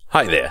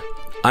Hi there,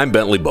 I'm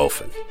Bentley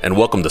Bofin, and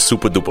welcome to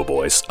Super Duper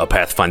Boys, a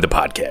Pathfinder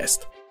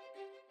podcast.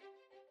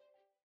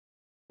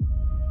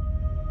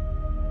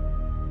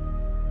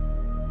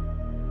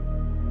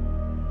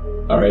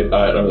 Alright,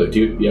 I don't know,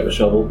 do you have a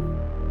shovel?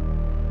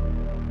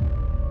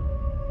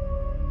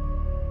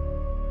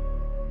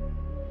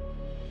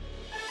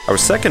 Our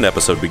second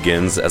episode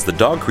begins as the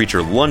dog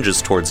creature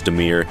lunges towards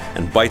Demir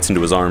and bites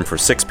into his arm for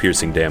 6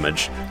 piercing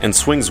damage, and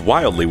swings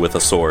wildly with a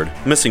sword,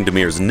 missing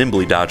Demir's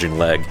nimbly dodging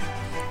leg.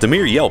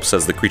 Demir yelps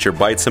as the creature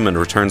bites him and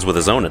returns with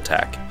his own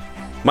attack.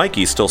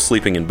 Mikey, still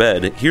sleeping in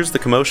bed, hears the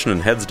commotion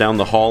and heads down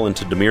the hall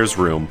into Demir's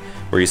room,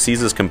 where he sees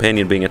his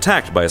companion being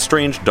attacked by a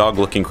strange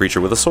dog-looking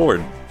creature with a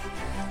sword.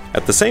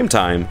 At the same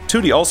time,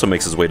 Tootie also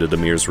makes his way to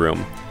Demir's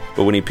room,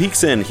 but when he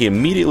peeks in, he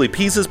immediately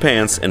pees his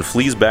pants and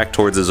flees back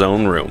towards his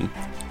own room.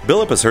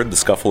 Billip has heard the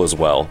scuffle as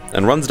well,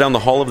 and runs down the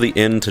hall of the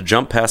inn to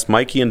jump past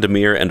Mikey and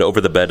Demir and over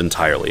the bed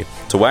entirely,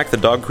 to whack the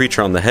dog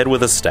creature on the head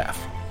with his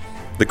staff.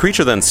 The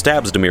creature then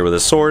stabs Demir with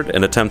his sword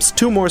and attempts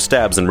 2 more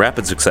stabs in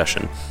rapid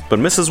succession, but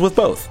misses with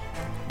both.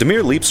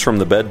 Demir leaps from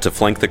the bed to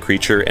flank the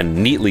creature and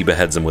neatly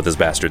beheads him with his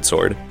bastard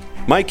sword.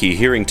 Mikey,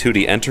 hearing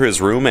Tootie enter his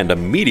room and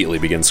immediately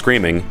begin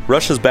screaming,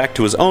 rushes back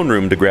to his own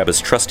room to grab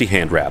his trusty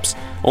hand wraps,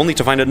 only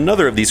to find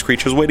another of these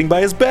creatures waiting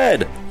by his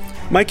bed.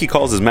 Mikey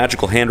calls his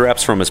magical hand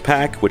wraps from his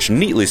pack, which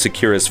neatly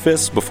secure his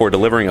fists before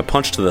delivering a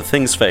punch to the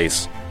thing's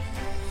face.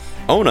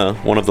 Ona,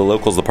 one of the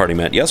locals the party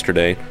met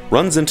yesterday,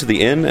 runs into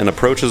the inn and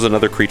approaches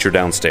another creature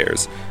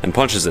downstairs, and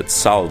punches it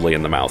solidly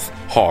in the mouth,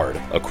 hard,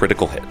 a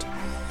critical hit.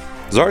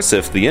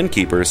 Zarsif, the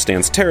innkeeper,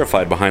 stands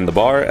terrified behind the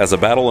bar as a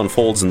battle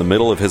unfolds in the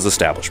middle of his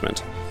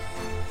establishment.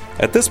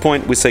 At this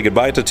point, we say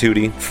goodbye to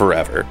Tootie,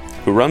 forever,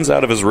 who runs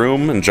out of his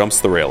room and jumps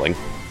the railing,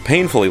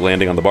 painfully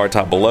landing on the bar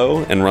top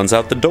below, and runs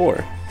out the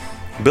door.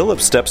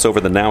 Billip steps over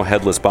the now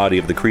headless body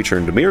of the creature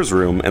in Demir's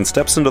room and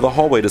steps into the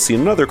hallway to see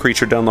another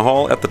creature down the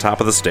hall at the top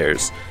of the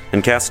stairs,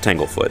 and casts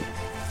Tanglefoot.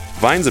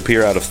 Vines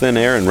appear out of thin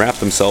air and wrap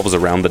themselves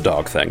around the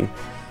dog thing.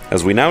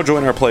 As we now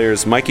join our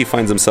players, Mikey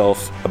finds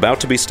himself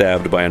about to be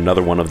stabbed by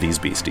another one of these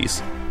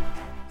beasties.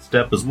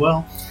 Step as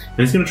well, and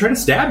he's going to try to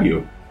stab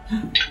you.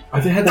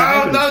 I've had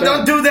that. No,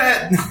 don't do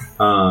that!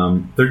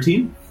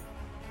 13?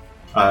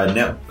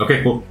 No.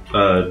 Okay, cool.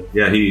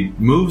 Yeah, he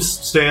moves,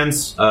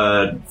 stands,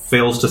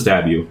 fails to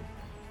stab you.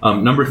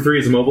 Number 3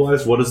 is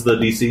immobilized. What is the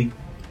DC?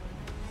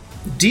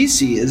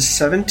 DC is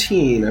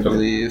 17, I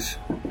believe.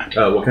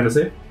 What kind of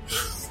save?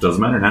 Doesn't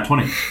matter, not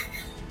 20.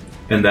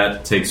 And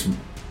that takes...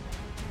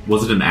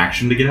 Was it an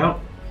action to get out?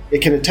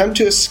 It can attempt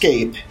to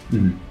escape,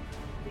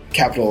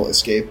 capital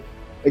escape,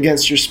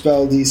 against your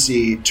spell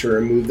DC to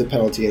remove the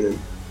penalty in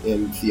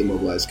the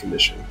immobilized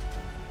condition.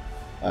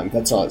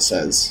 That's all it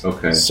says.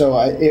 Okay. So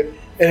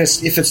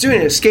if it's doing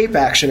an escape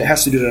action, it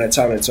has to do it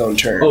on its own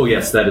turn. Oh,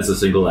 yes, that is a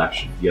single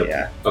action. Yep.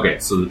 Yeah. Okay,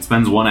 so it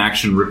spends 1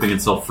 action ripping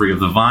itself free of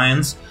the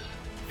vines.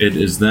 It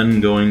is then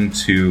going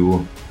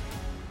to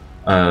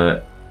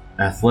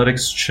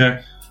athletics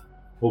check.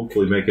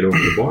 Hopefully make it over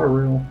the bar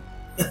rail.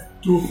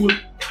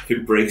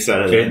 It breaks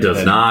out of it. It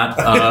does not.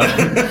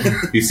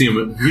 You see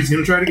him. He's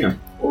going to try it again.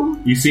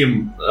 You see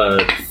him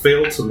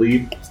fail to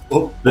leap.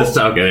 This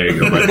time, okay, there you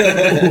go.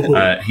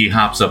 But, he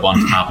hops up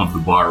on top of the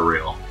bar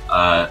rail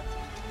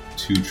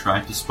to try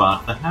to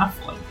spot the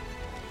halfling.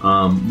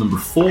 Number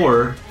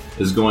 4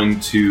 is going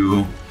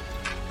to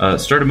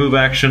start a move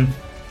action,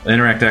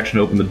 interact action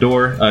to open the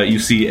door. You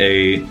see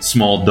a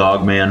small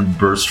dog man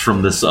burst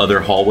from this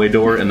other hallway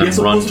door and then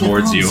run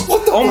towards you.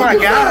 Oh my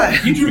god!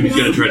 He's going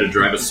to try to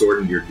drive a sword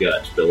into your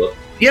gut, Philip.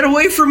 Get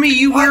away from me,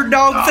 you weird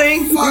dog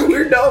thing! Fuck,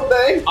 weird dog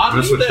thing! I'm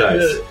going to switch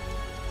dice.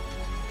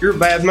 You're a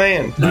bad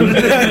man.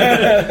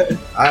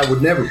 I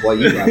would never play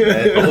you like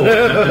that. And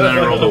then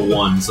I rolled a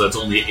 1, so that's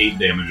only 8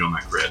 damage on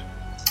that crit.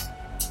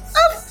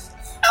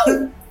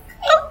 Ow!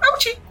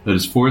 Ouchie! That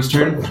is 4's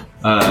turn.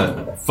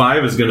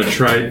 5 is going to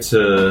try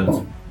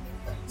to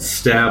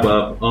stab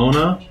up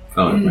Ona.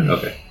 Oh, never mind.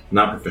 Okay.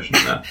 Not proficient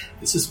in that.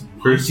 This is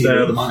First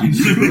stab.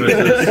 Super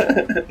misses.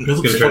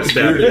 Going to try to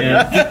stab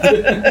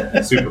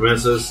again. Super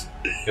misses.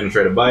 Going to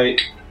try to bite.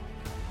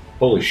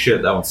 Holy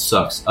shit, that one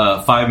sucks.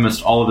 5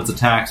 missed all of its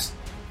attacks.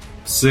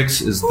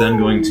 6 is then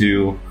going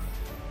to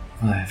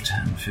 5,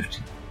 10,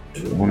 15,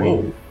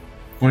 20,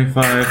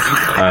 25.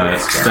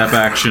 Step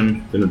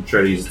action. Going to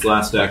try to use its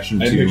last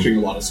action I'm to... picturing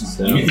a lot of stuff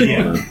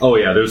down. Oh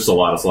yeah, there's a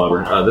lot of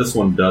slobber. This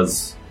one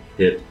does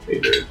hit a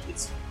bird.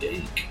 It's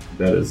dank.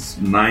 That is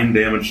 9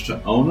 damage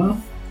to Ona.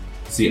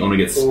 See, Ona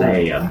gets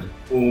stabbed.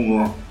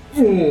 Oh,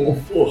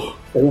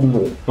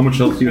 How much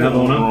health do you have,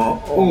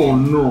 Ona? oh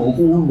no.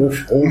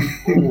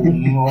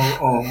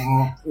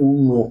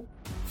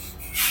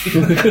 Okay.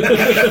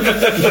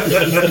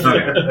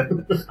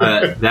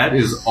 That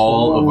is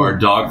all of our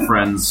dog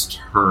friends'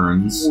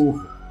 turns.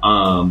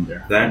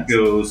 That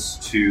goes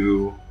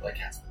to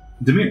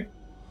Demir.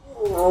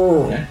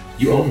 Okay.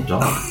 You own a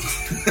dog.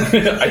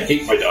 I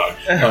hate my dog.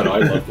 Oh no, I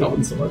love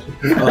Calvin so much.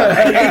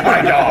 I hate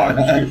my dog.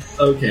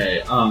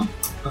 Okay.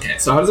 Okay.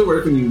 So how does it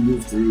work when you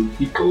move through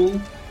people?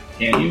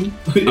 Can you?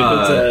 If it's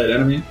an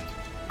enemy?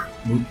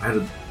 I had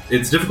to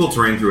It's difficult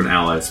terrain through an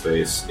ally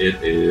space.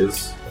 It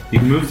is. You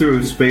can move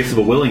through space of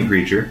a willing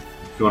creature.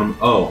 If you want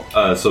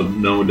to, so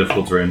no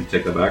difficult terrain.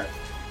 Take that back.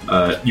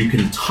 You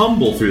can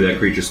tumble through that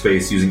creature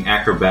space using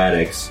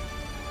acrobatics.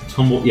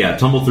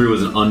 Tumble through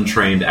is an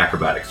untrained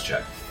acrobatics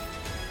check.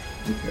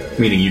 Okay.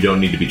 Meaning you don't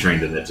need to be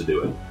trained in it to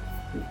do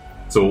it.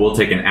 So we'll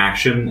take an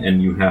action,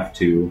 and you have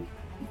to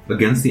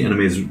against the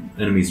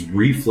enemy's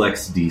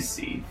reflex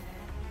DC.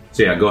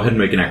 So yeah, go ahead and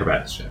make an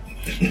acrobatics check.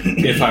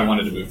 If I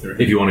wanted to move through.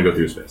 If you want to go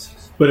through space.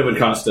 But it would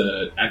cost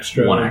an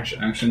extra... One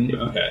action. Yeah.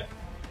 Okay.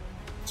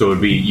 So it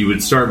would be, you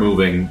would start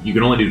moving. You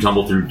can only do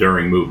tumble through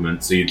during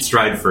movement. So you'd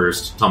stride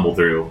first, tumble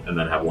through, and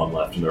then have one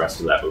left in the rest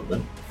of that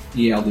movement.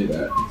 Yeah, I'll do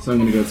that. So I'm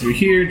going to go through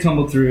here,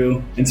 tumble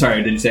through. And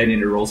sorry, did you say I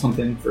need to roll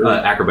something for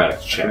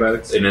acrobatics check?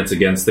 Acrobatics? And it's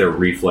against their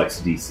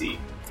reflex DC.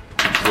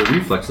 Their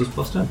reflex is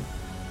plus 10.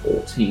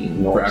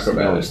 14 for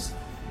acrobatics.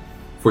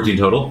 14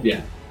 total?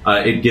 Yeah.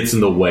 It gets in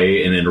the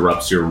way and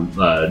interrupts your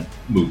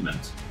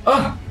movement.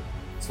 Oh!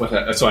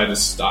 So I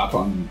just stop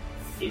on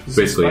Lucas's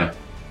Basically, spot?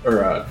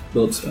 Or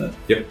Philip's spot.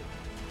 Yep.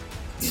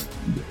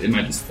 Am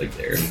I just like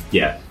there?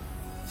 Yeah.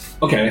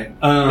 Okay.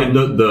 And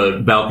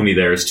the balcony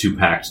there is too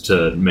packed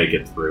to make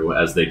it through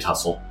as they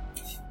tussle.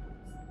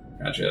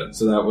 Gotcha.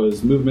 So that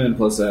was movement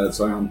plus that,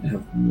 so I only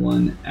have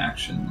one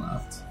action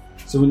left.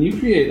 So when you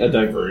create a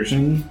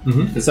diversion,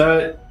 does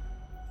that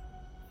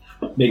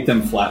make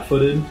them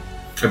flat-footed?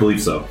 I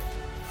believe so.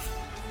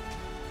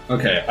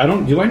 Okay.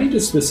 Do I need to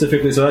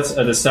specifically... So that's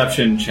a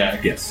deception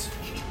check. Yes.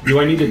 Do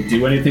I need to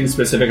do anything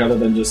specific other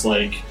than just,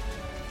 like,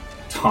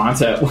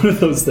 taunt at one of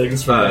those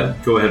things? Go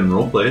ahead and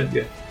roleplay it.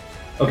 Yeah.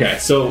 Okay,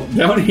 so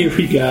down here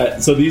we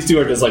got... So these two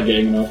are just, like,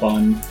 ganging up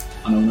on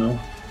Ono.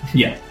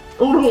 Yeah.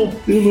 Oh, no!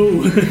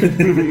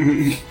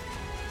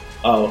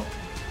 Oh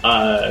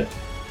no!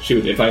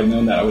 Shoot, if I had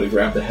known that, I would have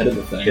grabbed the head of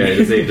the thing. Yeah, it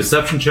is a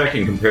deception check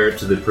and compare it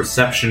to the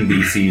perception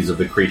DCs of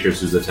the creatures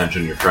whose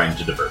attention you're trying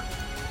to divert.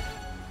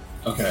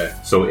 Okay.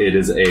 So it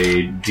is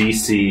a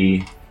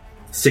DC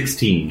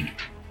 16.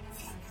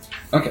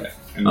 Okay.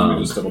 And let me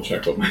just double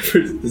check what my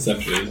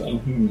deception is. I don't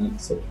think I'm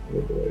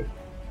deception.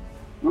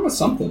 I'm a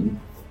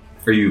something.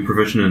 Are you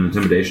proficient in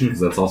intimidation?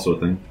 Because that's also a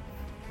thing.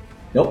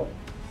 Nope.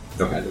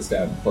 Okay. I just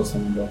got plus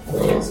one both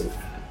those.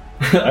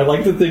 I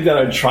like to think that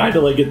I tried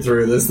to get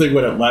through. This thing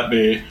wouldn't let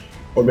me.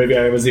 Or maybe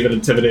I was even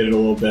intimidated a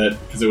little bit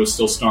because it was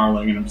still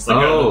snarling and I'm just like...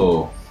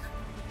 Oh.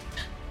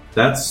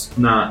 That's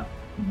not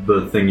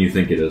the thing you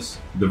think it is.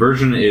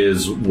 Diversion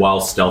is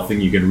while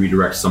stealthing, you can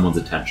redirect someone's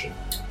attention.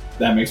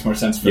 That makes more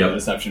sense for the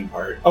deception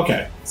part.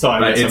 Okay. So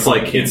it's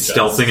like it's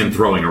stealthing and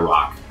throwing a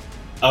rock.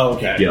 Oh,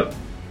 okay. Yep.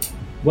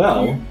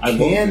 Well, I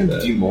can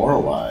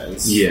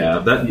demoralize.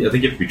 Yeah, I think you have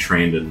to be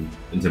trained in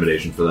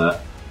intimidation for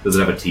that. Does it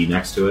have a T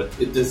next to it?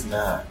 It does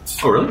not.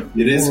 Oh, really?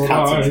 It is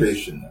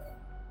concentration, though.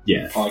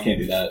 Yeah. Oh, I can't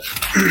do that.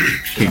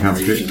 Can't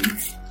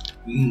concentrate.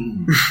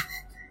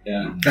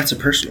 Yeah. That's a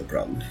personal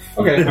problem.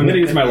 Okay, I'm going to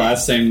use my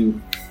last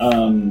thing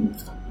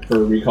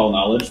for recall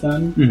knowledge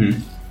then.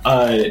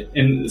 Mm-hmm.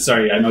 And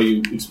sorry, I know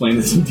you explained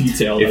this in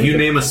detail. If you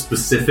name a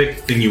specific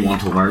thing you want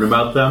to learn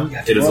about them,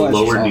 it is a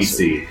lower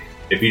DC.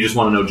 If you just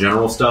want to know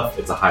general stuff,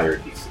 it's a higher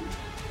DC.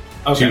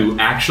 Okay. To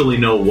actually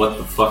know what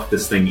the fuck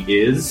this thing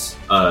is,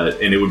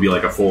 and it would be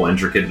like a full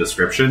intricate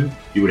description,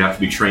 you would have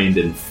to be trained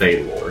in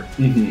Fey lore.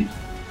 Mm-hmm.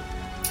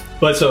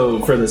 But so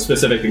for the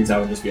specific things, I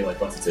would just be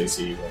like, what's its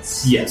AC?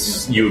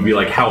 Yes. You would be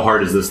like, how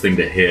hard is this thing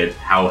to hit?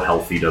 How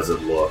healthy does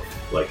it look?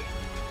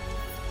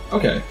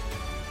 Okay.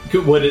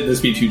 Would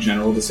this be too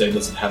general to say,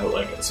 does it have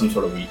some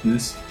sort of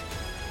weakness?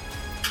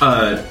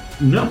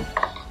 No.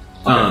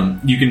 Okay.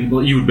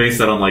 You would base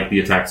that on the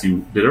attacks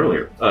you did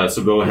earlier.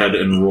 So go ahead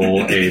and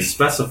roll a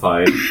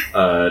specified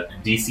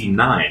DC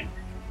 9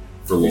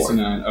 for lore. DC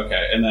 9,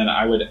 okay. And then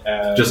I would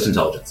add... Just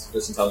intelligence.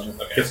 Just intelligence?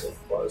 Okay, yep. so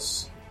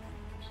plus...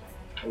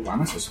 Oh, why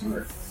am I so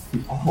smart?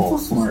 Oh,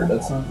 smart.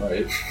 That's not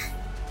right.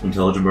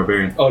 Intelligent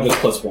barbarian. Oh, just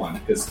plus 1,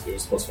 because it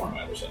was plus 1 on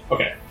my other side.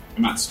 Okay.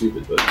 I'm not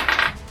stupid, but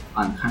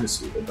I'm kind of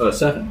stupid.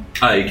 7.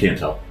 You can't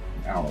tell.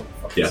 I don't know what the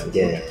fuck this is.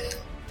 Yeah.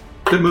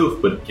 Good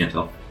move, but can't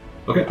tell.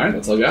 Okay. Alright,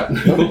 that's all I got.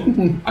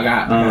 I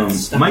got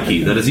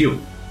Mikey, that is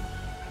you.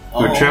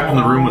 You're trapped in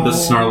the room with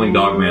this snarling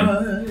dog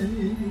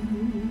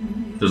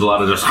man. There's a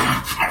lot of just...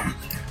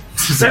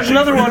 There's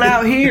another one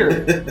out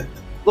here.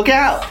 Look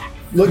out.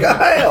 Look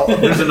out.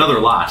 There's another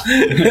lot.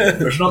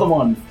 There's another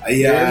one.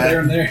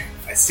 There.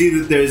 I see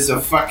that there's a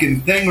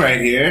fucking thing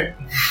right here.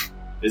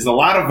 There's a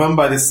lot of them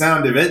by the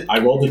sound of it. I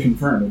rolled to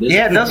confirm. It is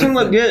it doesn't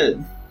look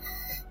good.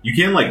 You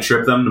can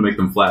trip them to make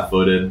them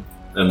flat-footed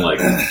and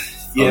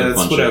yeah,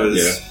 that's what I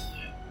was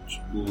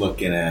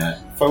looking at.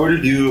 If I were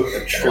to do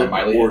a trip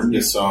or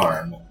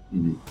disarm,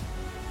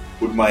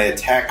 would my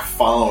attack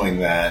following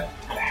that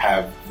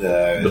have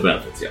the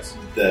benefits?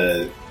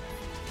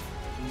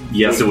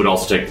 Yes. It would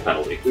also take the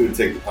penalty. It would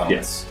take the penalty.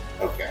 Yes.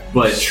 Okay.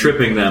 But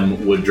tripping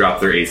them would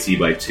drop their AC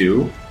by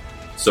 2,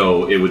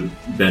 so it would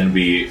then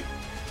be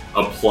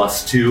a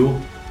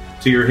 +2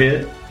 to your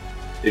hit,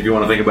 if you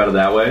want to think about it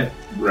that way.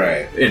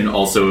 Right. And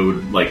also it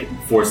would like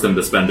force them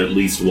to spend at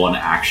least one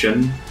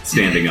action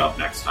standing up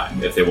next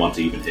time if they want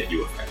to even hit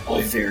you All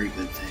effectively. very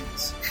good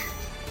things.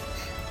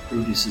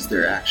 Reduces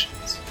their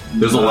actions.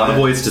 There's a lot of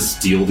ways to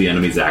steal the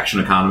enemy's action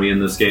economy in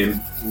this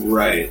game.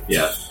 Right.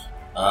 Yeah.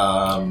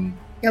 Yum,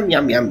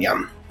 yum, yum,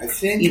 yum. I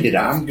think Eat it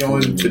up. I'm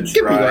going to Give me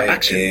your try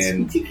actions.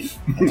 and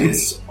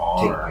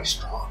disarm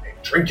straw.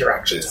 Drink your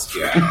actions. this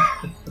guy.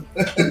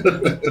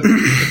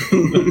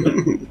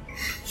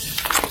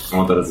 I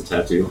want that as a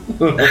tattoo.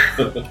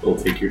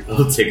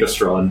 I'll take a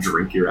straw and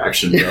drink your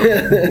action. Bro.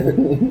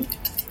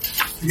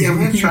 Yeah, I'm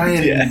going to try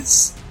and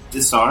Yes.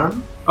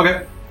 disarm.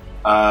 Okay.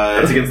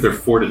 That's against their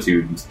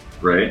fortitude,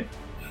 right?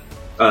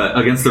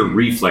 Against their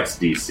reflex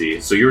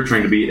DC. So you're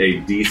trying to beat a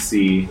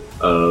DC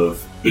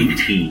of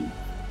 18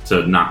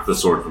 to knock the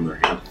sword from their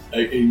hand.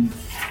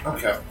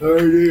 Okay.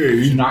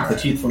 You knock the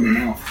teeth from your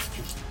mouth.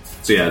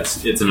 So yeah,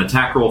 it's an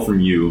attack roll from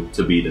you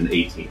to beat an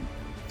 18.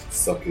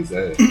 Suck his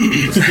ass.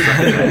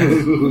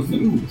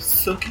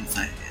 Silky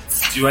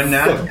science. Do I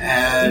not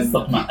add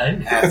Fuck my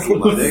eye.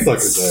 athletics? Suck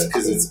his ass.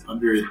 Because it's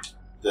under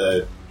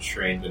the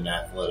trained in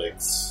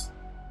athletics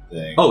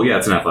thing. Oh yeah,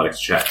 it's an athletics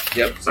check.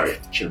 Yep. Sorry.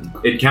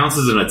 It counts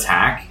as an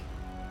attack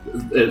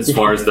as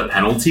far as the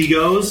penalty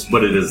goes,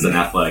 but it is an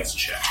athletics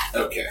check.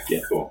 Okay. Yeah.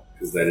 Cool.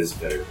 Because that is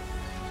better.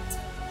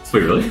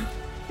 Wait, really?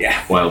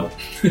 Yeah. Wild.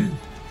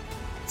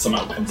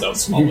 Somehow it comes out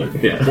smaller.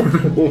 Yeah.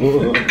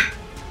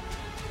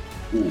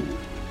 Ooh.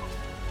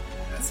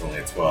 That's only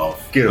a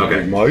 12. Get Okay.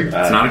 over, Mike. It's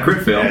not a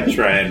crit fail. I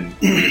try and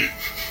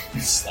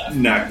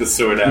knock the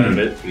sword out of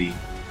it, but he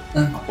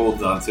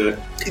holds on to it.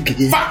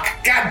 Fuck!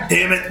 God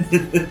damn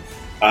it!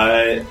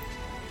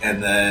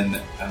 And then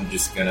I'm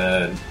just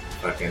gonna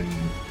fucking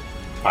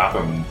pop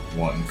him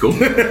one. Cool.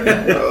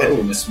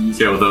 Oh, Miss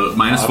Music. Yeah, with a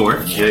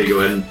 -4. Yeah, you go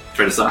ahead and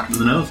try to sock him in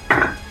the nose.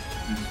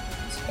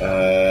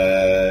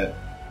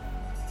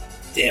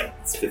 Damn,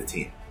 it's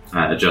 15.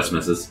 It just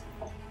misses.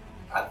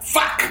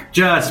 Fuck!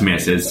 Just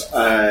misses.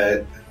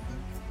 Alright.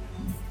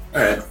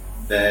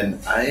 Then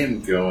I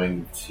am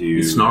going to.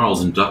 He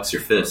snarls and ducks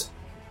your fist.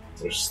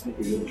 They're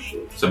sneaky little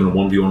shit. It's having a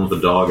 1v1 with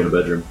a dog in a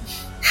bedroom.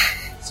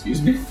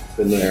 Excuse me?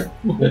 Been there.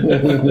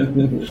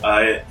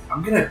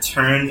 I'm gonna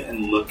turn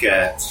and look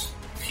at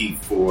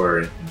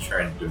P4 and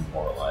try and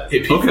demoralize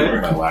Hit him P4.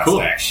 for my last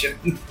Cool. action.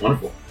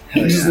 Wonderful.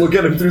 You just look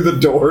at him through the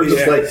door, just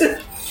Yeah. like,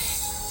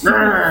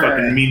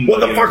 Fucking mean. what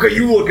the fuck are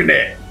you looking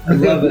at? I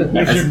love it.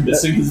 As you're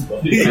missing his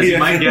buddy. As you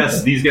might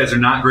guess, these guys are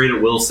not great at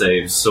will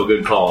saves, so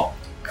good call.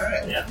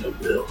 Yeah, no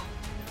bill.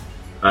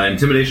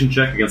 Intimidation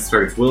check against the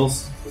target's will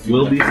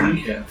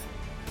DC. Yeah.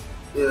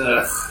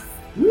 Ugh.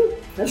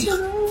 It's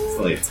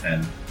only a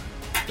 10.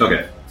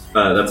 Okay.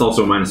 That's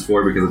also a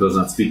 -4 because it does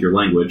not speak your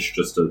language,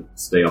 just to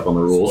stay up on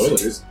the rules.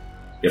 Spoilers.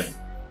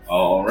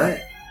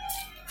 Alright.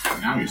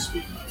 Now you're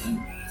speaking my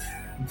language.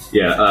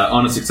 Yeah,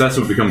 on a success it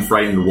would become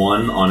Frightened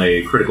 1. On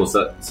a critical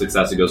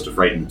success it goes to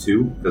Frightened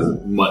 2, because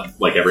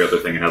like every other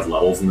thing it has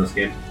levels in this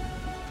game.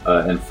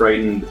 And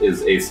Frightened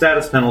is a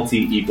status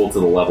penalty equal to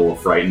the level of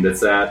Frightened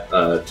it's at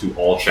to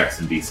all checks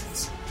and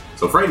DCs.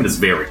 So Frightened is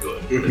very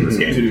good in this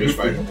game. Dude, he was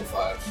fighting level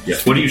 5.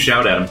 Yes. What do you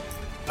shout at him?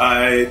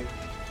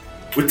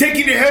 We're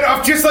taking your head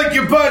off just like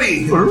your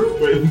buddy! But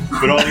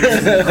all he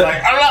does is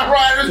like, I'm not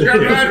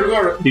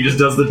right, He just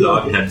does the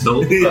dog head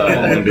tilt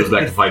and then goes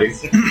back to fighting.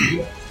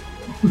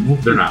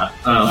 They're not.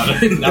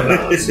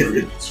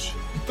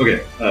 Okay,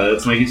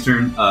 it's Mikey's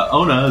turn.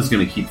 Ona is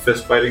going to keep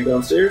fist fighting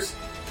downstairs.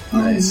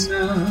 Nice.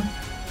 Is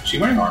she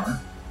wearing armor?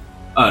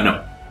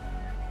 No.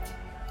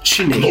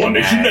 She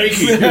naked.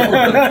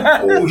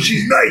 Oh,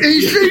 she's naked.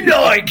 Is she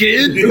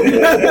naked?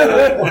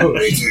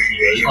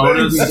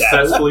 Ona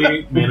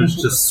successfully managed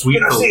to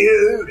sweep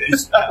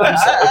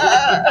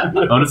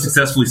Ona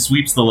successfully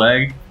sweeps the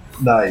leg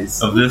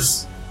Nice. of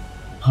this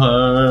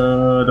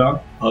dog.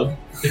 Hug?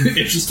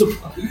 It's just a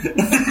pug.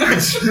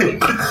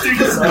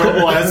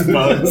 normal ass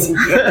bugs.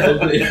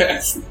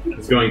 Yes.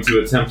 Is going to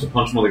attempt to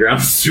punch him on the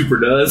ground. Super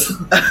does.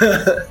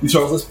 He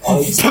starts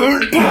this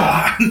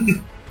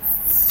pug.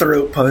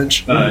 Throat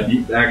punch.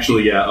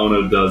 Actually, yeah,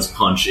 Ona does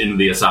punch into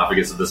the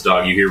esophagus of this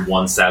dog. You hear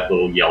one sad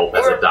little yelp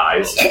as it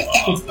dies.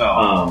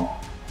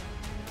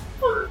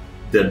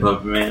 Dead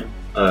puppy man.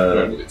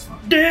 It's fine.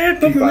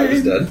 P5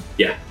 is dead?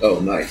 Yeah. Oh,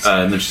 nice.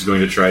 And then she's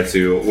going to try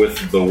to,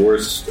 with the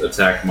worst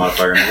attack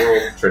modifier in the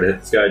world, try to hit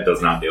this guy.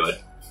 Does not do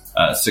it.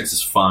 6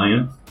 is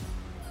fine.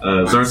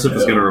 Zarsif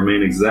is going to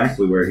remain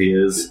exactly where he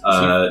is.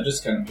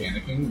 Just kind of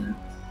panicking. Or?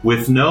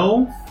 With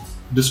no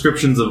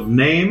descriptions of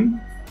name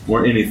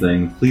or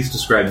anything, please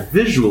describe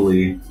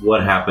visually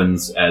what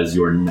happens as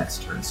your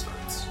next turn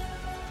starts.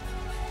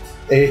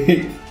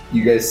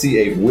 You guys see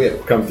a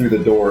whip come through the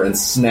door and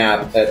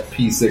snap at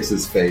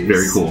P6's face.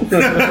 Very cool.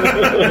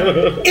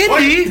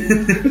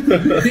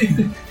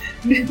 Indy!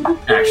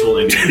 Actual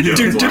Indiana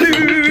Jones.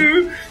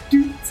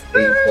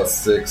 8 plus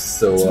 6,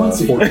 so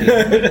 14.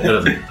 That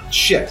doesn't-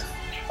 Shit.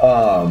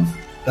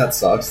 That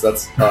sucks.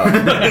 That's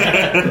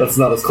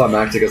not as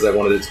climactic as I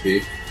wanted it to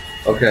be.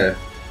 Okay.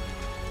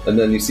 And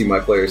then you see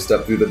my player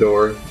step through the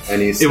door,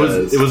 and he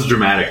says... It was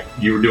dramatic.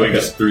 You were doing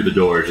this through the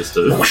door just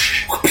to...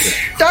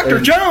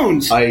 Dr.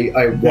 Jones!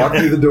 I walk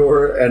through the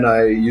door, and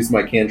I use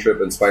my cantrip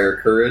Inspire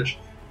Courage,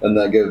 and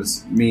that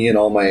gives me and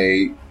all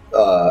my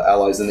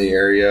allies in the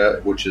area,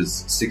 which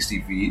is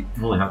 60 feet.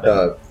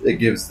 It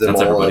gives them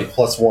all a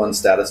 +1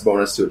 status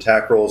bonus to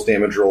attack rolls,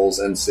 damage rolls,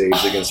 and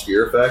saves against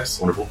fear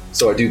effects. Wonderful.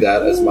 So I do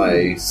that as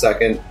my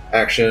second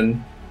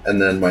action, and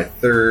then my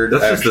third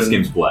That's action... just this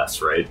game's Bless,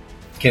 right?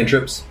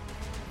 Cantrips.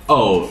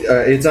 Oh.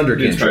 It's under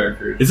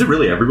cantrip. Is it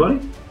really everybody?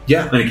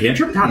 Yeah. Like a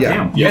cantrip? God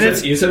damn.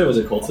 You said it was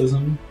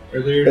occultism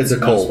earlier? It's a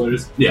cult.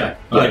 Yeah.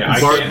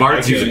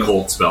 Bards use a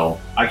cult spell.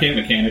 I can't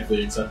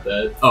mechanically accept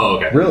that. Oh,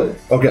 okay. Really?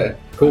 Okay.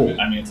 Cool.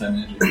 I mean, it's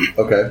an energy.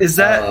 Okay. Is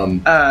that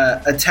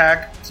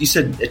attack? You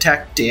said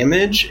attack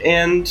damage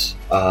and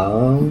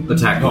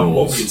attack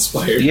rolls.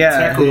 Inspired.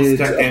 Yeah,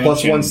 it's a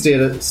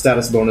 +1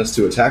 status bonus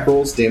to attack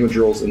rolls, damage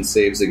rolls, and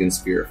saves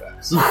against fear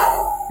effects.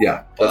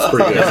 Yeah, that's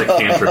pretty good. That's a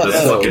cantrip.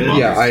 That's fucking bonkers.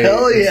 Yeah, I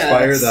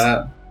inspire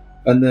that,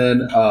 and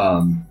then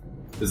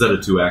is that a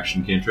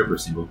 2-action cantrip or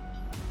single?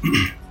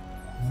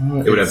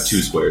 It would have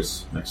 2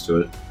 squares next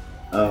to it.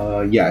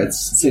 Yeah,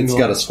 it's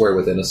got a square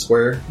within a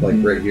square, like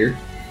right here.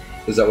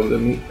 Is that what it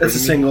means? It's a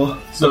single.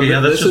 So yeah,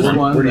 that's just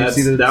one. Where do you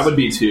see this? That would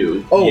be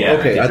 2. Oh, Yeah,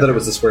 okay. I thought it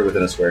was a square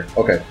within a square.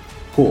 Okay,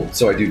 cool.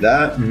 So I do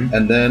that,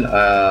 and then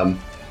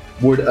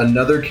would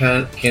another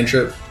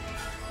cantrip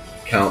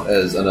count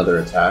as another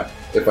attack?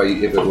 If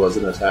it was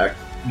an attack?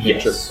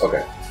 Yes. Cantrip?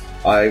 Okay.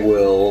 I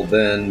will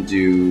then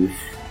do...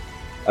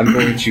 I'm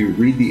going to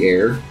read the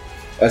air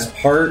as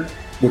part,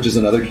 which is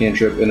another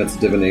cantrip, and it's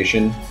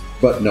divination.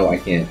 But no, I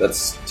can't.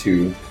 That's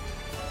 2.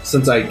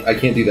 Since I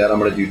can't do that, I'm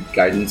going to do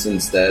guidance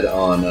instead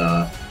on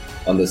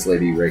this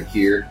lady right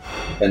here.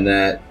 And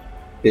that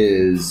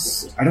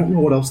is... I don't know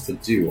what else to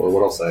do, or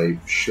what else I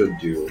should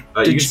do.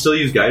 You can still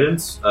use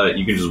guidance.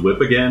 You can just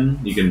whip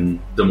again. You can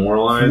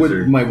demoralize.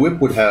 My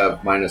whip would have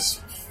 -4.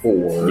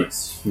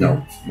 Yes.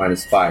 No,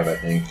 -5, I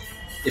think.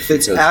 If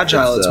it's Because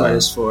agile, it's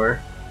it's, -4.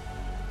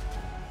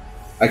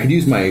 I could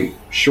use my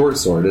short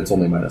sword. It's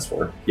only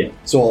 -4. Yeah.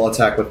 So I'll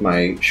attack with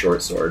my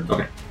short sword.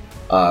 Okay.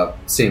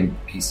 Same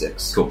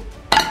P6. Cool.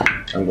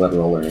 I'm glad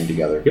we're all learning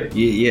together.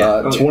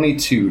 Yeah.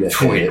 22 to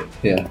 20. hit.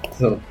 Yeah.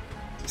 So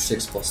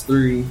 6 +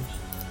 3.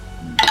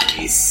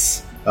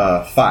 nice.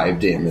 5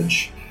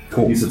 damage.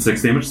 Cool. You said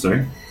 6 damage,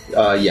 sorry?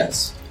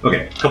 Yes.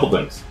 Okay, couple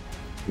things.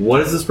 What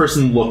does this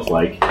person look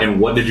like, and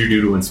what did you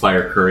do to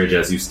inspire courage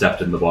as you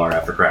stepped in the bar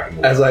after cracking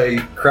the whip? As I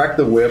crack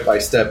the whip, I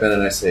step in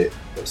and I say,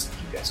 "Listen,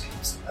 you guys can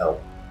use some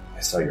help. I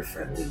saw your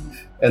friend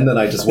leave." And then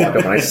I just walk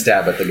up and I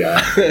stab at the guy.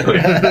 What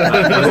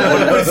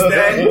was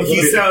that?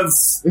 He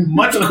sounds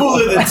much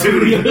cooler than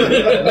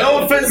Tootie.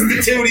 No offense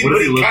to Tootie,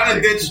 but he kind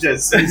of ditched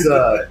us.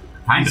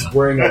 He's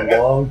wearing a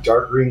long,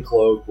 dark green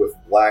cloak with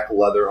black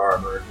leather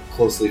armor,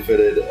 closely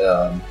fitted,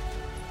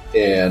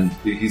 and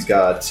he's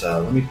got,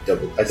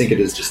 I think it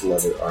is just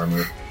leather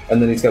armor.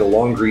 And then he's got a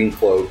long green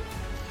cloak,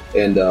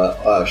 and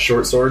a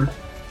short sword,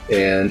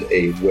 and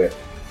a whip.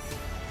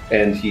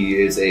 And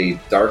he is a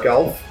dark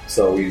elf,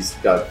 so he's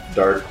got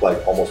dark,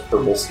 like almost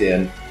purple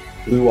skin,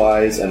 blue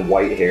eyes, and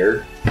white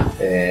hair,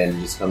 and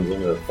he just comes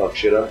in to fuck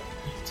shit up.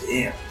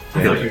 Damn.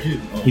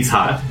 He's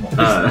hot.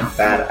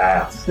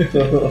 Badass.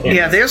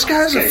 Yeah, this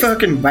guy's a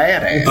fucking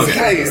badass. This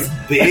guy is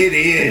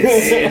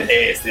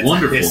badass.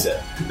 Wonderful.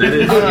 That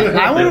is,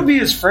 I want to be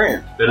his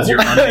friend. that is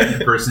your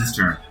unnamed person's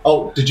turn.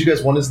 Oh, did you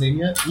guys want his name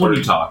yet? When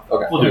you talk,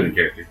 Okay. we'll do it in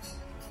character.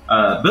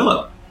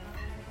 Billa,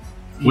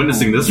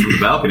 witnessing this from the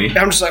balcony.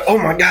 I'm just like, oh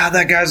my god,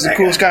 that guy's the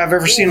coolest guy I've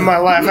ever seen in my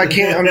life. I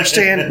can't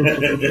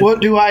understand. What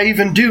do I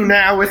even do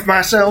now with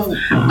myself?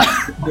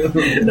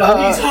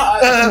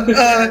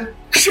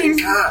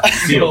 He's hot.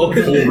 See a whole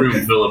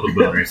room fill up with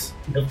boners.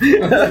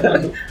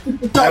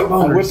 I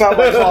whip out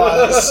my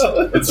claws.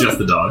 It's just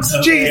the dogs.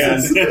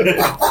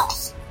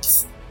 Jesus.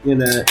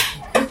 Gonna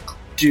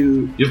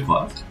do You have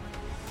claws.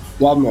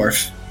 Wild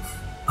Morph.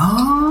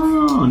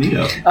 Oh,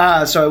 neato.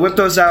 So I whip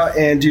those out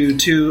and do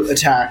 2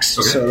 attacks.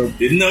 Okay. So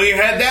Didn't know you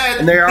had that.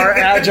 and they are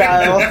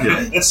agile.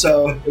 Yeah.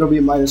 So it'll be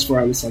a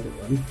 -4 on the second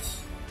one.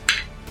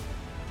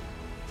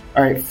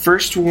 All right,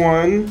 first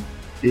one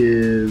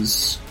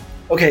is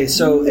okay.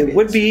 So it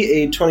would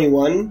be a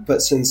 21,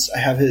 but since I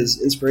have his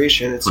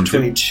inspiration, it's a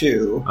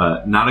 22.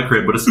 Not a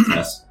crit, but a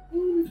success.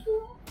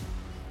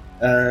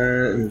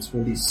 And it's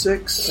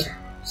 1d6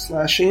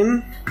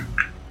 slashing.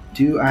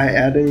 Do I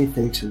add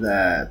anything to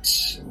that?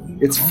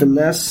 It's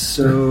finesse,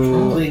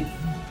 so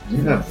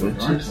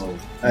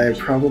I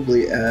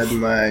probably add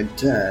my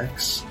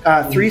dex.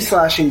 3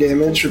 slashing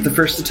damage with the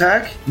first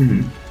attack,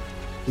 and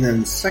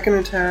then second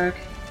attack.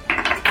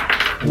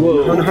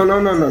 Whoa.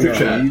 No.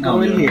 Chat. You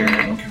go in here.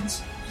 Okay.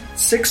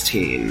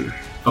 16.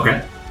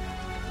 Okay.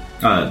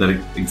 That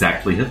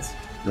exactly hits.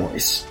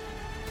 Nice.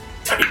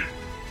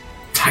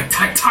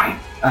 Tight.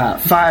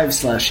 5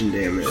 slashing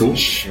damage. Cool.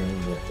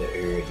 The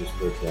area just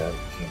broke out.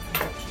 Came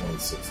from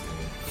 2016.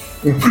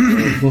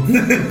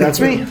 That's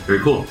me. Very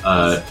cool.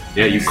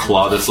 Yeah, you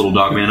claw this little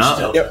dog man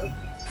up. Yep.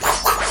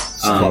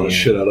 Slap the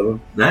shit out of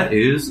him. That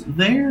is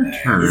their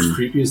As turn.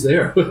 creepy as they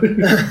are.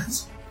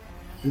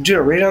 Do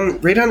it right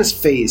on his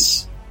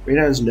face, right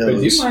on his Wait,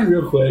 nose. do you mind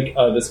real quick,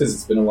 just because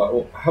it's been a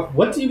while,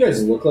 what do you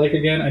guys look like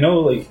again? I know,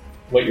 like,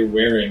 what you're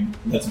wearing,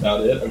 that's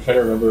about it. I'm trying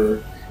to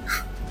remember.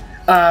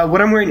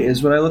 What I'm wearing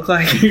is what I look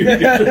like.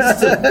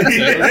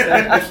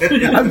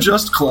 I'm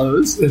just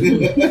clothes. Well,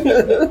 he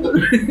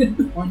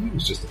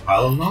was just a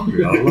pile of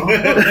laundry all along.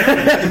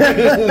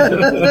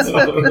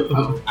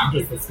 I'm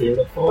just the spirit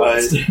of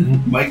forest.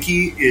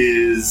 Mikey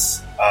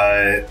is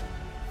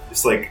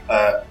just like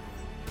a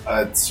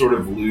sort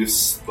of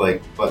loose,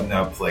 like button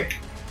up, like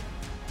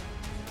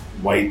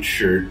white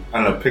shirt.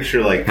 I don't know.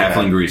 Picture like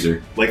Halfling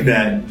greaser. like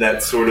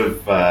that sort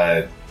of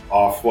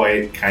off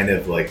white kind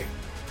of like.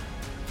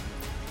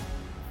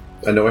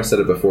 I know I said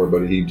it before,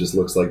 but he just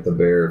looks like the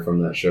bear from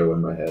that show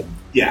in my head.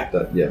 Yeah.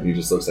 He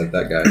just looks like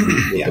that guy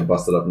with the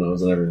busted up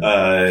nose and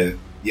everything.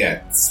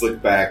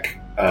 Slick back,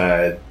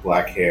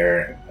 black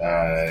hair,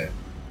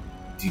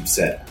 deep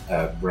set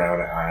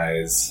brown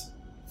eyes,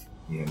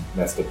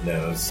 messed up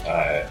nose.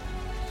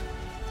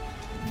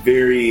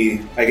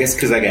 Very, I guess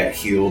because I got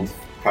healed,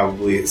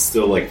 probably it's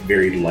still like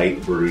very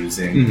light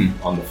bruising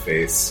on the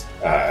face.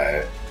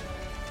 It's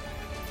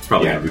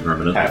probably going to be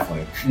permanent.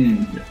 Halfling.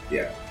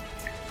 Yeah.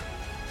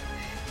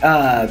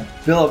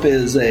 Philip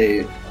is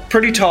a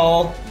pretty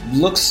tall,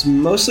 looks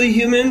mostly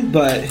human,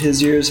 but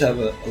his ears have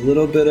a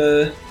little bit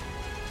of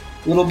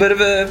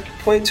a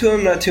point to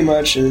him, not too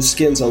much, and his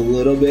skin's a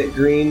little bit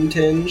green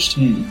tinged.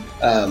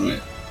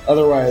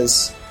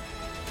 Otherwise,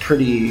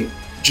 pretty,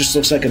 just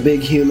looks like a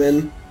big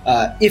human.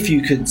 If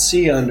you could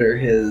see under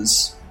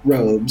his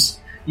robes,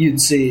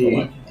 you'd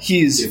see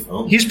he's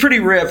pretty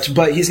ripped,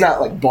 but he's not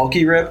like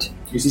bulky ripped.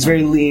 He's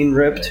very lean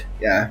ripped.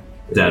 Yeah.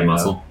 Dad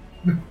muscle.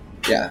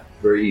 Yeah.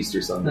 Very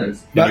Easter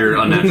sunrise. And you're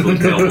unnaturally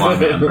pale blonde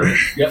man, right?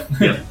 Yep.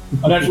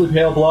 Unnaturally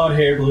pale, blonde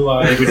hair, blue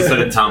eyes. We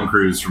decided Tom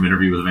Cruise from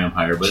Interview with a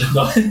Vampire, but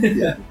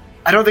Yeah.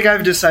 I don't think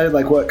I've decided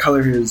like what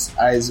color his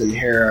eyes and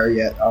hair are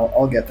yet.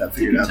 I'll get that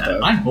figured out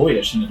though. I'm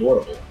boyish and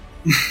adorable.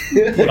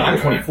 But I'm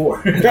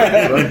 24. I'm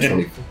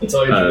 24. That's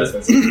all you do is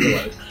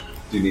realize.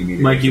 Do you need me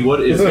to Mikey, what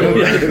is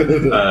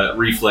your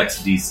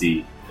reflex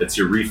DC? It's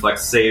your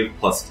reflex save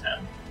plus 10.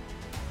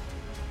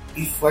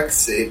 Reflex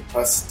save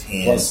plus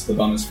 10. Plus the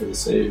bonus for the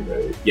save,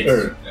 right?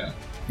 Yes.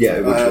 Yeah,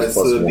 it was just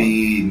so plus it'd 1.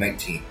 be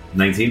 19.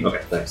 19?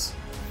 Okay, thanks.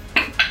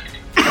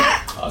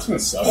 Oh, it's gonna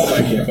suck if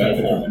I can't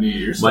benefit from any of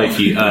your stuff.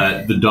 Mikey,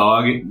 the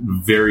dog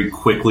very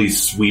quickly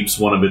sweeps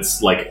one of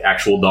its like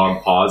actual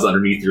dog paws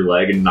underneath your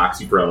leg and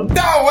knocks you prone.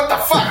 No, what the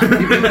fuck?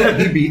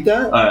 He beat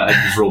that? I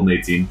just rolled an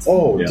 18.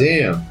 Oh, Yeah.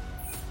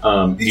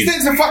 damn. These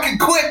things are fucking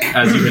quick!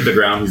 As you hit the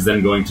ground, he's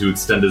then going to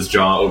extend his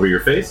jaw over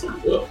your face.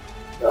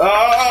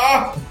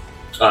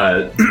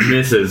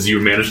 Misses. You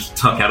manage to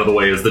tuck out of the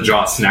way as the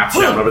jaw snaps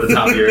down over the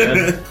top of your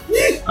head.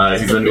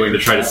 He's then going to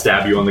try to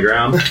stab you on the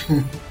ground.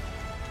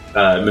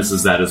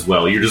 Misses that as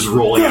well. You're just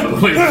rolling out of the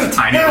way with this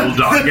tiny little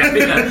dog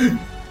guy.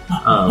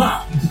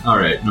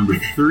 Alright, number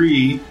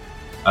 3.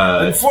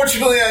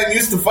 Unfortunately, I'm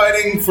used to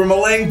fighting from a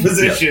laying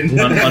position.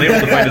 Unable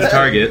to find his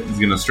target, he's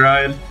going to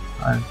stride.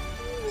 5,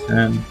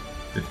 10,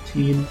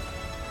 15.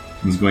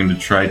 He's going to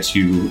try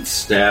to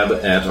stab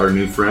at our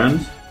new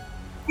friend.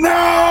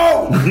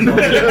 No! I'm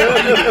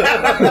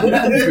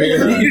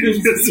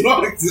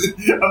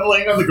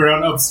laying on the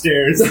ground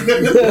upstairs.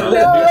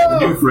 The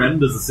new friend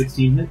does a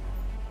 16 hit.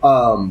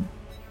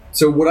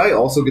 So would I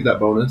also get that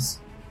bonus?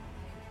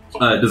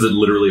 Does it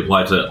literally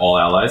apply to all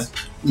allies?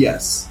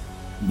 Yes.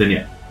 Then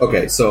yeah.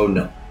 Okay, so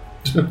no.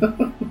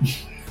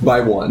 By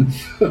 1.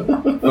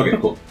 Okay,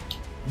 cool.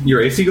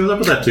 Your AC goes up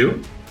with that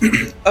too?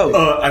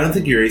 I don't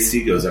think your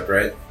AC goes up,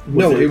 right?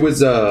 No, it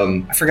was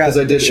I forgot. 'cause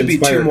I did There should be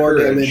Inspire 2 more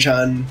Courage. damage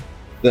on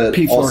that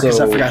P4 because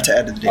I also, forgot to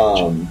add to the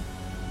damage.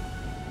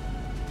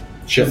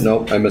 Shit,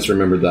 nope, I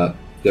misremembered that.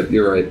 Yep,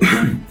 you're right.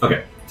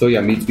 Okay. So yeah,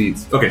 meets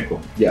beats. Okay,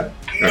 cool. Yeah.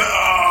 No!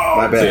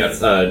 My bad.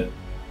 So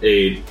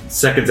yeah,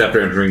 seconds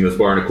after entering this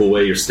bar in a cool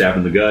way, you're stabbed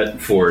in the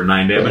gut for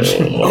 9 damage.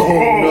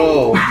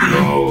 Oh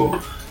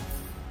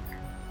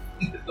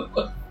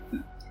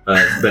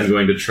Then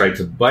going to try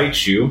to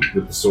bite you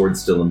with the sword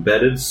still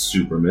embedded.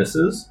 Super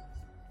misses.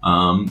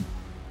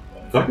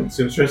 Fuck it, it's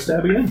going to try to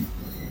stab again.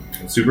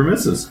 Super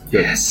misses.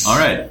 Good. Yes. All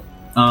right.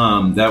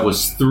 That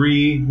was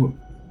 3.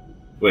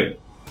 Wait,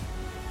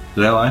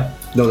 did I lie?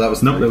 No, that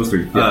was Nope, that was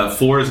 3. Yeah.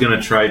 4 is going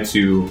to try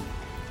to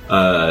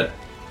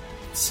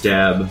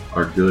stab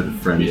our good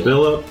friend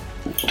Philip.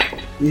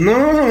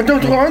 No, I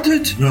don't want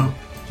it. No.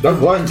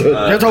 Don't want to.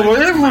 Get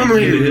away from 19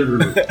 me.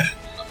 to hit.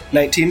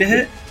 19 to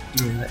hit?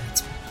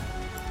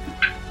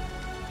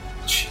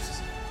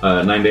 Jesus.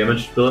 9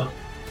 damage, Philip.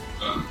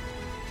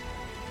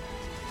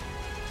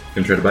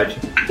 Gonna try to bite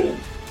you.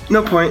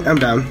 No point, I'm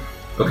down.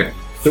 Okay.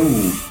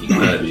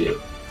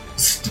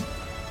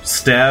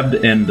 Stabbed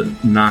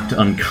and knocked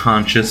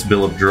unconscious,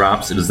 Philip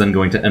drops. It is then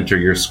going to enter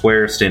your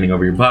square, standing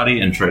over your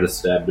body, and try to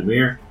stab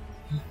Demir.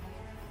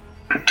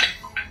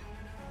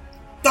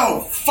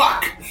 Oh,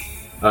 fuck!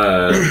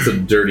 It's a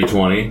dirty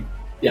 20.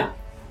 Yeah.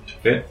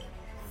 Okay.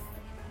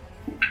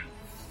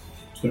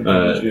 7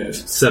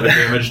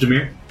 damage,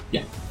 Demir.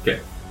 Yeah. Okay.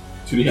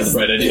 Judy had the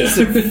right idea.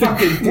 It's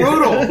fucking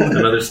brutal.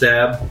 Another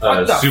stab.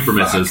 Super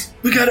misses.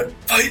 We gotta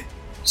fight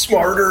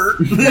smarter.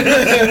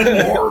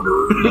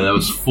 That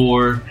was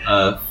 4.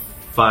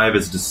 5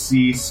 is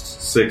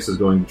deceased. 6 is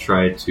going to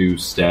try to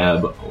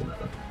stab Ona.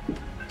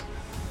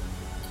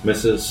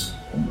 Misses.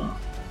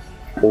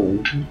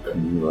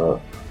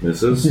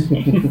 Misses.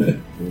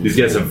 These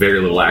guys have very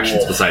little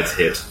actions besides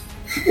hit.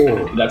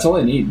 That's all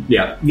I need.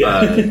 Yeah.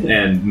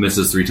 And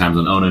misses 3 times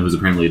on Ona, who's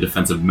apparently a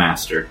defensive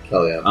master.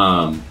 Oh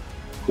yeah.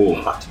 Cool.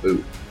 Hot to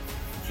boot.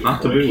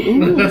 Not to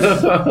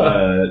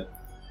boot.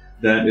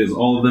 That is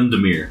all of them,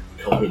 Demir.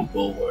 Colored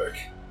bulwark.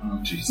 Oh,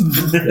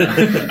 Jesus.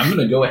 I'm going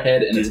to go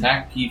ahead and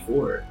attack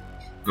P4.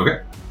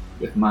 Okay.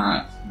 With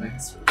my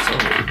master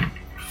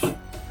sword.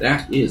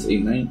 That is a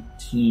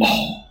 19.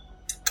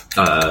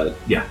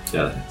 Yeah.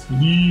 Right,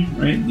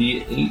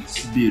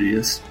 D8.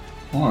 Beauteous.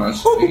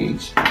 Plus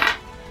 8.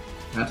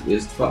 That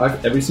is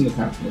 12. Every single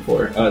time from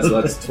before. So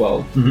that's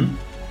 12. Mhm.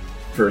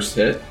 First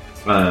hit.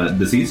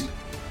 Deceased.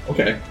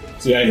 Okay.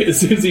 So yeah, as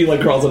soon as he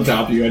crawls on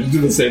top of you, I just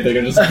do the same thing.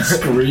 I just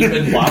scream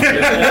and laugh.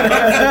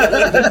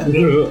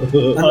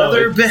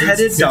 Another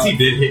beheaded Since dog. he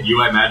did hit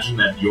you, I imagine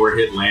that your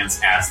hit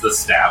lands as the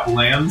stab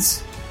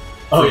lands.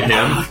 Oh, for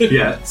yeah. him.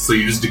 Yeah. So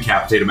you just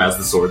decapitate him as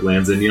the sword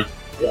lands in you.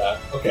 Yeah.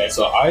 Okay.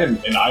 So I am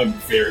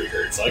very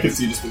hurt. So I can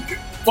see just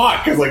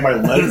fuck because my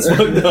legs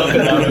fucked up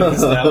and now I have the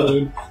stab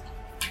wound.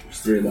 There's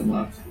 3 of them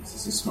left. This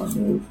is a smart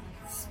move.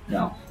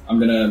 Now I'm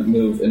gonna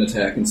move and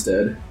attack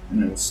instead,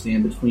 and I will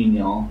stand between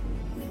y'all.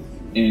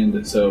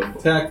 And so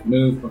attack,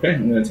 move. Okay,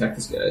 I'm gonna attack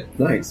this guy.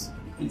 Nice.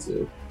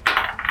 P2.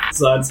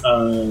 So that's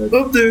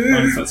Up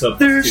there,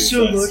 there's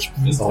so much.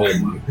 Oh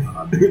my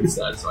god! It's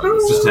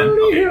Just 10.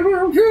 Okay. Yeah,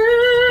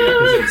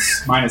 because it's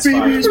 -5.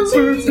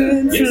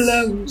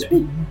 Flowers.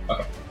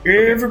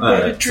 Okay.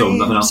 Everybody so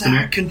nothing else dreams in I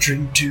here? can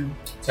drink too.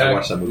 Attack.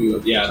 watched that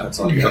movie. Yeah, that's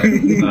all.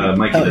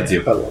 Mikey, that's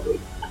you. I love it.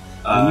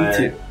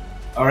 Me too.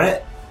 All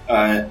right.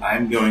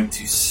 I'm going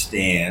to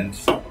stand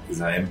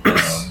because I am prone.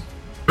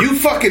 You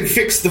fucking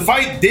fixed the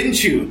fight,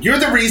 didn't you? You're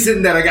the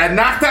reason that I got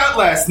knocked out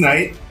last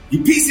night.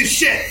 You piece of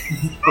shit.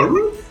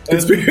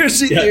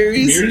 Conspiracy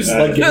theories. Here's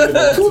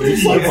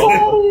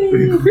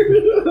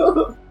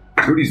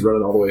Rudy's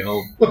running all the way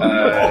home.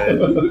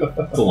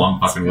 It's a long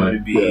fucking Going way.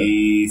 to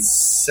be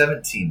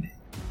 17.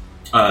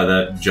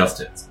 That just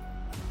hits.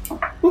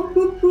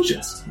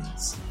 Just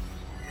hits.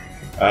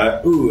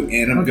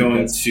 And I'm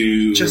going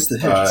to Just the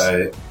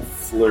hits.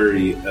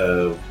 flurry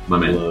of My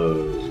man.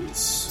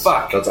 blows.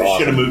 Fuck, That's I awesome.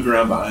 should have moved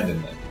around behind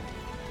him then.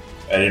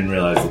 I didn't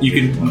realize that You they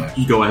can were-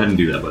 go ahead and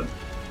do that, bud.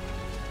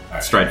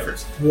 Alright. Stride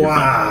first.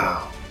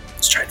 Wow.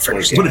 Straight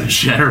first. What a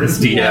generous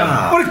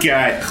DM. What a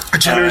guy. A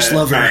generous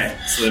lover. Alright,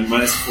 so then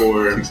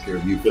 -4 Takes care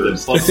of you for the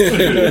first.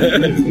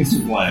 +2 is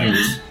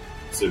flanked.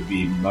 So it'd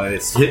be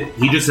minus.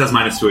 He just has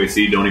 -2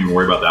 AC. Don't even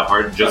worry about that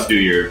part. Just do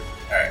your.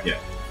 Alright. Yeah.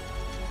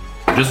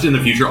 Just in the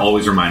future,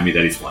 always remind me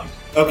that he's flanked.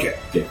 Okay.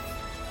 Yeah.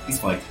 He's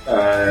flanked.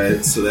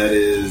 So that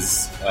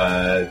is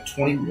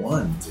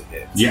 21 to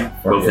hit. Yeah,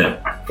 both hit.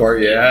 Or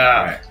yeah.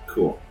 Alright,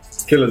 cool.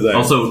 Kill his ass.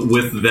 Also,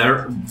 with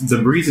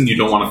the reason you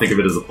don't want to think of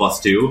it as a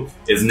 +2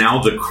 is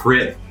now the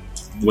crit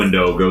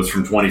window goes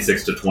from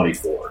 26 to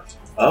 24.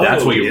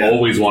 That's why you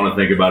always want to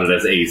think about it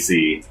as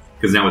AC,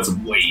 because now it's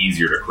way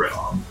easier to crit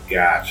on.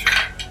 Gotcha.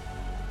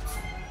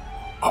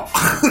 Oh,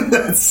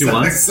 that 2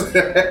 ones? sucks.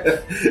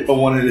 A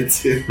 1 and a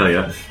 2. Oh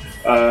yeah.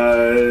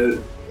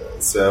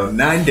 So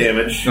 9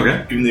 damage.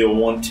 Okay. Give me a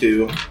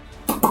 1-2.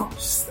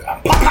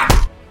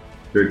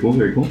 Very cool.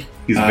 Very cool.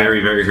 He's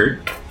very, very hurt.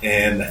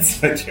 And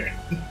that's my turn.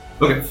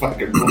 Okay.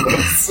 Fucking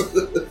blows.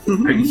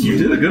 You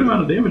did a good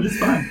amount of damage. It's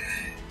fine.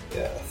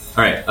 Yeah.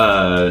 All right.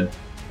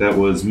 That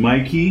was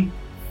Mikey.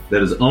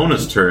 That is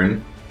Ona's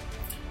turn.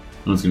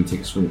 Ona's going to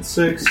take a swing at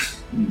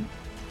 6.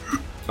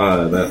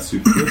 That's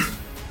super good.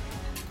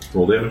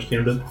 Roll damage,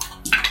 Camden.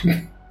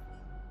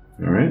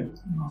 All right.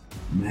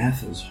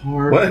 Math is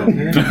hard. What?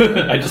 Okay.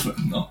 I just went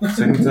no.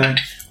 Second attack.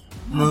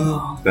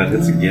 That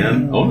hits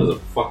again. Ona's a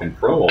fucking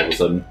pro all of a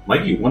sudden.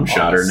 Mikey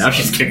one-shot her. Now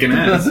she's kicking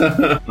ass.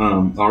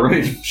 All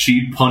right.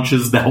 She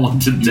punches that one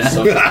to death.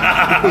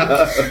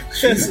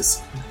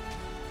 Jesus.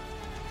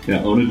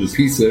 Yeah, Ona just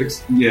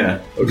P6.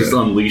 just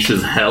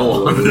unleashes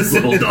hell on this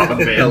little dog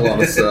man. Hell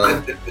on a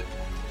cell.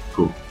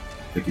 Cool.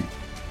 Thank you.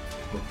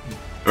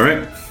 All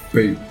right.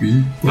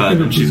 Baby.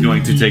 And she's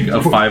going to take a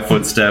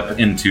 5-foot step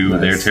into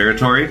their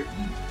territory.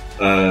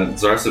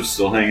 Zarsev's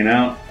still hanging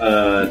out.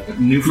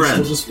 New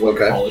friend.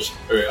 Okay. Polish.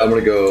 I'm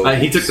gonna go.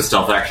 He took the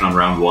stealth action on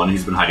round 1.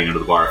 He's been hiding under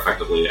the bar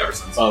effectively ever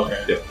since. Oh,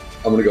 okay. Yep.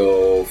 I'm gonna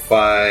go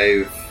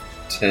 5,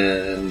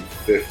 10,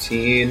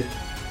 15.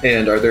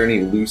 And are there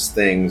any loose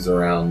things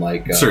around,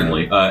 like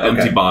Certainly.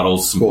 Empty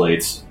bottles, some Cool.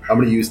 plates. I'm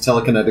going to use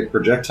telekinetic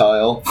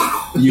projectile.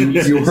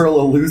 You hurl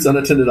a loose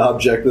unattended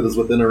object that is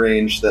within a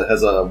range that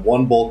has a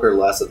 1 bulk or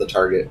less at the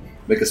target.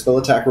 Make a spell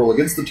attack roll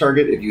against the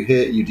target. If you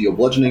hit, you deal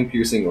bludgeoning,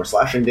 piercing, or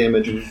slashing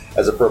damage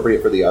as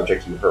appropriate for the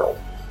object you hurled.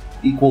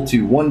 Equal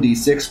to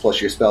 1d6 plus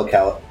your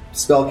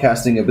spell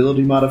casting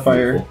ability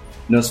modifier. Beautiful.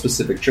 No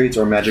specific traits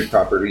or magic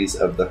properties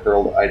of the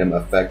hurled item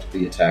affect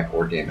the attack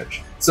or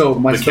damage. So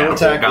my spell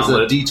attack is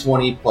a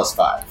d20 plus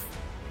 5.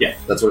 Yeah.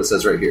 That's what it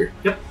says right here.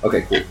 Yep.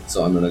 Okay, cool.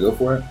 So I'm going to go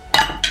for it.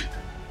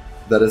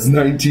 That is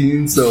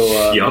 19,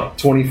 so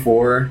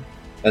 24.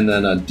 And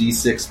then a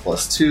d6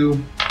 plus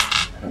 2.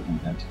 I don't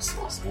want that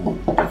d6. I want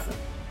it different.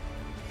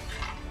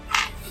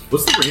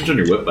 What's the range on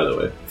your whip, by the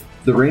way?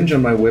 The range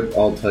on my whip,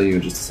 I'll tell you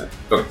in just a second.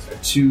 Okay.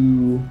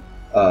 2,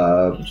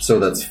 so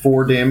that's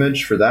 4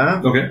 damage for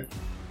that. Okay.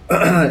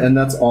 And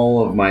that's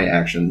all of my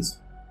actions,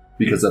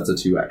 because that's a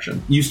 2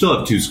 action. You still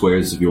have 2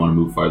 squares if you want to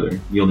move farther.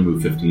 You only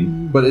move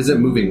 15. But is it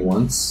moving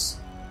once?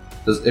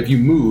 If you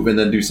move and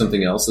then do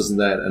something else, isn't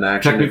that an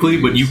action?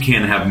 Technically, but you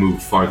can have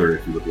moved farther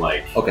if you would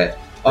like. Okay.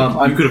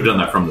 You could have done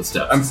that from the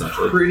steps, I'm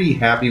essentially. pretty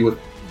happy with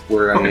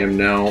where I am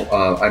now.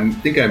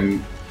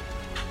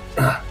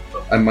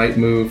 I might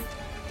move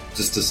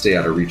just to stay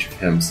out of reach of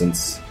him,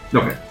 since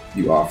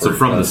you offered. So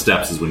from the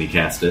steps is when you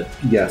cast it.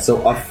 Yeah,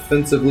 so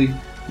offensively,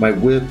 my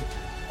whip,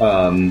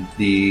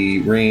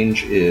 the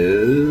range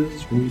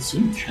is... We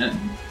assume 10.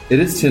 It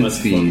is 10 That's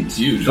feet.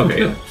 huge.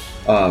 Okay.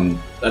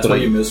 That's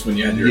what you missed when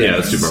you had your... Yeah,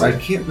 that's super I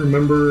can't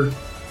remember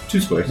 2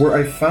 squares. where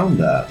I found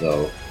that,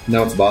 though.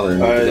 Now it's bothering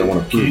me because I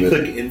want to prove can you it.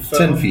 click info?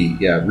 10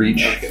 feet, yeah,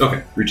 reach.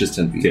 Okay. Reach is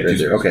 10 feet, Yeah, right 2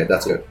 there. squares. Okay,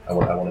 that's good. I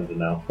wanted to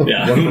know.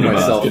 Yeah. One for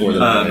myself more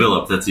than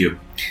Philip, that's you.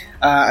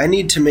 I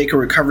need to make a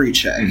recovery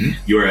check.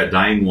 You are at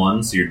dying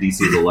 1, so your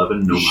DC is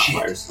 11, no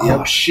modifiers.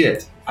 Oh,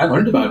 shit. I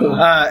learned about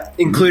that.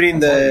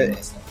 Including the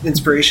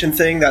inspiration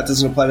thing, that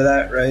doesn't apply to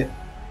that, right?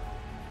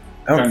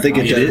 I don't think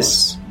it It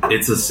does.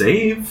 It's a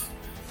save.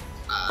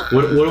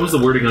 What was the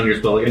wording on your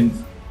spell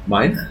again?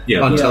 Mine?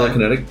 Yeah. On Yeah.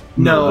 telekinetic?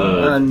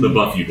 The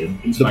buff you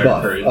did. The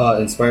buff.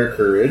 Inspire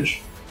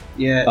Courage.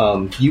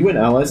 Yeah. You and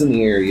allies in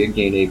the area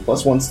gain a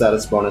 +1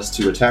 status bonus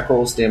to attack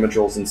rolls, damage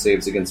rolls, and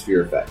saves against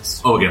fear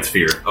effects. Oh, against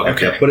fear.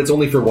 Okay. But it's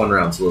only for 1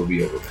 round, so it'll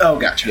be over. Oh,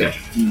 gotcha.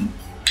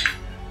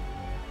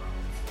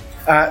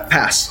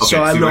 Pass. Okay,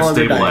 so I'm you no are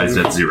longer stabilized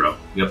dying. at 0.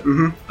 Yep.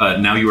 Mhm.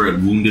 Now you are at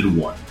wounded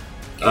 1.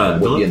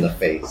 Would be in Billup? the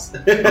face.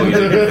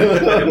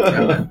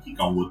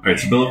 Alright,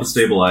 so Billup is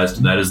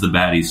stabilized. That is the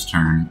baddie's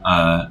turn.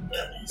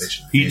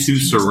 P2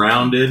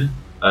 surrounded.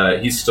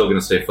 He's still going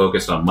to stay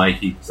focused on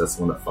Mikey because that's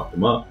the one that fucked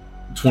him up.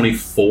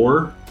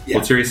 24. Yeah.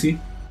 What's your AC?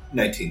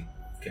 19.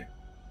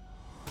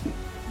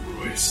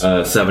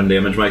 7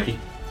 damage, Mikey.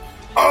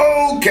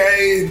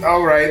 Okay,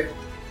 alright.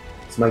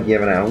 Is Mikey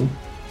having out?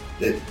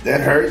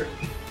 That hurt.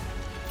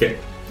 Okay.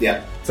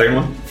 Yeah. Second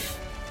one.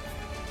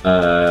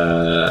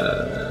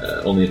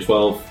 Only a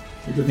 12.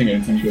 Good thing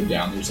anytime you go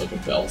down, there's like a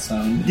bell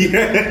sound.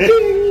 Yeah.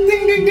 Ding,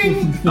 ding,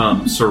 ding,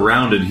 ding.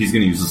 Surrounded, he's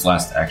going to use his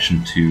last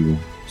action to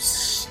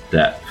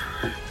step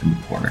in the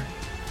corner.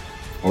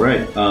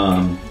 Alright,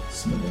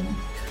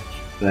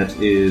 that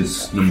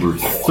is number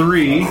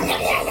 3.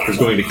 He's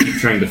going to keep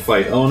trying to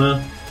fight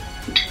Ona.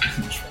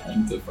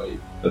 Trying to fight.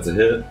 That's a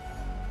hit.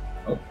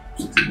 Oh,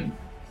 succeeding.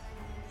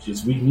 She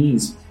has weak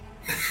knees.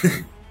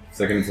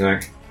 Second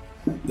attack.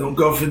 Don't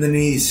go for the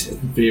knees.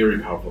 Very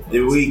powerful.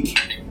 They're weak.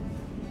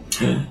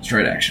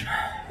 Straight action.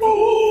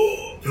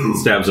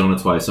 Stabs Ona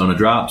twice. Ona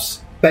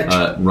drops.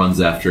 Runs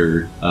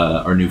after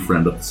our new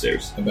friend up the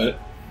stairs. I bet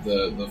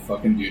the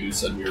fucking dude who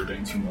said we were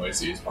being too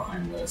noisy is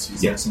behind this.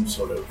 He's like some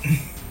sort of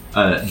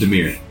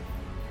Demir.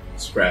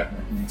 scrap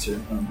necromancer.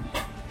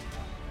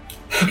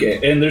 Okay,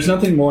 and there's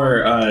nothing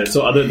more.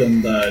 So other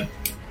than the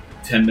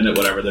 10-minute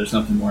whatever, there's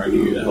nothing more I can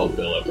do to help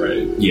Bill up,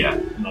 right? Yeah.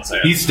 Unless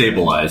I He's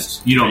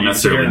stabilized. You don't Yeah, you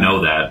necessarily figure it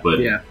know that, but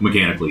Yeah.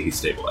 mechanically he's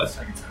stabilized.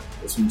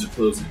 Those ones are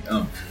closing.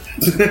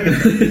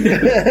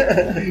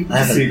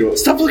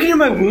 Stop looking at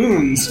my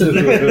wounds.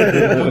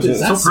 It's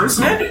so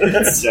personal.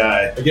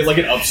 Die. I get like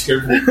an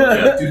upskirt.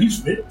 Yeah, dude, he's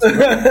fit.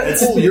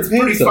 It's, your it's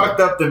pretty pants up. fucked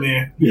up to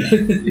me.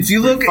 If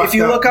you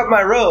look up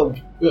my robe,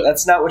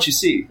 that's not what you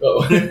see.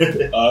 Oh. Do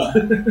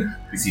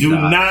Do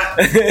not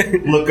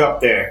look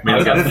up there.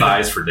 Man's got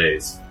thighs for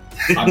days.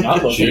 I'm not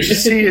What looking. you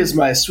see is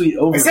my sweet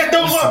over. I said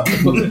don't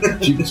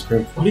look! Jesus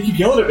Christ. Why do you keep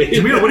yelling at me?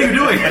 Demir, what are you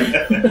doing?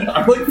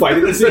 I'm like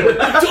fighting this thing.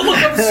 Don't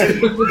look up.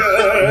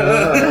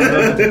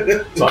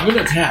 So I'm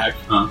gonna attack.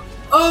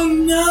 Oh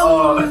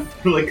no!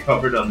 Oh, like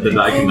covered on The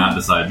die cannot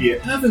decide. Yeah.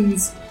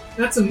 Heavens,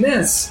 that's a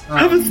miss.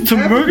 Heavens to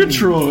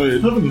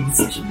Murgatroyd. God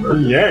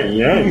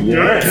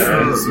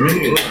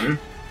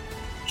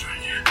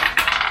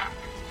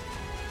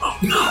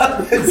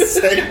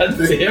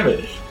damn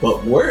it!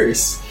 But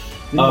worse.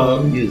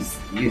 Use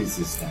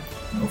this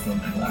stuff. No, from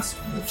my last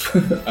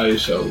move. I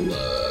shall.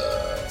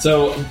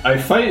 So I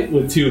fight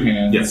with 2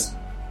 hands. Yes.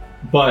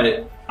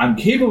 But I'm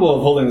capable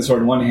of holding the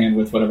sword in 1 hand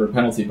with whatever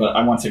penalty. But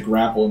I want to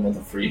grapple him with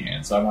a free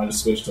hand, so I want to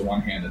switch to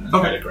 1 hand and then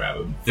try to grab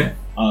him. Yeah.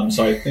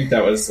 So I think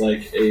that was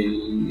like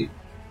I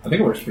think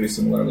it works pretty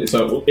similarly.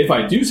 So if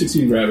I do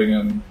succeed grabbing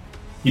him,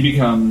 he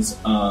becomes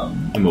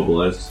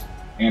Immobilized.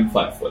 and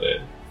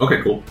flat-footed.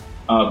 Okay, cool.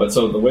 But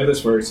so the way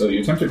this works, so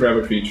you attempt to grab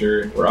a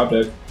creature or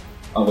object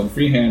with a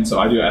free hand, so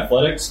I do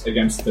athletics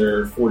against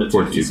their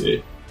fortitude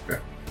DC. Okay.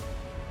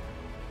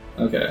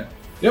 Okay.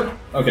 Yep.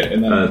 Okay,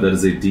 and then... That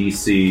is a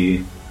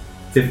DC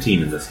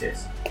 15 in this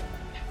case.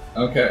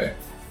 Okay.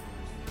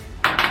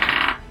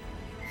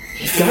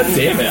 God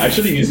damn it! I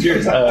should have used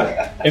yours.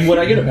 And would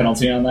I get a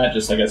penalty on that?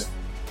 Just I guess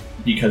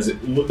because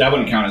that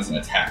wouldn't count as an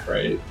attack,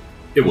 right?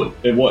 It would.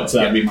 It would. So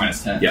that'd be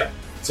 -10. Yeah.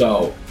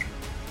 So,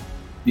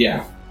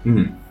 yeah,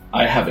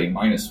 I have a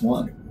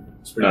 -1.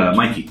 It's pretty much.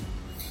 Mikey.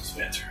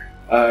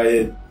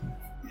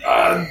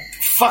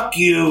 Fuck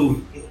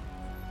you.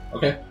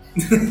 Okay.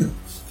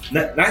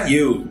 Not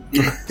you.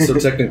 So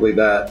technically,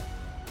 that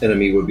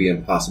enemy would be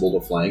impossible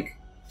to flank.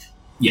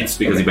 Yes,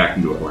 because he backed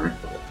into a corner.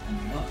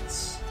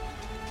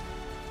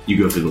 You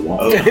go through the wall.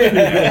 Oh, so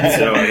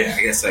I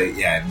guess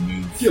I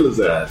moved. Kill his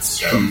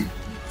ass.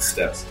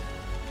 Steps.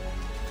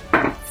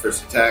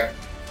 First attack.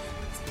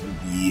 It's going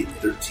to be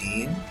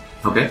 13.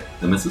 Okay,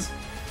 that misses.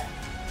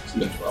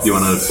 Do you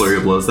want to flurry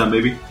of blows then,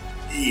 maybe?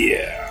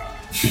 Yeah.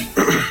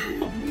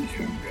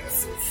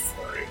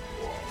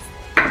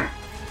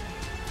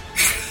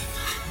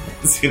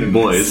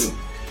 Boys.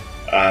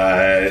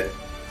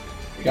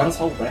 You got us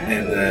all bad.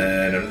 And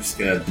then I'm just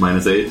gonna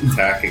 -8.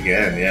 attack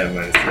again. Yeah,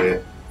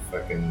 -8.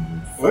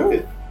 Fucking fuck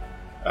it.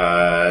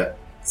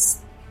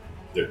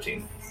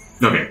 13.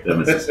 Okay, that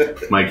misses.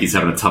 Mikey's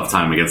having a tough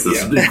time against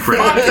this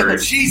incredible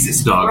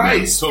Jesus dog.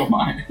 Christ! So am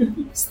I.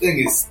 This thing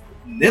is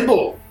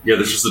nimble. Yeah,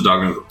 there's just a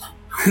dog.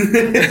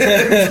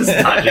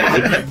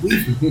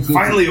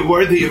 Finally, a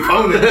worthy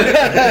opponent.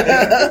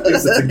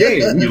 It's a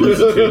game. You lose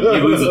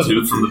a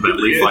tooth from the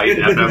Bentley fight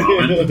at that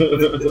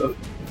moment.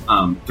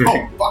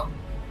 Fuck.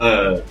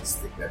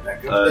 Stick that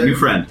back up there. New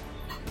friend.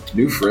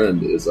 New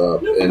friend is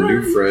up, and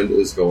new friend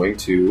is going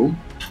to.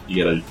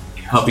 You got a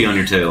puppy on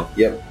your tail.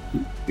 Yep.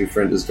 New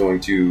friend is going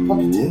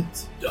to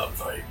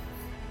Dogfight.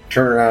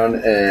 turn around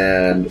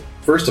and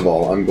first of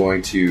all, I'm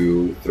going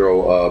to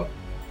throw up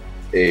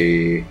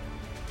a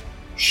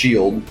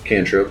shield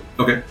cantrip.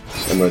 Okay.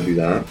 I'm going to do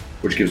that,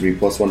 which gives me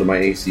 +1 to my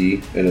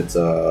AC, and it's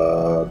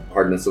a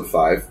hardness of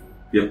 5.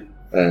 Yep.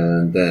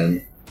 And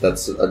then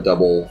that's a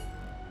double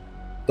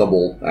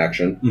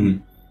action. Mhm.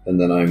 And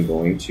then I'm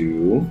going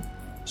to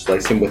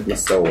slice him with my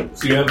sword.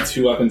 So you have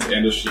 2 weapons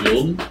and a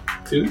shield,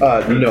 too?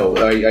 No,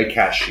 I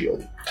cast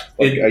shield.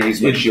 I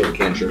use my shield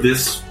cantrip.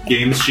 This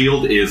game's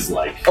shield is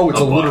like Oh, it's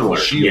a literal buckler.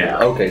 shield. Yeah.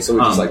 Okay, so it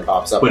just like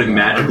pops up. But it on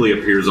my arm. magically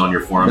appears on your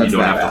forearm. That's You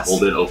don't have badass. to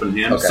hold it open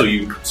hand.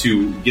 Okay. So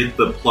to get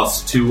the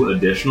 +2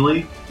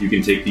 additionally, you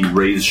can take the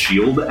raise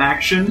shield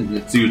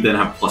action. Mhm. So you then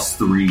have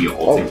 +3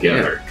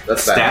 altogether. yeah.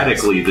 That's badass.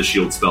 Statically, the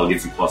shield spell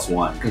gives you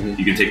 +1. Mhm.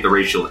 You can take the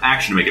raise shield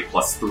action to make it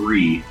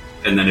 +3,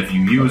 and then if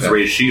you use Okay.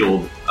 raise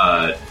shield,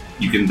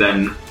 you can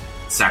then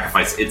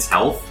sacrifice its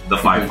health, the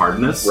 5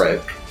 hardness, Right.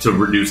 to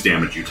reduce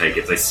damage you take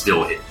if they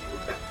still hit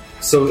you.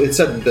 So it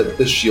said that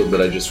this shield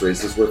that I just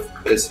raised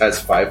has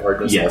 5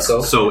 hardness Yes.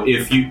 also? So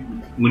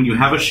when you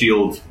have a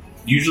shield,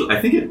 usually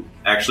I think it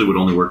actually would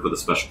only work with a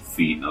special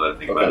feat. Now that I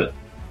think about Okay. it,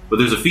 but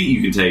there's a feat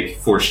you can take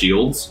for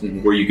shields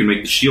Mhm. where you can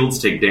make the shields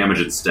take damage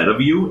instead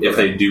of you if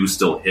Okay. they do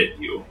still hit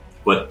you.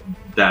 But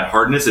that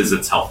hardness is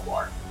its health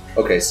bar.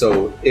 Okay,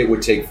 so it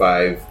would take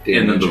 5 damage.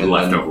 And then the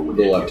leftover would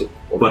the hit left. you.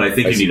 But I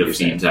think you see need what a you're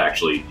feat saying. to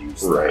actually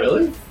use. Right.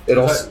 Really? It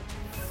also.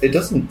 It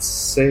doesn't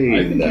say I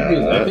think you that.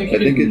 can- I think you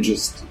it can-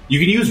 just. You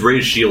can use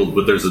raise shield,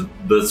 but there's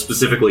the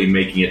specifically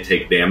making it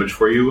take damage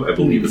for you. I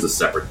believe is a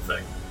separate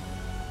thing.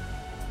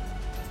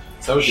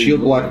 So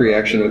Shield block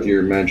reaction with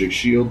your magic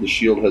shield. The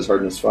shield has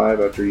hardness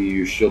 5. After you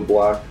use shield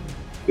block,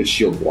 it's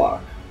shield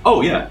block.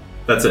 Oh yeah,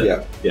 that's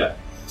it. Yeah.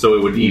 So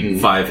it would eat Mhm.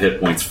 5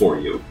 hit points for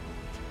you.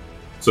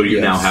 So you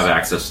Yes. now have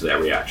access to that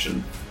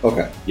reaction.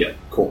 Okay. Yeah.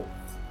 Cool.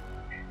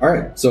 All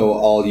right. So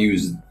I'll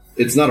use.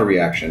 It's not a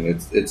reaction.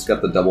 It's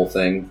got the double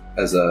thing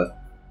as a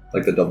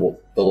the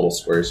little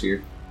squares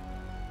here.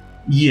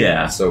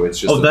 Yeah. So it's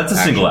just. Oh, that's a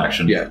single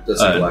action. Yeah,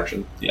 that's a single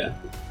action. Yeah.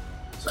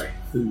 Sorry.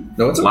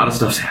 No, it's A lot of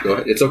stuff's Go happening.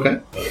 ahead. It's okay.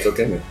 It's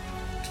okay, man.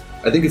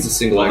 I think it's a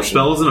single While the action.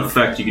 spell is in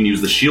effect, you can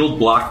use the shield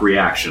block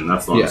reaction.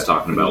 That's the one I was Yeah.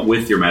 talking about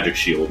with your magic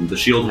shield. The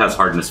shield has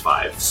hardness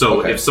 5. So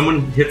Okay. if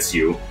someone hits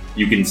you,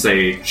 you can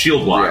say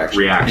shield block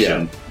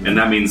reaction, and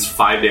that means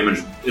 5 damage.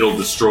 It'll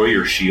destroy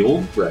your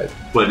shield, Right.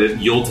 but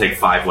you'll take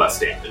 5 less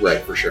damage,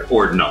 Right, for sure.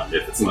 or none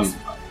if it's less than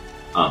 5.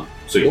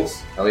 So Cool.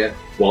 yes, Oh yeah.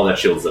 while that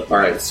shield's up, All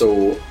right.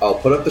 So I'll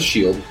put up the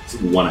shield. it's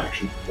one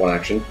action. One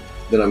action.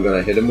 Then I'm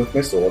gonna hit him with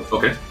my sword.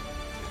 Okay.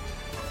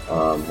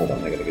 Hold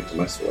on. I gotta get to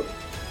my sword.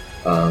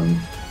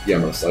 Yeah,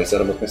 I'm gonna slice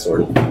at him with my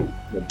sword.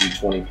 That'd be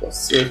 20 plus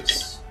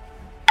 6.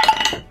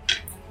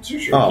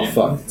 Oh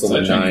fuck! It's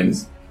only 9.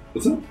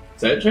 What's that?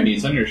 Is that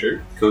Chinese on your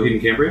shirt? Coheed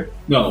and Cambria?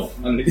 No.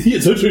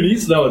 It's a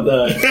Chinese? No,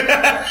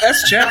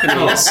 That's Japanese.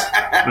 No, it's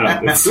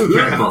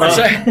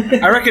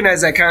I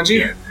recognize that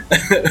kanji.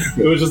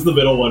 it was just the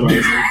middle one. Where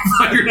You're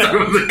talking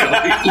about the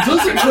Coheed. Is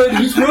this a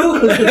Chinese, bro?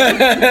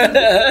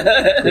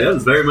 Yeah,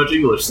 it's very much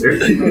English there.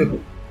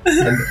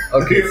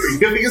 Okay. You're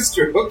giving a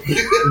stroke.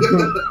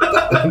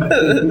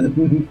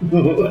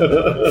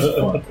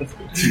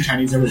 Two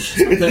Chinese ever.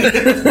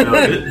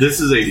 No, this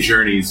is a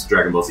Journey's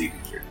Dragon Ball Z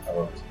feature.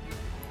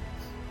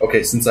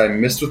 Okay, since I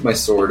missed with my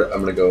sword, I'm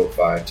gonna go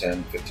 5,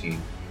 10,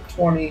 15,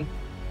 20,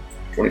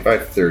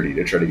 25, 30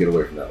 to try to get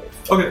away from that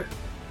one.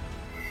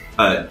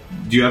 Okay.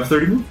 Do you have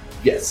 30 move?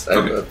 Yes, I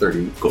have Okay. a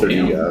 30, Cool.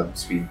 30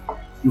 speed.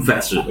 You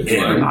faster.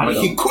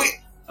 He quit.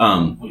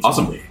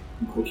 Awesome.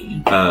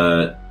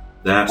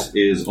 That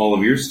is all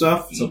of your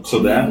stuff. So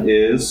that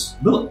is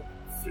Billy.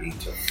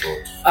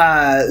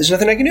 There's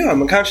nothing I can do.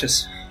 I'm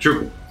unconscious.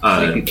 True.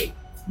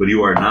 But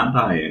you are not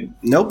dying.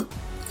 Nope.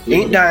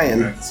 Ain't dying.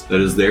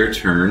 That is their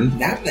turn.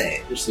 Not that.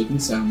 You're sleeping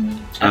soundly.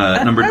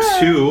 Number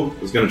 2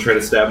 is going to try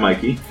to stab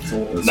Mikey.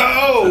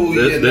 No,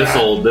 This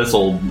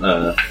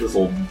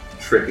old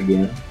trick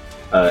again.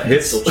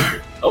 Hits.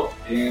 Oh,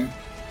 And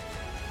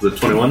is it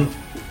 21?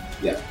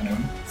 yeah, I know.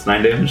 It's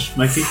 9 damage,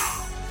 Mikey.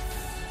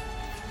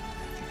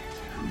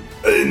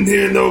 I didn't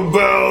hear no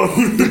bell.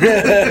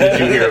 Did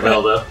you hear a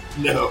bell though?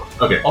 No.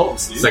 Okay. Oh,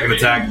 see? Second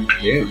attack.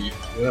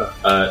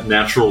 Yeah.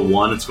 Natural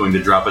 1. It's going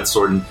to drop its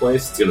sword in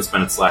place. It's going to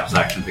spend its last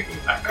action picking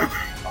it back up.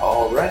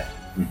 All right.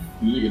 You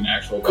need to get an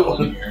actual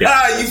bell in here. Yeah.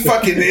 Ah, you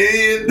fucking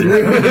idiot.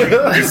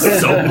 You're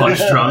so punch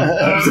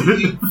drunk.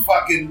 You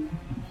fucking.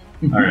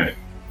 All right.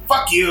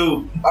 Fuck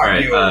you. All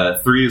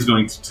right. 3 is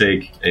going to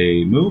take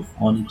a move.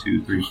 1,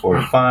 2, 3,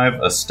 4, 5.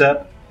 A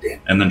step,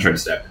 and then try to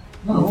stab.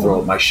 Throw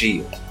up my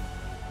shield.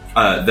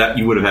 That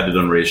you would have had to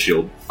done raise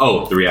shield.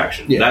 Oh, the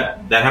reaction. Yeah.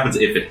 That happens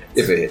if it hits.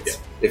 If it hits.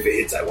 If it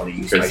hits, I want to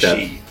use Try to my stab.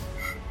 shield.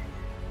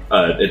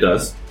 It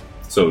does.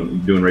 So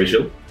doing raise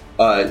shield.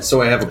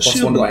 So I have a plus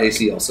Shield 1 to my block.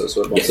 AC also,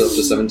 so it bumps up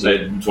to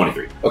 17.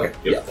 23. Okay,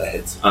 Yep. yeah, that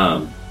hits.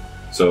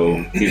 So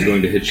he's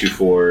going to hit you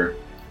for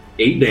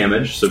 8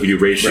 damage. So if you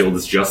do raise shield,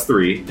 it's just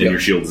 3, and your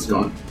shield is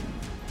gone.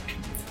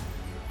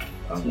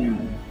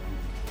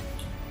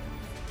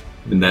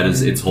 And that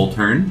is its whole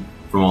turn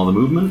from all the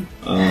movement.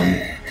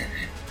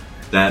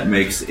 That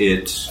makes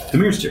it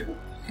Damir's turn.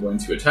 I'm going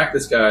to attack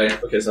this guy.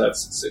 Okay, so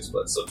that's 6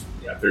 plus, so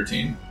yeah,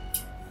 13.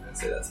 I'd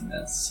say that's a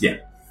miss. Yeah.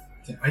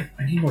 I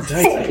need more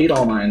dice. I hate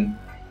all mine.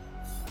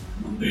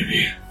 Come on,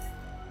 baby.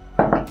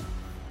 Oh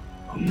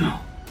no.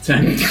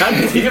 10. God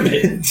damn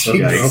it.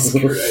 Jesus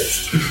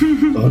Christ.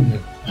 Oh, no.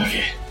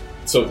 Okay.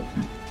 So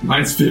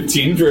mine's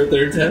 15 for a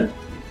third attack?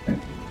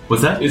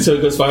 What's that? So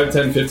it goes 5,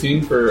 10,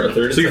 15 for a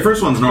third So your attack?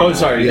 first one's normal. Oh,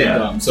 sorry.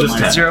 Yeah. So Just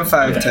mine's 0,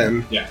 5, Yeah.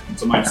 10. Yeah.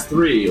 So mine's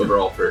 3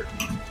 overall for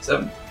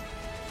 7.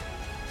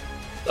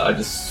 So I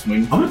just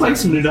swing. I'm gonna like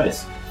some new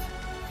dice.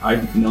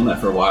 I've known that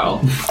for a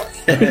while.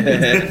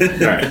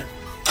 Alright.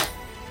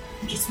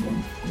 Just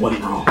what do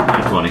you roll?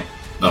 20.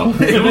 Oh.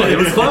 It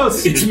was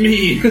close. It's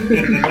me.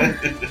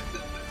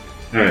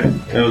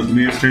 Alright. That was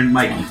Damir's turn.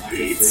 Mikey.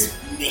 It's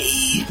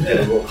me.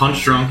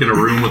 Punch drunk in a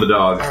room with a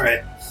dog. All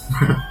right.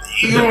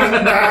 You going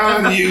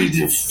down, you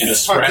And a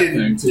scrap thing,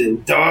 fucking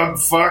too. dog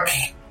fuck.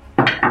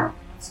 Oh,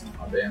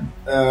 damn.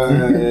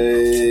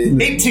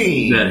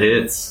 18. That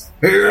hits.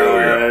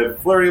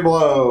 Flurry of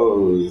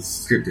blows.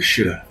 Scared the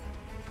shit out.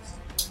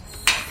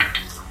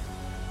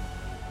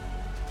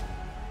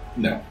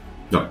 No.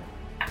 No.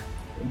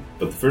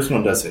 But the first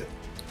one does hit.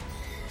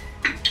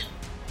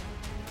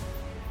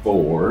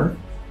 4.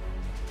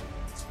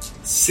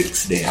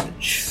 6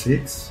 damage.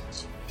 6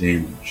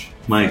 damage.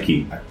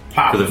 Mikey,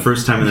 Pop. for the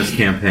first time in this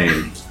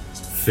campaign,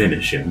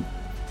 finish him.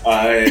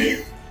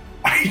 I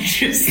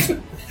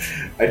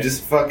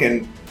just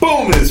fucking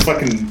boom, and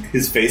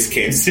his face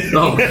caves in.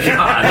 Oh,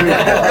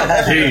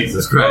 God.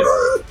 Jesus Christ.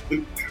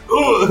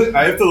 Ugh,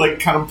 I have to like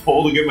kind of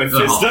pull to get my fist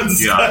Oh,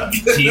 unstuck. God.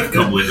 Teeth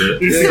come with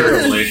it.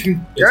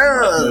 Yeah.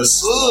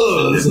 Yes!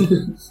 Ugh.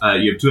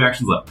 You have 2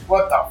 actions left.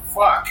 What the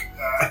fuck?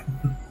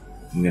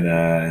 I'm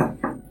gonna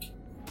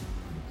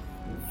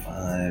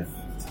 5,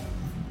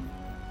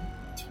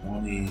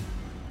 20.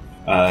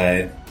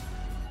 Then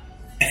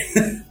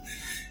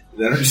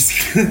I'm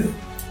just gonna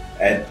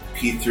at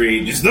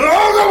P3 just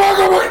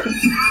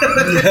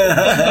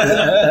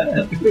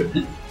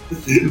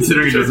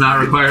Considering it does not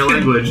require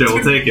language, I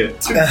will take it.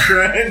 to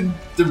try and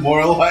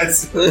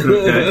demoralize.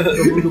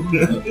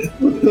 Okay.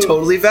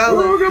 Totally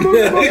valid.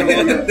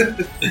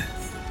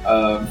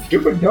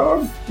 Stupid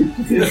dog.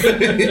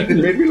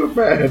 Made me look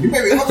bad.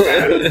 Maybe look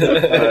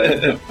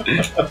bad.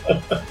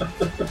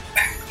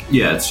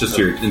 Yeah, it's just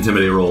your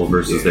intimidate roll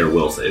versus their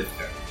will save.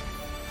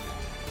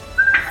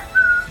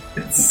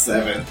 It's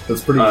 7.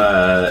 That's pretty.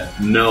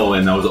 No,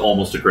 and that was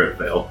almost a crit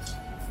fail.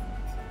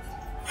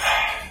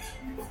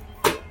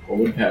 What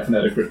would happen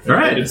at a crit? All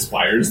right. It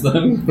inspires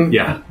them.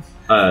 Yeah.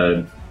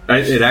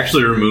 It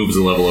actually removes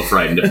a level of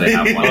frightened if they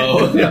have one.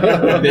 Oh.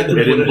 Yeah.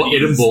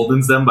 It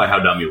emboldens them by how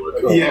dumb you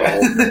look. Yeah.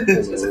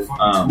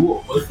 I'm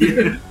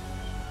going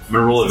to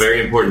roll a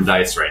very important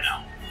dice right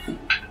now.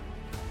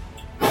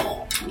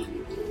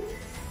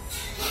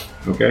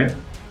 Okay.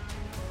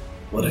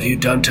 What have you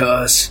done to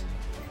us?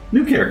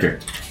 New character.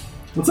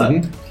 What's up?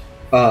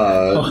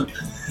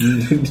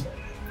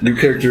 New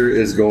character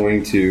is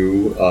going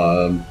to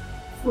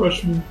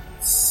Rushman.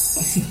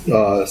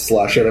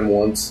 slash at him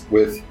once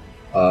with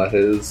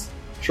his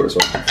short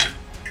sword.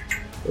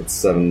 That's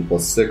 7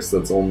 plus 6.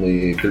 That's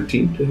only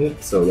 13 to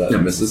hit, so that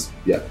misses.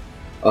 Yeah.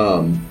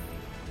 I'll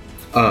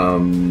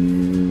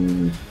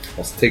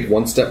take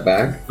 1 step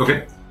back.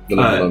 Okay.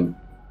 Then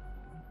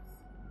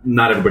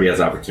Not everybody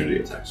has opportunity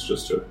attacks,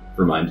 just to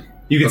remind.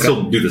 You can Okay.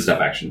 still do the step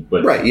action,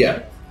 but... right,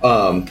 yeah.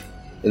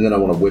 and then I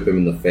want to whip him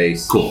in the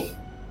face. Cool.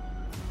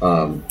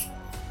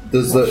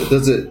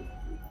 Does it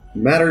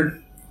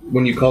matter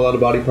when you call out a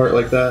body part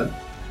like that?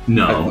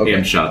 No, okay.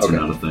 hand shots Okay. are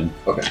not a thing.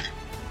 Okay.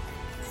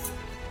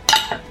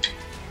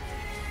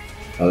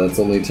 That's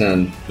only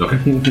 10. Okay.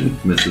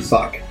 Misses.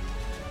 Fuck.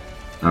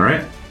 All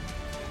right.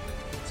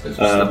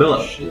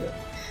 Billup.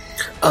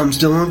 I'm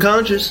still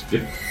unconscious.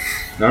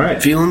 All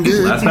right. Feeling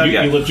good. Last time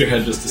You lift your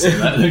head just to say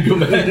that and then go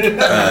back.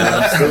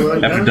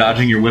 after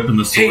dodging your whip and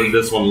the sword,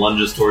 this one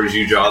lunges towards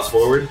you, jaws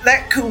forward.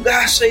 That cool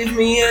guy saved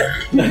me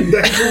yet.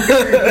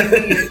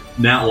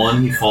 Nat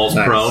 1, he falls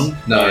Nice. prone.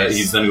 Nice.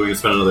 He's then going to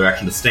spend another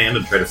action to stand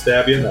and try to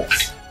stab you.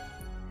 Nice.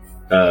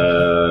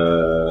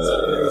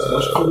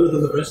 Much cooler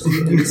than the rest of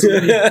you.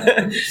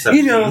 17.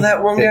 You know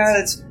that one guy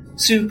that's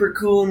super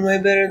cool and way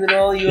better than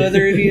all you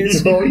other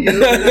idiots?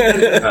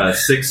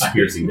 6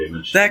 piercing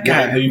damage. That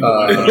guy.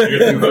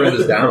 Friend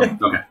is down.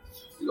 Okay.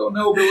 Oh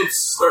no, Billup's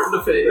starting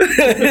to fade.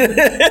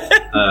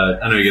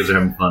 I know you guys are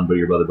having fun, but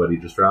your other buddy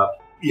just dropped.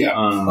 Yeah.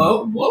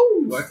 Oh,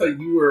 whoa! I thought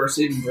you were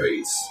saving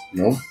grace.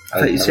 No. I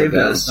thought you saved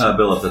us.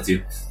 Billup, that's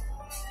you.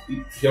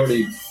 He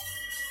already.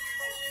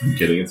 I'm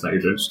kidding, it's not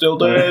your turn. Still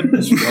dead.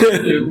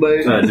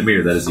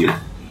 Demir, that is you.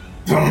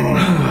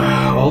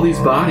 All these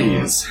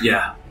bodies.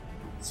 Yeah.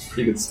 It's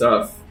pretty good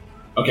stuff.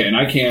 Okay, and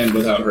I can,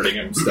 without hurting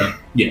him, step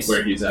Yes.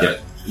 where he's at.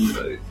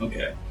 Yep.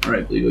 Okay.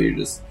 Alright, Bleagle,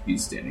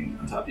 he's standing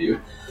on top of you.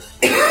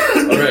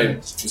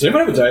 Alright. Does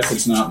anyone have a dice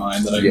that's not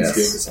mine that I can Yes,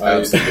 steal? Because I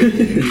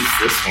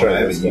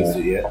haven't used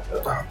it yet.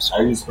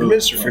 I used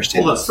Mr. First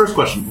Hold on, first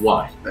question,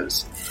 why?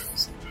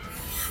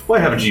 Why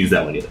haven't you used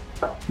that one yet?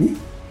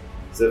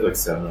 Is that like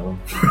 7 of them?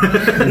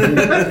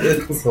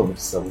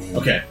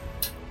 Okay.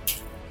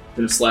 I'm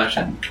gonna slash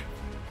him.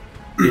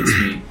 It's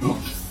me. Oh,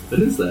 that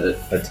is that.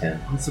 A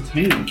 10. Oh, it's so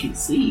tiny, I can't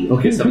see.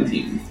 Okay.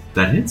 17.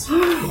 That hits?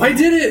 I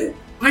did it!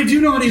 I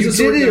do know how to use a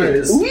sword,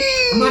 guys.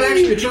 I'm not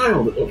actually a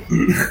child.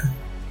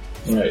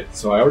 Right,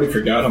 so I already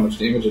forgot how much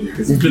damage I do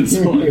because it's been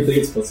so long. I think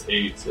it's plus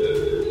 8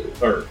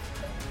 or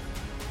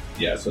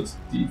yeah, so it's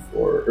D4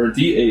 or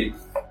D8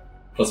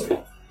 plus 8.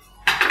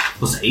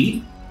 Plus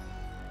 8?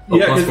 Oh,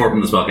 Yeah, plus 'cause- 4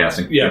 from the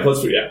spellcasting. Yeah,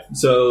 plus 3. Yeah,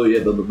 so yeah,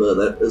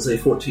 that is a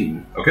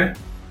 14. Okay.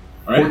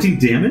 All right. 14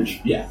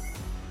 damage? Yeah,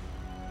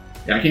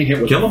 I can't hit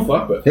with Kill him.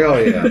 fuck, but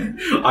Hell yeah.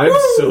 I'm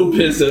so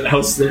pissed at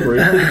how slippery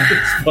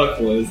this fuck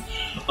was.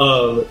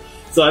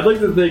 So I'd like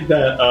to think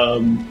that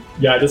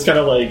I just kind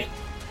of like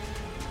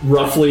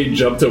roughly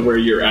jump to where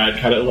you're at,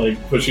 kind of like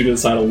push you to the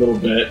side a little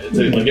bit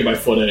to like get my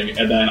footing,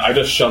 and then I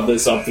just shove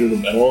this up through the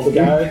middle of the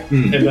guy,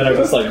 and then I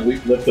just like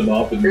lift him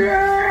up, and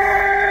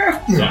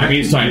yeah, I mean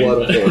he's tiny,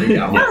 Blood but pouring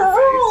down my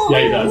yeah,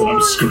 he does, and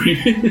I'm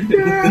screaming.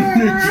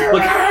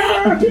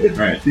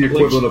 Alright. The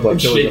equivalent of like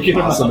killing Shaking a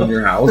him possum up. in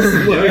your house.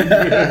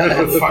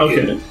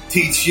 Okay,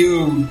 Teach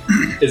you.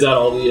 is that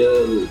all the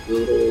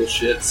little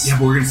shits? Yeah,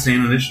 but we're going to stay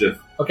in initiative.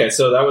 Okay,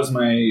 so that was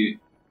my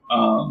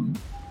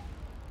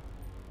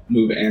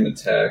move and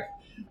attack.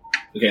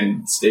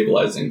 Again,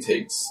 stabilizing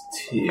takes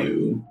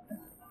 2.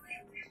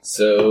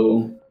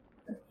 So,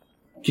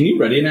 can you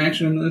ready an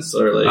action in this,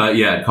 or like?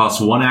 Yeah, it costs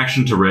 1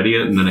 action to ready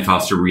it, and then it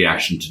costs a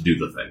reaction to do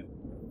the thing.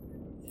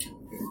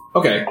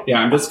 Okay, yeah,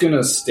 I'm just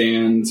gonna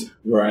stand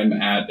where I'm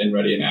at and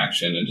ready an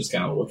action, and just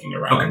kind of looking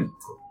around.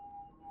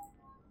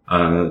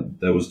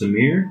 That was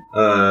Demir.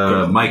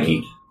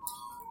 Mikey.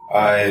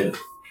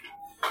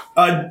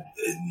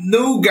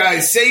 No,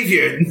 guys,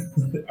 savior.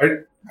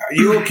 Are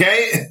you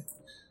okay?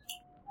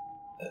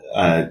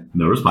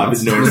 No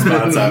response. No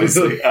response,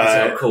 obviously.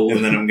 So cool.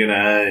 And then I'm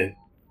gonna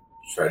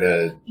try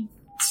to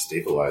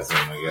stabilize him,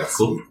 I guess.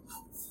 Cool.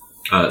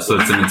 So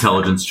it's an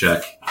intelligence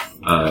check.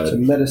 It's a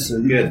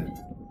medicine. Good.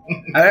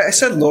 I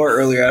said lore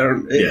earlier. I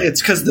don't. Yeah.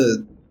 It's because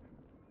it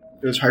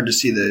was hard to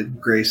see the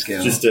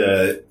grayscale. Just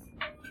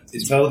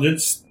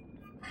intelligence.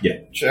 Yeah.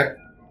 Check.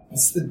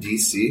 What's the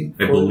DC?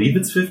 I believe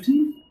it's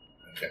 15?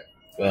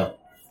 Well,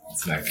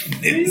 it's not.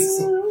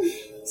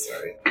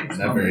 Sorry,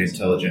 not very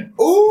intelligent.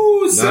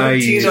 Ooh,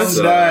 17 on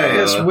the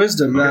die. it's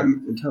wisdom, not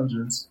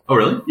intelligence. Oh,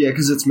 really? Yeah,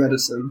 because it's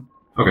medicine.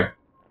 Okay.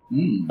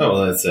 Mm. Oh,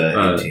 well, that's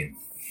 18.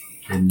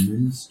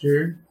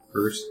 Administer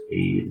first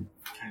aid.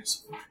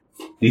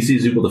 DC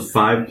is equal to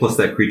 5 plus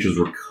that creature's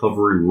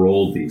recovery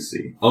roll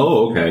DC.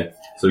 Oh, okay.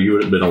 So you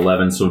would have been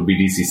 11, so it would be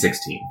DC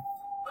 16.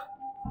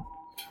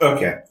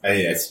 Okay,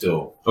 I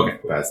still Okay.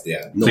 passed.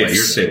 Yeah. So yeah, you're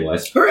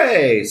stabilized.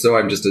 Hooray! So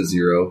I'm just a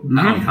 0.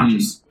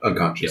 Unconscious.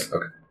 Unconscious.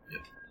 Okay.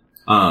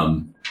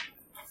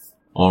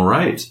 All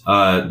right.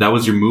 That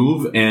was your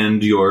move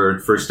and your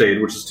first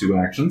aid, which is 2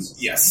 actions.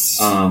 Yes.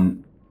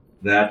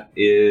 That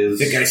is.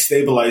 I think I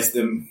stabilized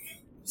them.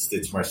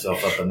 Stitch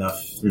myself up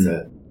enough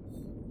to.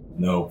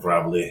 No,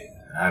 probably.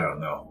 I don't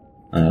know.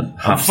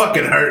 I'm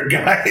fucking hurt,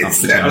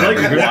 guys. I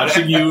like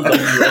watching you,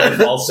 like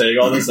while saying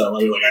all this. I'm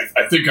like,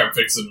 I think I'm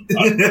fixing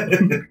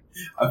him.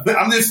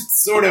 I'm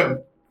just sort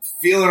of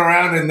feeling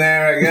around in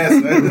there, I guess.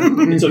 It's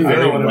a I don't know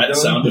very what I'm wet doing.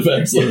 sound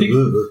effects. Like,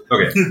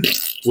 Okay.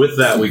 With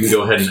that, we can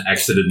go ahead and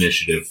exit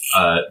initiative.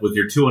 With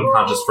your 2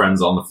 unconscious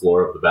friends on the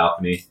floor of the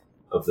balcony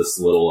of this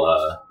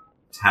little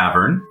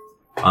tavern,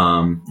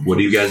 what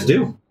do you guys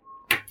do?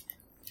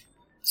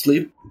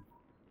 Sleep.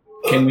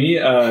 Can we?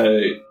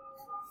 I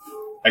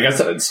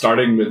guess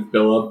starting with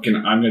Philip,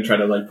 I'm gonna try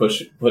to like put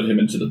him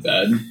into the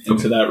bed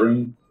into that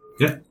room.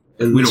 Yeah,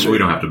 we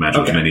don't have to match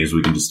with minis.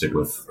 We can just stick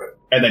with.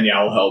 And then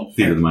I'll help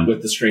Theater of the Mind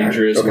with the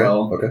stranger as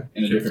well. Okay.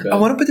 In a different bed. I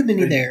want to put the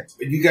mini there.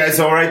 Are you guys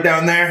all right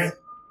down there?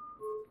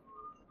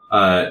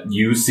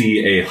 You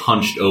see a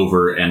hunched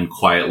over and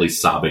quietly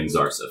sobbing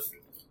Zarsif.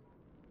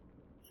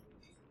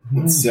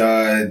 It's,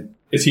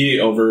 Is he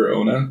over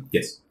Ona?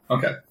 Yes.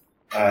 Okay.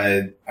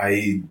 I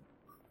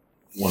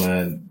want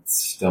to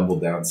stumble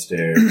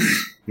downstairs.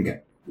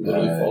 Okay.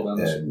 Literally fall down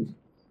the and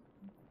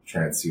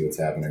try and see what's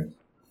happening.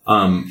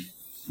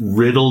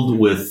 Riddled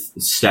with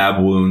stab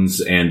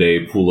wounds and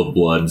a pool of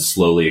blood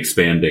slowly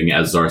expanding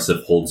as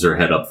Zarsif holds her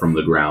head up from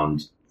the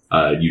ground,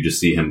 you just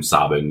see him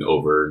sobbing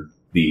over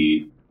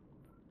the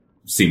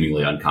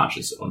seemingly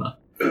unconscious Ona.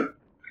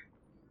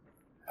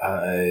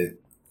 I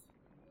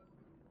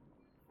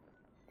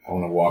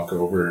want to walk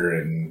over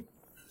and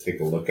take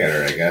a look at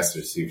her, I guess,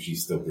 to see if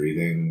she's still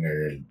breathing.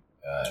 Or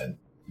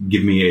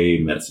Give me a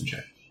medicine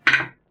check.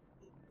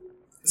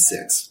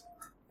 6.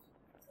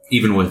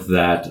 Even with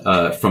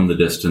that, from the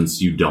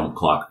distance, you don't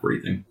clock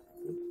breathing.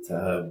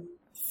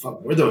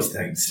 Fuck were those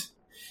things?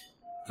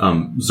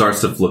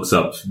 Zarsif looks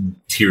up,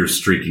 tears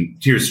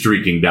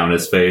streaking down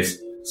his face.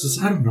 Says,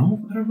 I don't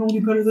know any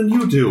better than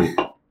you do.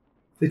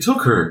 They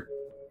took her.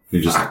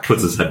 He just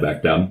puts his head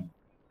back down.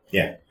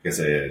 Yeah, I guess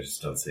I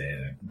just don't say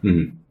anything.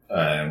 Mm-hmm.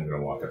 I'm going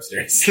to walk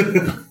upstairs.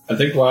 I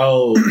think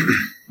while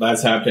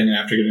that's happening,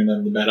 after getting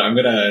them to bed, I'm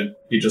gonna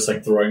be just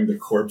like throwing the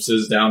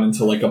corpses down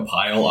into like a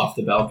pile off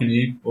the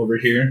balcony over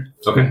here.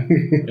 Okay.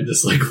 And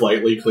just like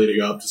lightly cleaning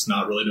up, just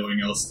not really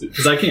knowing else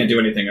because I can't do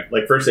anything.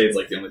 Like first aid's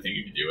like the only thing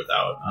you can do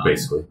without.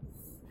 Basically.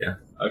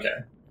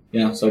 Okay.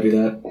 Yeah, so I do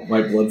that.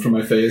 Wipe blood from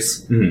my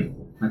face. Mm-hmm.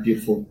 My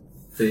beautiful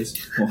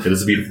face. Well, It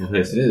is a beautiful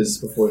face. it is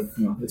before.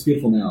 It's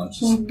beautiful now. It's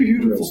just face.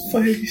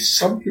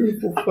 A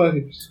beautiful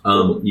face.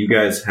 You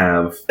guys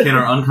have... Can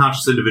our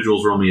unconscious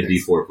individuals roll me a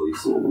d4,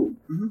 please?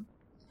 Mm-hmm.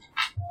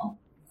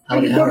 How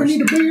many hours?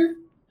 Need a beer?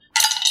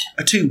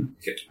 A 2.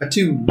 A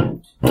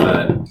 2.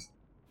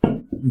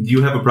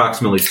 You have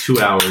approximately 2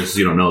 hours,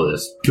 you don't know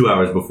this, 2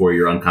 hours before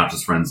your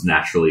unconscious friends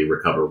naturally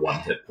recover 1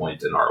 hit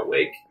point and are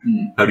awake.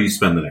 How do you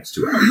spend the next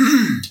 2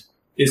 hours?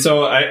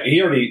 So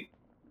he already...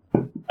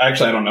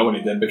 Actually, I don't know what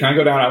he did, but can I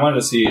go down? I wanted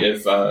to see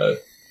if...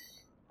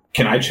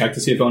 can I check to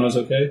see if Ona's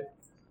okay?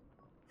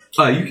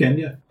 You can,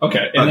 yeah.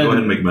 Okay. Go ahead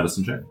and make a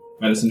medicine check.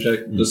 Medicine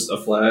check? Just a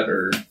flat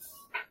or...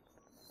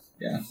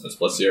 Yeah, that's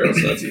 +0,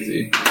 so that's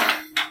easy.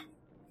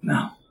 No.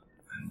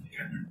 I don't think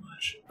I learned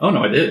much. Oh,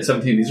 no, I did.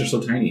 17. These are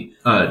so tiny.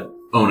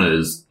 Ona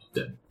is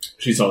dead.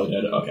 She's totally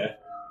dead. Okay.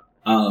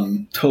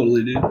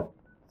 Totally, dude.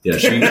 Yeah,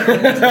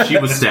 she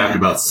was stabbed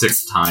about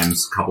 6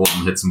 times. A couple of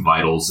them hit some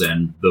vitals,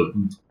 and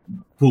the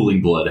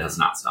pooling blood has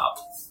not stopped.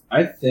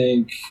 I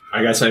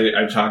guess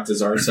I talked to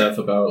Zarsef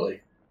about,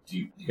 like, do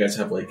you guys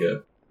have, like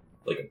a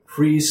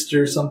priest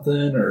or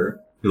something, or...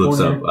 He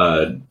looks up,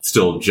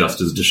 still just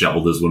as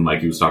disheveled as when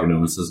Mikey was talking to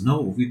him, and says,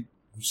 no, we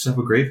just have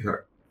a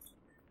graveyard.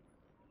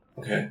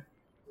 Okay.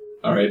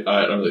 All right.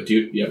 I don't know.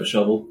 Do you have a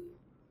shovel?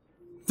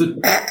 Wow. Do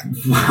you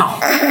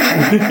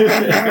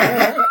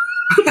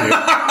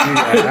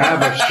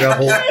have a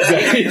shovel?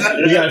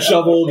 You got a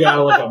shovel, got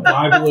like a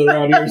Bible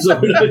around here or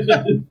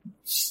something.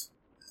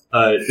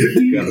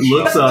 He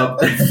looks up,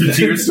 the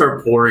tears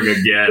start pouring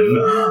again,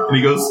 and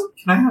he goes,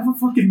 can I have a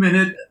fucking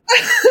minute?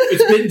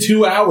 It's been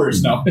 2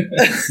 hours now.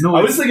 No,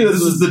 I was thinking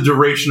this is the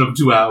duration of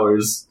 2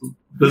 hours.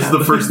 This is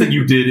the first thing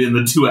you did in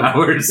the 2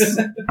 hours.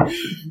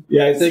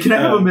 Yeah, I think. Can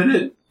I have a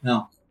minute?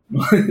 No.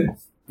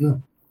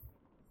 No.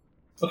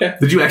 Okay.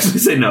 Did you actually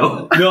say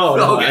no?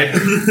 No. Okay.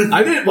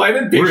 I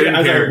didn't picture it.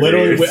 I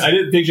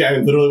didn't picture. I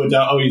literally went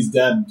down. Oh, he's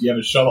dead. Do you have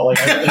a shovel? Like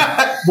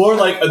more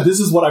like this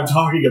is what I'm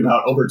talking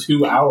about. Over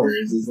 2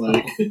 hours is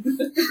like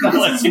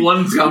That's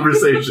one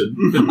conversation.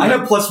 I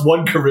have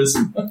 +1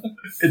 charisma.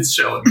 It's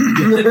showing.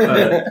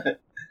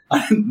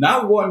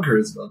 Not 1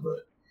 charisma,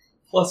 but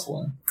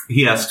 +1.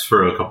 He asks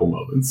for a couple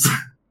moments.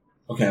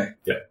 Okay.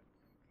 Yeah.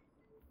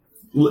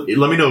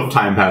 Let me know if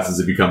time passes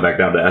if you come back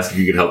down to ask if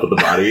you can help with the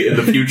body. In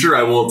the future,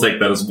 I will take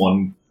that as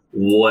one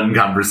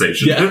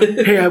conversation. Yeah.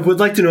 Hey, I would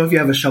like to know if you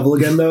have a shovel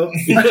again, though.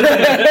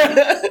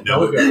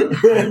 No.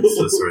 I'm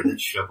so sorry, that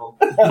shovel.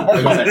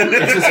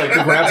 It's just like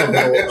the grab's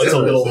a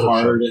little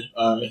hard.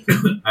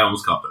 I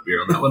almost caught that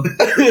beer on that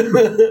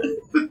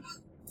one.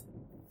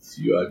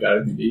 You got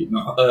anything to eat?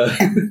 No.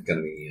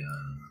 Gonna be.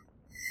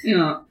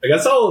 Yeah. I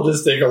guess I'll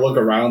just take a look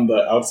around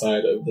the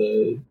outside of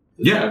the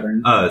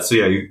tavern. So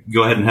yeah, you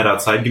go ahead and head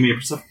outside. Give me a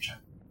perception check.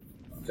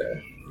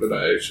 Okay. But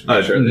I should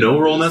make sure no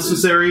roll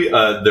necessary.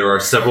 There are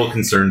several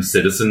concerned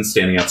citizens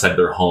standing outside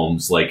their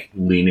homes, like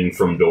leaning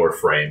from door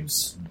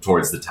frames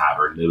towards the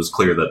tavern. It was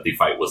clear that the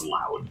fight was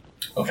loud.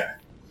 Okay.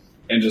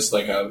 And just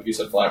like you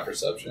said, flat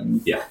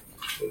perception. Yeah.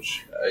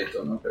 Which I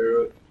don't know if I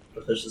wrote.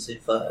 Proficiency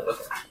 5.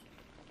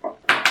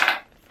 Okay.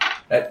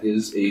 That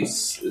is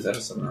that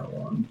a 7 or a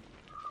 1?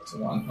 That's a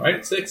 1.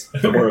 Alright, 6.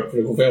 Or a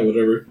critical fail,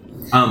 whatever.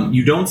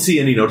 You don't see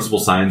any noticeable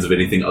signs of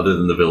anything other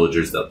than the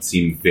villagers that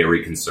seem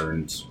very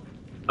concerned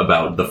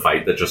about the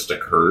fight that just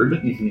occurred.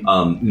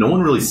 Mm-hmm. No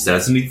one really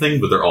says anything,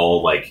 but they're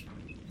all like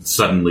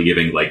suddenly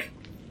giving like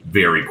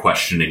very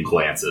questioning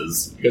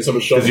glances because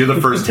you're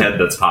the first head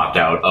that's popped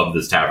out of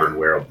this tavern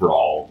where a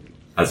brawl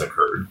has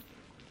occurred,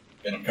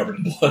 and I'm covered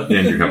in blood.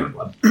 And you're covered in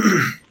blood,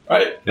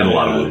 right? And a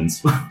lot of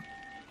wounds.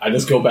 I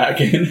just go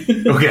back in.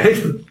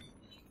 Okay.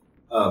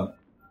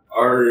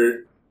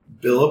 Are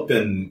Billip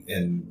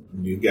and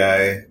New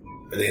Guy,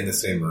 are they in the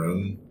same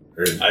room?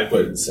 Or I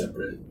put it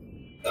separate.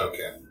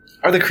 Okay.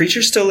 Are the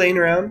creatures still laying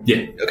around?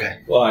 Yeah. Okay.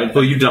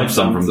 Well, you dumped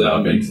some from the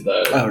oven into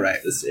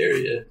this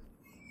area.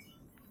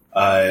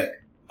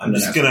 I'm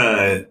just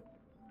gonna,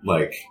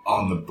 like,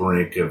 on the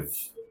brink of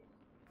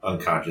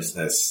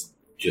unconsciousness,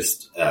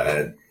 just,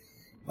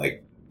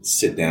 like,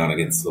 sit down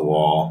against the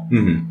wall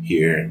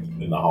here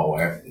in the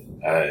hallway,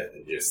 and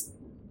just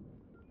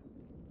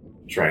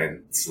try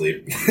and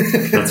sleep.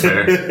 That's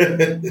fair.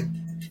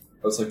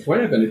 I was like, do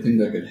I have anything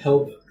that could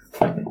help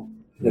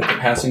with the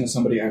passing of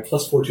somebody? I have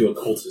 +4 to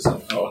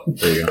occultism. Oh,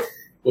 there you go.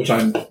 Which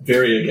I'm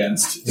very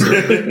against.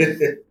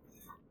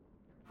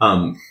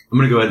 I'm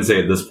going to go ahead and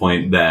say at this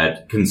point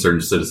that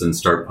concerned citizens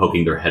start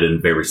poking their head in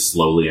very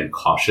slowly and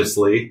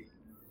cautiously.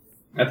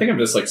 I think I'm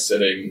just like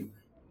sitting.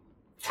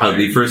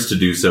 The first to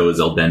do so is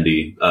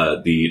Eldendi,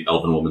 the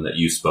elven woman that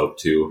you spoke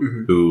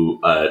to, who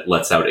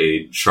lets out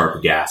a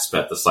sharp gasp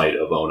at the sight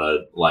of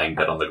Ona lying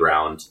dead on the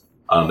ground,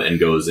 and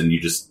goes, and you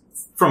just,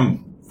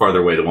 from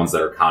farther away, the ones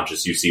that are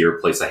conscious, you see her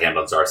place a hand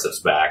on Zarsif's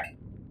back,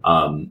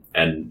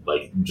 and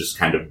like just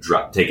kind of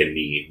take a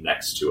knee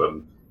next to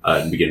him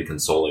and begin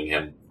consoling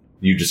him.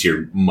 You just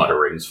hear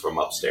mutterings from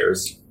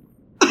upstairs.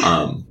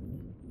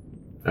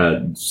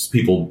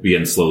 People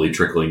begin slowly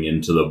trickling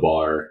into the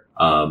bar.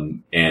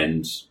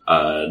 And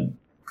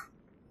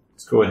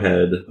let's go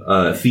ahead.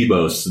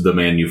 Phoebos, the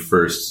man you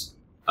first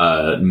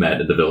met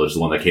at the village, the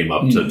one that came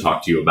up to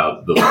talk to you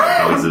about the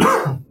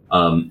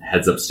noises,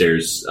 heads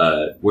upstairs.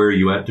 Where are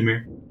you at,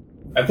 Demir?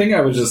 I think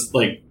I was just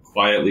like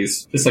quietly,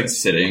 just like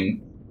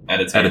sitting at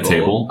a table. At a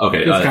table?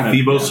 Okay.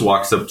 Phoebos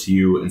walks up to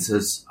you and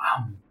says,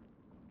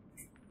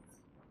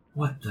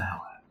 what the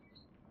hell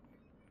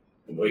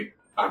happened? Wait.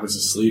 I was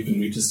asleep,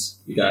 and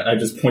I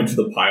just point to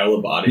the pile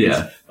of bodies.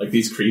 Yeah. Like,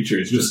 these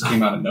creatures just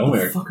came out of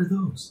nowhere. What the fuck are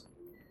those?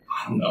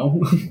 I don't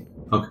know.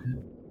 Okay.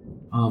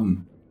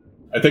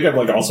 I think I've,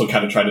 like, also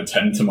kind of tried to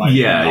tend to my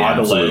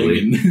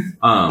absolutely.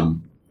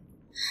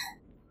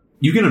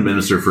 You can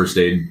administer first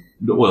aid.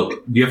 Well,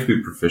 do you have to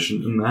be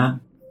proficient in that?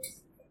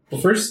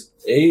 Well, first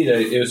aid,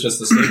 it was just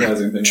the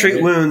stabilizing thing.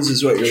 Treat wounds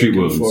is what you're looking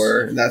wounds.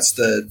 for. That's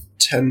the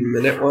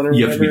 10-minute one or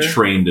You whatever. have to be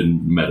trained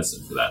in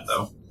medicine for that,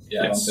 though.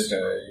 Yeah, yes. I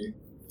don't think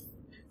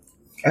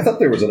I thought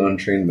there was an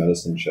untrained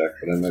medicine check,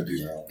 but I might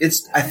be wrong.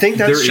 I think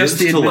that's There just is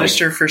the to,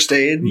 administer first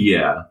aid.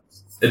 Yeah.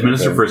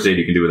 Administer Okay. first aid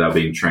you can do without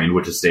being trained,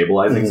 which is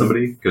stabilizing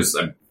somebody, because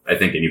I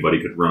think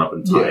anybody could run up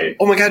and tie.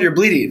 Oh my god, you're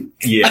bleeding.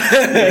 Yeah.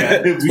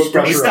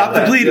 Stop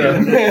the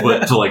bleeding.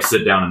 But to like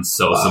sit down and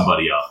sew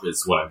somebody up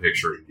is what I'm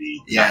picturing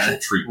the actual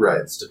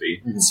treatment to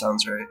be. That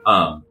sounds right.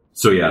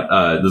 So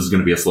yeah, this is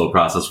going to be a slow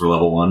process for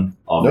level 1.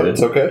 All No, good.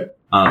 it's okay.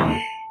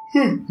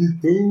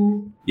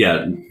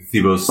 Yeah,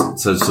 Thebos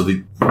says, so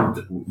they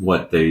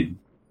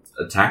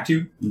attacked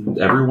you?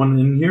 Everyone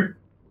in here?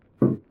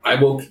 I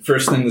woke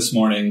first thing this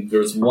morning. There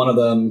was one of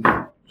them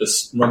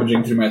just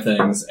rummaging through my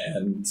things,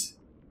 and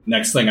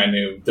next thing I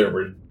knew, there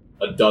were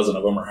a dozen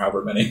of them, or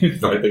however many. I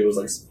think it was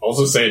like,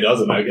 also say a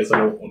dozen, I guess. I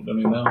don't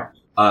know.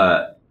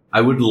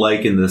 I would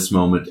like in this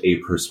moment a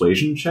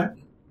persuasion check.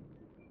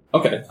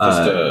 Okay.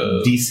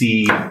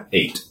 DC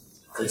 8.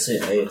 They say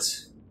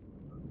 8.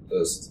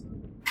 Just,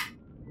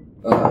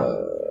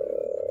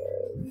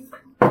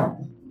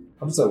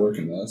 how does that work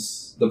in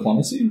this?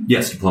 Diplomacy?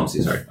 Yes,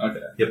 diplomacy, sorry. Okay.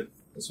 Yep.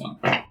 This one.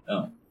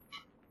 Oh.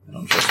 I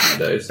don't trust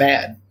my dice.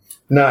 Bad.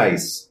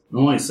 Nice.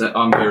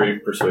 I'm very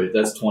persuaded.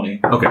 That's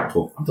 20. Okay,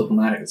 cool. I'm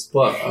diplomatic as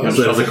fuck.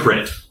 So that was a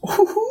crit.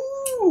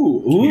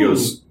 Ooh. He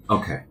goes,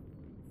 okay.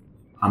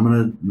 I'm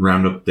going to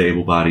round up the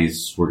able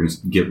bodies. We're going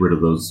to get rid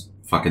of those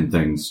fucking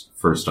things,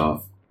 first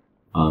off.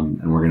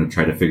 And we're going to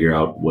try to figure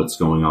out what's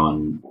going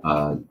on,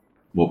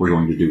 what we're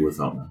going to do with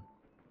Ona.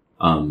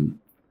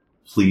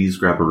 Please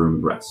grab a room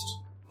and rest.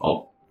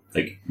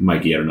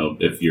 Mikey, I don't know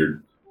if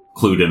you're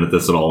clued in at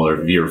this at all,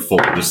 or if you're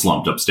fully just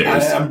slumped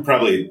upstairs. I'm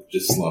probably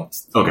just slumped.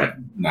 Okay.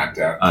 Knocked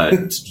out.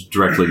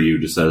 Directly to you,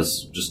 just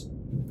says, just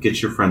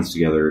get your friends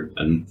together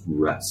and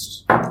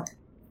rest.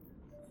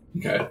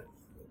 Okay.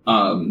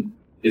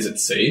 Is it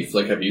safe?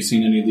 Like, have you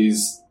seen any of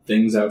these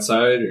things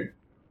outside? Or?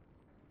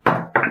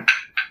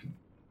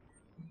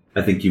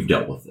 I think you've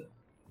dealt with it.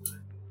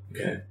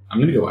 Okay. I'm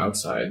going to go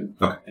outside and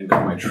go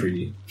to my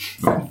tree.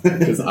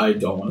 Because I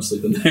don't want to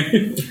sleep in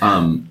there.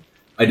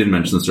 I didn't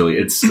mention this earlier.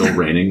 It's still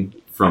raining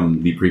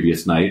from the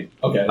previous night.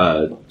 Okay.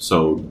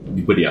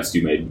 But yes,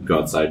 you may go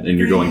outside, and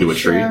you're going to a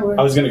tree. I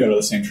was going to go to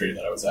the same tree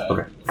that I was at.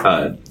 Okay.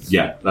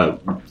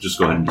 Just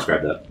go ahead and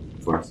describe that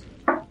for us.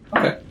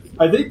 Okay.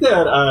 I think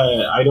that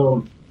I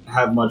don't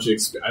have much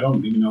experience. I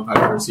don't even know if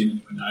I've ever seen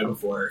anyone die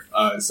before,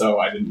 so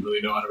I didn't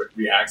really know how to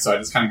react. So I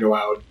just kind of go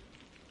out,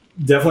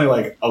 definitely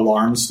like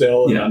alarmed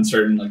still and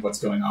uncertain like what's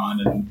going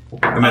on. And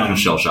I imagine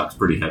shell shock's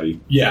pretty heavy.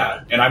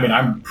 Yeah, and I mean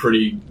I'm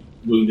pretty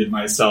wounded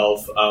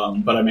myself,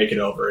 but I make it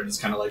over and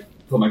just kind of like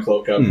put my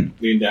cloak up,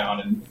 lean down,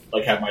 and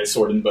like have my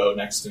sword and bow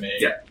next to me.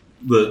 Yeah.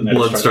 The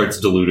blood starts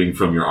diluting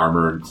from your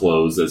armor and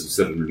clothes as you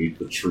sit underneath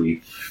the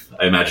tree.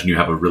 I imagine you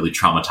have a really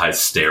traumatized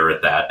stare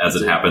at that as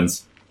it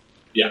happens.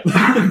 Yeah.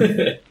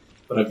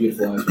 But I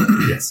beautiful eyes.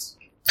 Yes.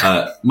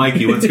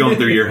 Mikey, what's going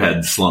through your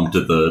head slumped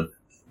at the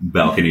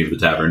balcony of the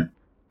tavern?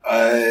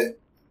 I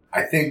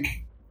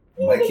think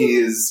Mikey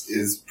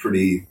is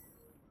pretty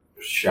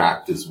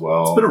shocked as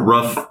well. It's been a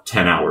rough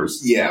 10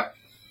 hours. Yeah.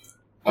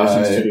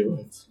 I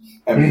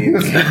mean,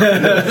 really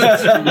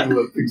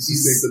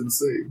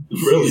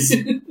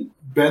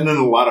been in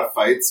a lot of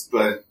fights,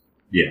 but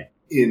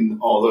in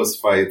all those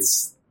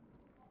fights,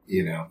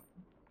 you know,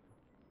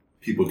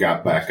 people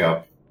got back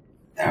up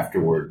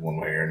afterward one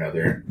way or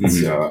another.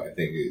 So I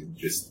think it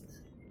just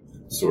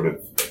sort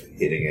of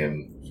hitting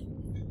him,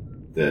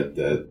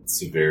 the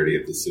severity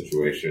of the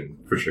situation.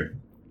 For sure.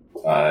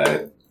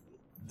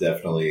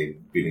 Definitely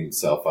beating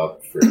himself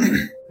up for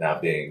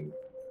not being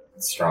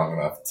strong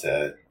enough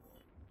to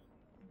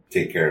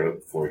take care of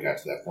it before he got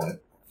to that point.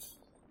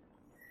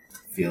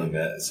 Feeling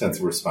a sense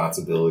of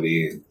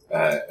responsibility,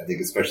 I think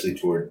especially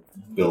toward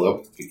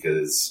Billup,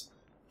 because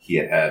he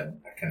had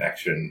a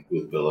connection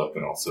with Billup,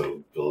 and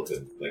also Billup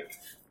had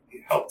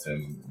helped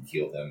him and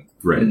healed him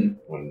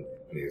when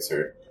he was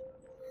hurt.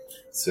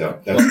 So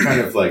that's kind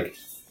of like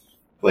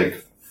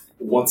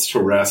wants to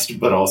rest,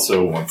 but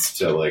also wants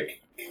to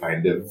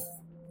kind of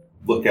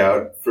look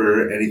out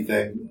for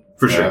anything.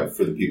 For sure.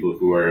 For the people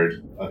who are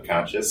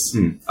unconscious.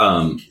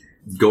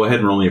 Go ahead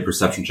and roll me a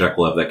perception check.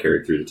 We'll have that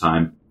carried through the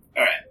time.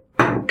 All right.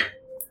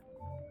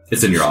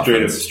 It's in your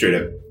offense. Straight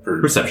up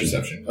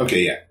perception.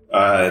 Okay, yeah.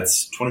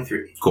 It's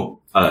 23.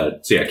 Cool. So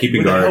yeah,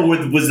 keeping guard. What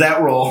the hell was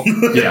that roll?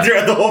 Yeah.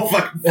 Throughout the whole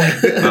fucking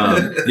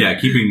yeah,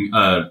 keeping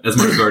as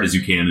much guard as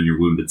you can in your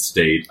wounded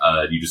state.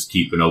 You just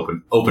keep an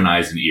open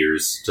eyes and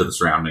ears to the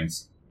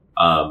surroundings.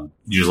 You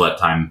just let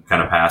time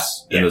kind of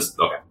pass. Yeah.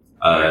 Okay.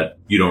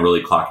 You don't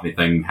really clock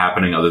anything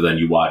happening other than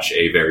you watch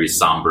a very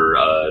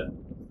somber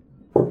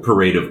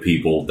parade of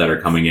people that are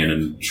coming in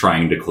and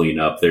trying to clean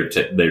up. They're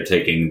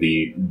taking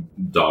the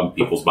dog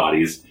people's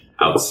bodies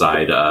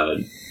outside,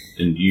 and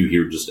you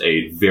hear just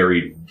a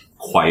very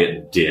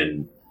quiet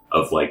din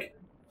of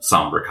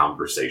somber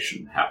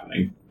conversation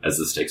happening as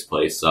this takes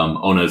place.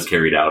 Ona is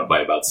carried out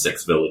by about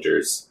 6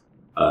 villagers.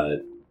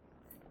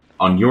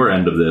 On your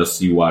end of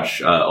this, you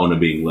watch Ona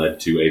being led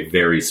to a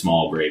very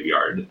small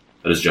graveyard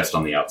that is just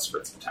on the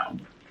outskirts of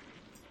town.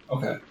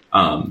 Okay.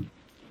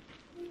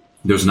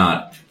 There's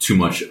not too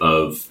much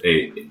of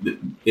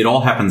it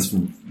all happens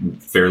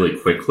fairly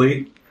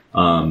quickly.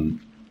 Roll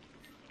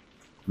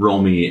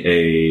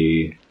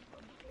me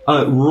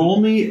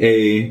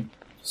a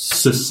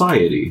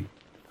society.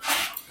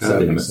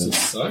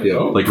 Society. Yeah.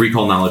 Like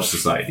recall knowledge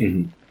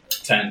society.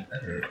 10.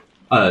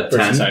 10?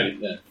 Society,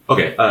 yeah.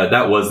 Okay,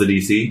 that was the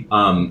DC.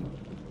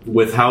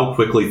 With how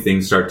quickly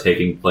things start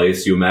taking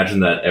place, you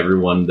imagine that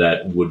everyone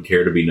that would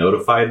care to be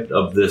notified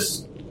of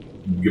this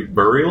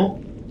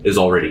burial is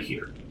already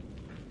here.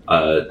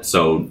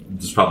 So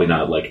there's probably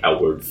not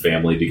outward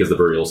family because the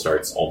burial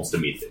starts almost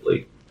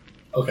immediately.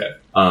 Okay.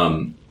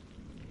 From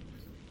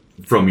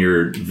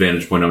your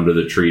vantage point under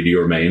the tree, do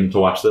you remain to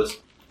watch this?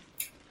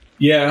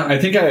 Yeah, I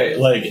think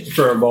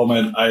for a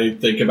moment, I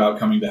think about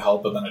coming to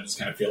help, but then I just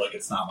kind of feel like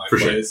it's not my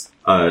place.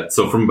 Sure.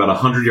 So from about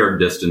 100-yard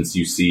distance,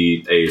 you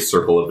see a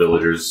circle of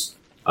villagers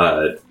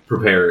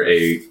prepare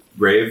a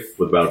grave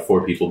with about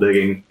 4 people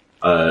digging.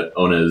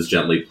 Ona is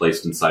gently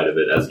placed inside of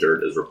it as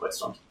dirt is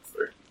replaced on top of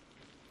her.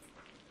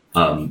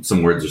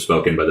 Some words are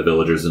spoken by the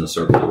villagers in a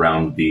circle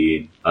around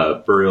the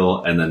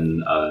burial, and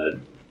then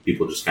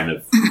people just kind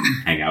of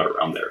hang out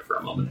around there for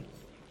a moment.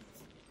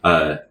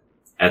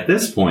 At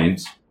this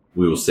point,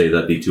 we will say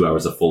that the 2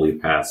 hours have fully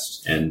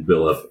passed, and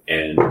Billup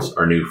and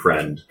our new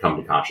friend come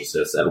to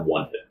consciousness at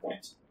 1 hit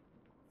point.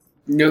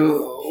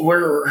 No,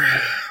 where am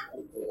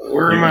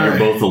You're I?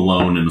 both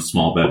alone in a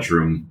small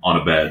bedroom on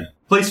a bed,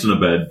 placed in a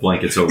bed,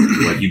 blankets over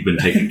you, like you've been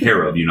taken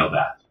care of, you know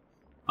that.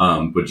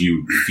 But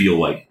you feel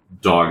like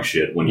dog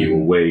shit when you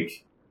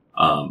awake.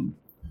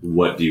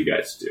 What do you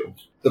guys do?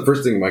 The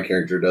first thing my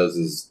character does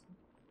is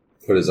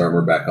put his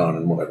armor back on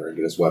and whatever, and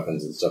get his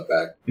weapons and stuff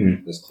back,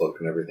 his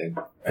cloak and everything.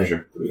 For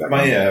sure.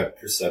 My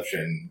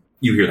perception.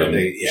 You hear them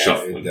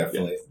shuffling.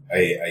 Definitely.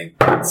 Yeah.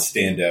 I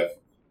stand up,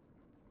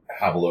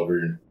 hobble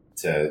over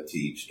to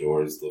each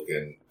doors,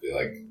 looking, be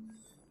like,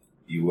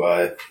 "You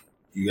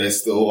guys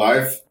still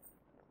alive?"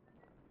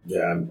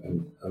 Yeah,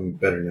 I'm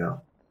better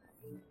now.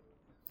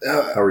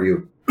 How are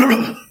you?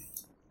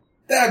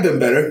 I've been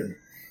better.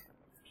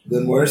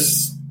 Been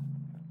worse.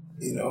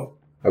 You know.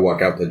 I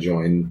walk out to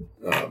join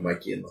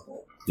Mikey in the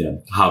hall. Yeah,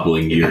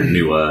 hobbling, your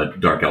new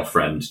dark elf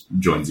friend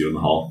joins you in the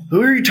hall.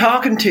 Who are you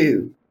talking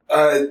to?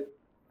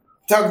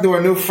 Talking to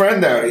our new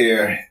friend out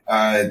here.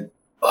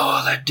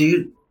 Oh, that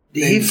dude.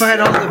 Did he fight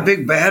all the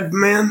big bad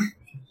men?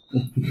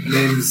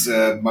 Name's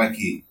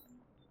Mikey,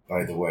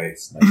 by the way.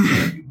 It's nice to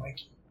have you,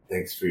 Mikey.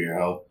 Thanks for your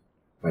help.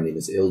 My name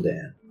is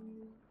Ildan.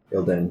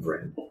 Ildan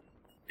Vren.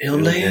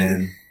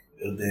 Ildan?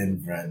 Ildan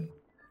Vren.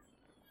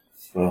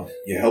 Well,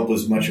 your help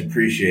was much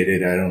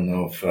appreciated. I don't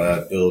know if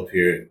Bill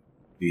here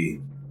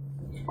be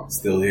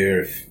still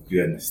here if you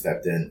hadn't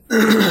stepped in.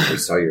 I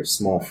saw your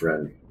small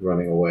friend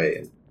running away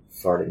and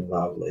farting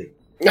loudly.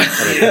 And I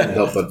couldn't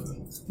help but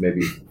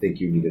maybe think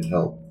you needed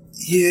help.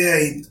 Yeah,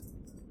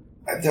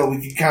 I thought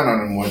we could count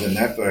on him more than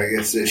that, but I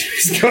guess it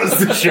just goes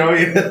to show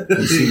you.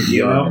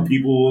 You know,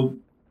 people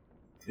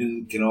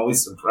can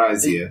always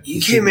surprise you.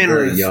 You came in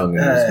very with young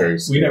and was very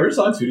scared. We never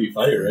saw 2D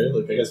fight, right?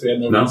 Like, I guess we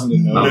had no reason to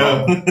know.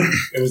 No.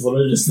 It was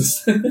literally just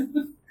this.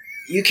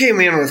 you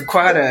came in with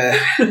quite a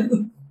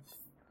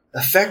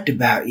effect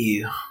about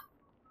you.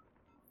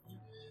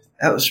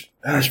 That was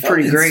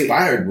pretty great.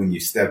 Inspired when you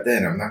stepped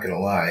in. I'm not gonna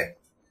lie.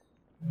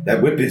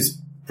 That whip is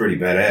pretty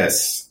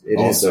badass. It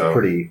is a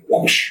pretty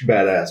whoosh,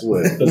 badass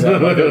whip. Does that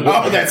have like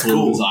Oh, that's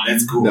cool. design?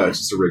 That's cool. No, it's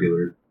just a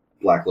regular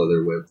black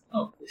leather whip.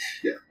 Oh.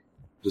 Yeah.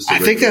 Just a I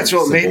think regular that's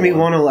what made simple me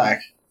one. want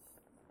to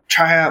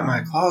try out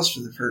my claws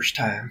for the first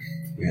time.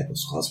 Yeah,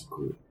 those claws were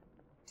cool.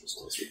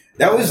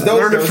 That was I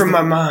learned it from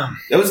my mom.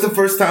 That was the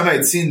first time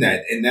I'd seen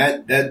that, and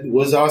that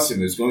was awesome.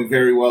 It was going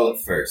very well at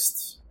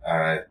first.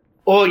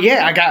 Well,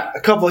 yeah, I got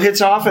a couple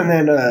hits off, and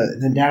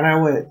then down I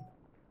went.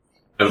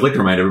 I would like to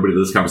remind everybody that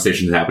this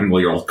conversation is happening while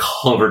you're all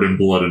covered in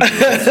blood and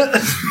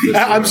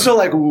I'm still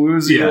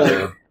woozy.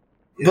 Yeah.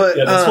 But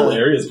Yeah, this whole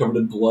area is covered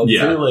in blood.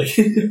 Yeah. Too, like,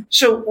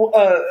 so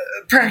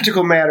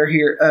practical matter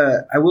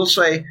here. I will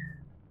say,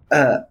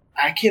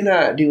 I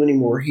cannot do any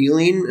more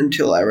healing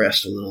until I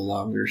rest a little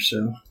longer.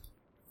 So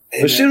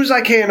as soon as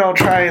I can, I'll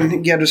try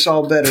and get us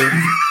all better.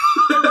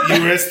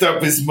 You rest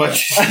up as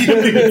much as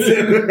you need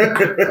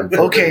to.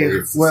 Okay,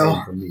 It's the well-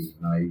 same for me,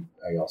 and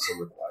I also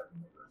require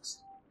more rest.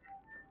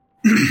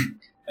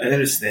 I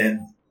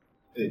understand.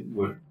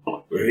 We're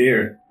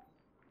here.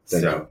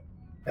 Thank So you.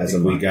 I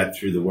think we got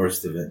through the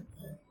worst of it.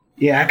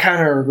 Yeah, I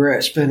kind of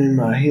regret spending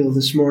my heal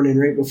this morning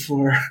right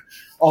before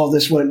all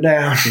this went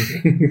down.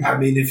 I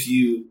mean, if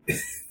you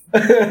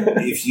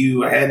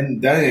hadn't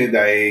done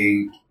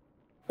it,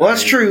 Well,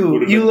 that's true.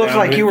 would've You been look down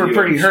like with you were you,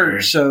 pretty I'm hurt,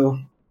 sure. so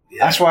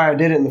Yeah. that's why I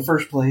did it in the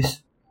first place.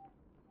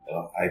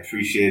 Well, I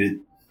appreciate it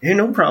Ain't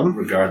no problem.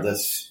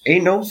 regardless.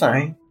 Ain't no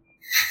thing.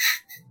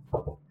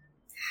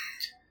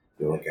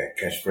 Feel like a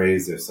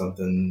catchphrase or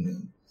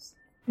something.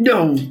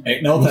 No,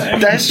 ain't no thing.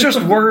 that's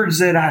just words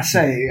that I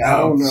say. I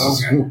don't know.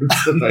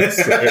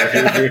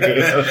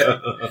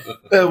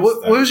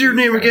 What was your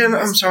name again?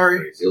 I'm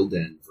sorry.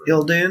 Ildan.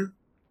 Ildan?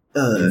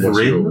 What's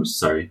Vren? yours?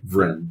 Sorry.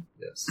 Vren.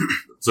 Yes.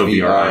 So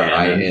V-R-I-N.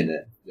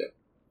 V-R-I-N-N. Yeah.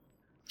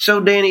 So,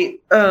 Danny,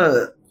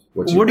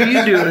 What's what your, are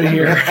you doing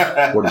here?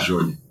 what is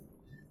your name?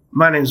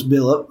 My name's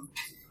Billip.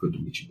 Good to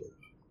meet you, Bill.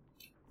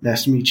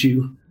 Nice to meet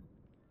you.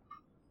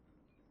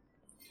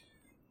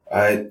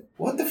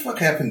 What the fuck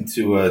happened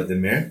to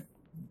Demir?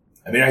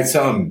 I mean, I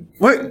saw him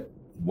What?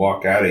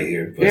 walk out of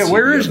here. But Yeah,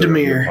 where is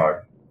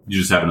Demir? You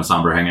just having a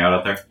somber hangout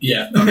out there?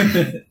 Yeah.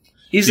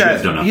 He's You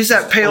guys don't know.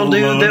 that pale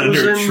dude that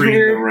was in in the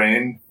here.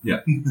 rain.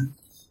 Yes.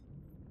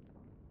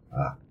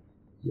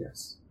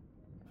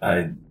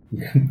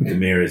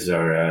 Demir is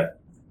our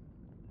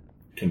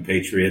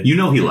compatriot. You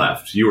know he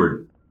left. You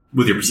were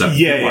with your perception.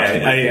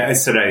 watching it. I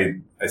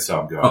said I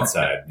saw him go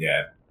outside.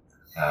 Yeah.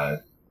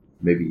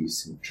 Maybe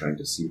he's trying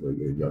to see where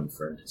your young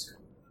friend is going.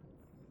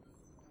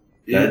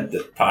 That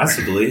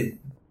possibly.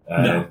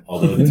 No.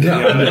 Although to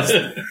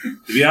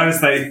be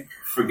honest, I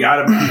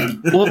forgot about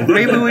him. Well,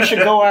 maybe we should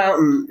go out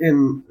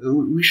and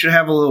we should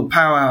have a little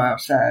powwow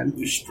outside.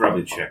 We should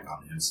probably check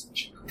on him.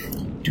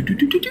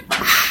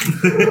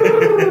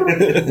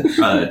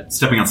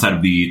 Stepping outside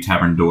of the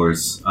tavern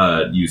doors,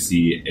 you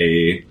see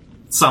a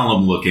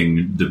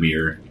solemn-looking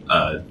Demir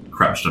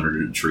crouched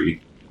under a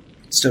tree.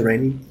 Still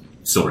raining?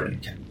 Still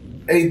raining.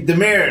 Hey,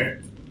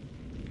 Demir,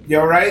 you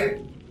all right?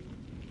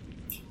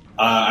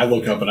 I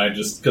look up and I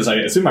just, because I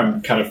assume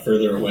I'm kind of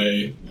further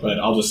away, but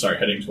I'll just start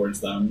heading towards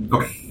them.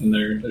 Okay. And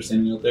they're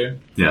standing out there.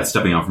 Yeah,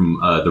 stepping out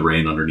from the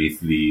rain underneath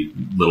the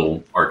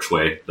little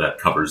archway that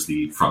covers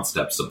the front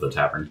steps of the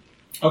tavern.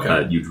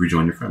 Okay. You'd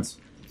rejoin your friends.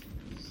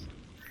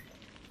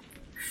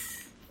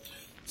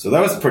 So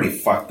that was pretty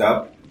fucked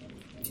up.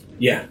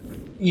 Yeah.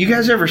 You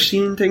guys ever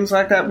seen things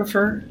like that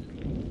before?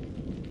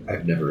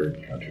 I've never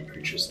encountered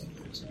creatures like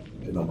this.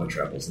 In all my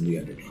travels in the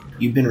Underdark.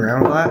 You've been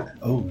around a lot?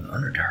 Oh, the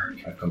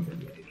Underdark. I've come from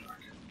the Underdark.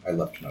 I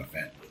left my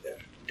family there.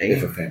 Damn.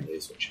 If a family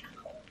is what you can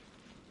call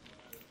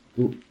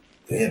it.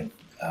 Damn.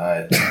 All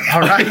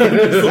right.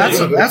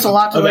 That's a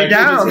lot to lay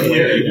down.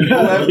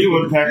 I'll have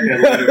you unpack that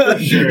later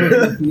for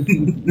sure.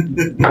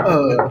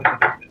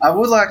 I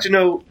would like to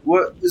know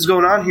what is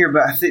going on here,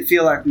 but I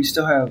feel like we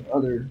still have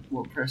other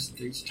more pressing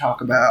things to talk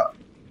about.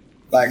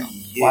 Like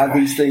why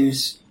these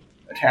things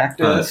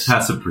attacked us.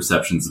 Passive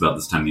perceptions about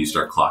this time you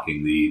start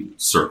clocking the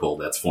circle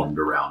that's formed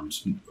around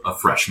a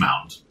fresh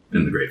mound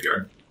in the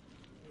graveyard.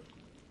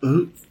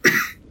 So,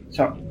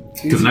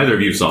 Because neither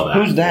of you saw that.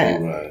 who's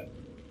that?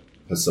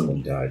 Has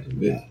someone died?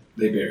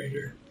 They buried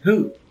her.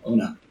 Who? Oh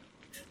no.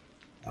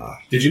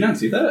 Did you not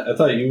see that? I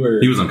thought you were.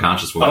 He was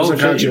unconscious. I was Wasn't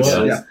he? unconscious.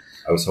 was. Yeah.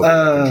 I was hoping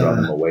I could draw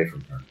them away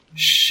from her.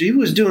 She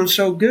was doing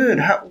so good.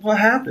 What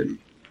happened?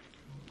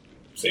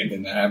 Same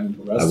thing that happened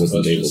to the rest I of us.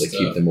 wasn't able to just,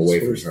 keep them away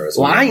from her. As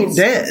Well, I long ain't as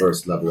dead. the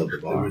first level of the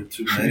There were bar.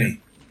 too many.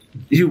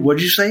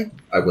 What'd you say?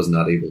 I was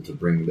not able to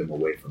bring them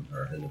away from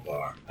her in the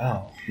bar,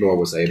 Oh. nor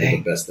was I able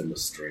Dang. to best them with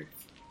strength.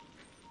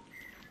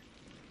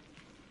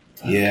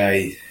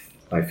 Yeah,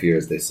 My fear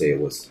is they say it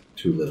was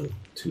too little,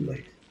 too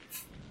late.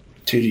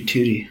 Tootie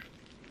tootie.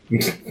 I'm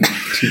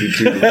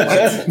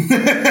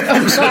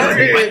I'm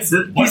sorry.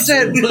 He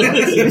said,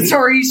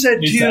 sorry, he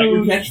said Is that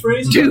your too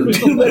catchphrase?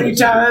 too many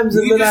times,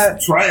 and then I.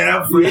 try it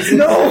out for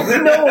No,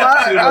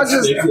 I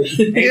just.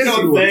 Ain't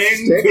no thing.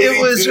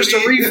 It was just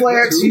a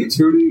reflex.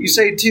 You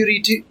say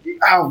tootie tootie.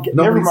 Oh,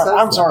 never mind.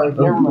 I'm sorry.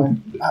 Never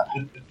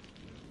mind.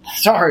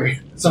 Sorry.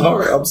 I'm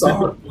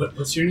sorry.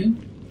 What's your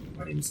name?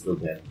 My name is Still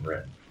Dead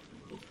Red.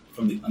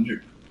 From the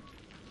under.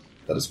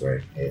 That is where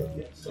I hail,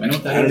 yes. I know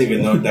what that I don't is.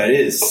 even know what that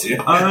is.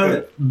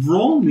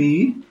 Roll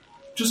me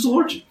just a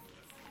lord.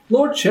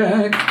 Lord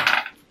check.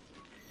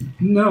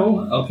 No.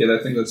 Okay,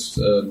 I think that's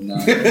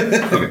not.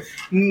 Okay.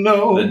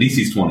 No. The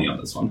DC's 20 on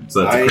this one,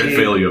 so that's a crit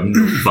fail. You have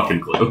no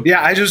fucking clue.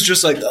 Yeah, I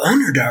just like the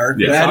Underdark,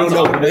 Yeah, but I don't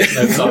know what it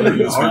That's is. all you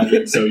use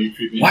magic, so you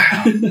creep me.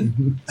 Wow. So have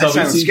we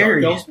sounds seen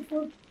scary. Dark elves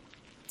before?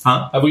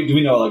 Huh? Do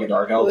we know like a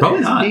dark elf? Probably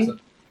not.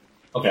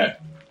 Okay.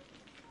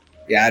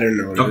 Yeah, I don't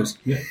know what it is.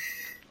 Yeah.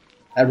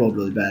 I rolled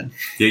really bad.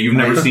 Yeah, you've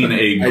never seen a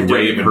I don't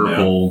gray even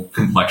purple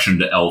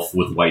complexioned elf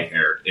with white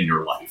hair in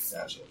your life.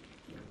 Gotcha.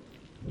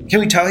 Can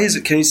we tell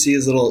can you see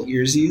his little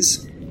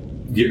earsies?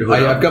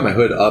 I've got my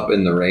hood up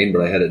in the rain,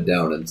 but I had it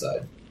down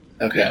inside.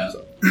 Okay. Yeah.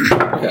 So,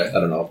 Okay. I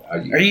don't know how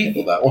you Are you-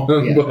 handle that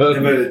one. Yeah.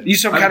 But You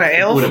some kind of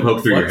elf? Would it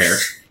poke through your hair?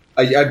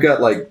 I've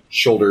got like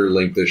shoulder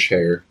lengthish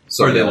hair.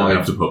 So Are they then long I-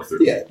 enough to poke through?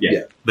 Yeah,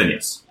 yeah. Then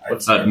yes.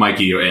 What's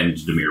Mikey and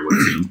Demir would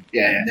have seen.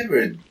 Yeah, I've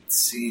never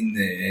seen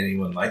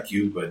anyone like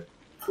you, but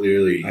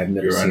clearly I've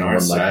never you're seen on our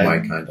one like side. my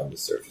kind on the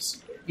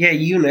surface. yeah.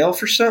 You an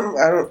elf or something?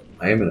 I don't.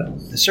 I am an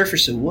elf The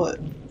surface of what?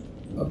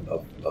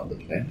 of the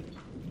planet,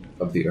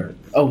 of the earth.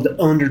 Oh, the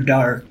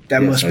Underdark.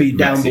 That Yes, must be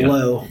down Vexia.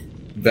 below.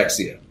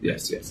 Vexia.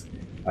 Yes.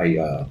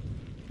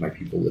 My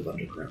people live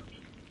underground.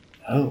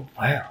 Oh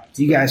wow.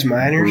 You guys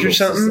miners or Brutal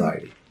something?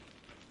 Society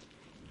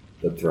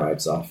that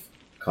thrives off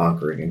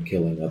conquering and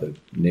killing other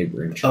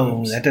neighboring Oh,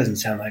 tribes. that doesn't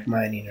sound like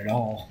mining at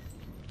all.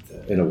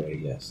 In a way,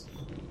 yes.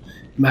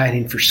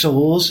 Mining for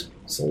souls.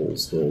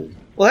 Souls gold.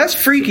 Well, that's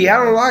freaky.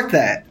 I don't like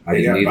that. I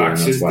They got didn't either, and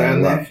that's boxers why I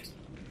down there? left.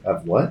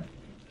 Of what?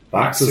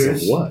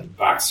 Boxes of what?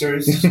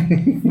 Boxers.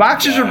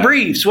 Boxers or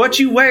briefs? What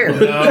you wear?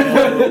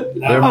 No,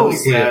 They're no,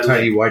 mostly yeah, a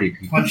tiny whitey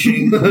people.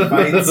 punching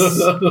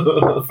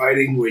fights.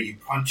 Fighting where you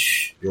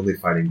punch. The only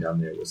fighting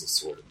down there was a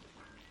sword.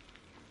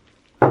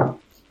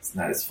 It's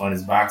not as fun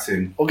as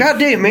boxing. Well,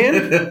 goddamn,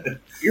 man,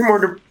 you're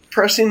more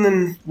depressing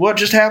than what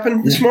just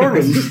happened this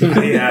morning.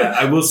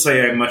 I will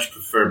say I much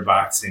prefer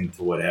boxing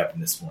to what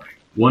happened this morning.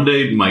 One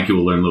day, Mikey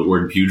will learn the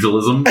word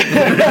pugilism.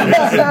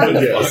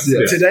 Yes.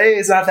 Today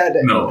is not that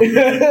day. No.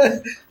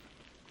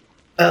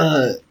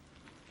 Oh,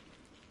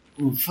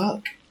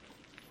 fuck.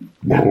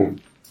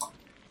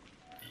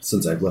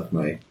 Since I've left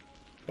my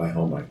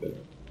home, I've been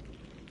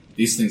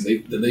These things,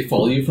 did they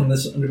follow you from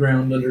this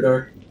underground,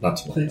 underdark? not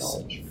to my Place?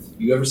 knowledge.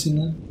 You ever seen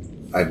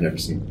them? I've never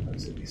seen the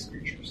likes of these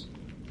creatures.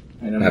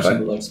 I never Have seen I?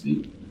 the love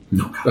speed.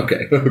 No,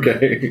 God.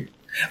 Okay.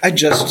 I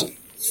just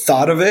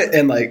thought of it,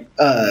 and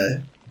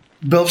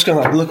Bill's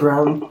gonna look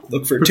around,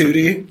 look for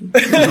Tootie.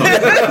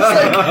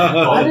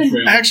 I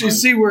didn't actually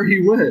see where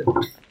he went.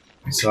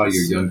 I saw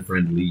your young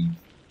friend leave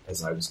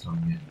as I was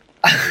coming in.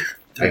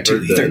 I heard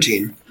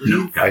 13.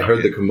 No, God, I heard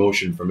okay. the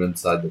commotion from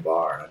inside the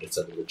bar, and I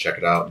decided to check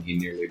it out, and he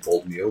nearly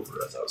bowled me over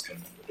as I was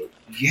coming in the door.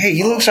 Yeah,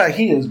 he looks like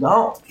he is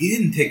gone. He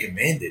didn't take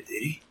Amanda, did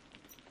he?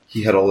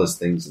 He had all his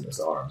things in his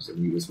arms,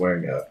 and he was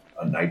wearing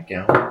a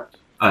nightgown.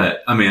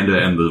 Amanda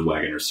and the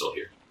wagon are still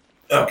here.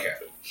 Okay.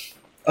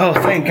 Oh,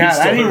 thank God.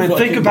 I didn't even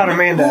think about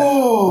Amanda.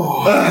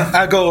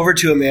 I go over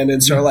to Amanda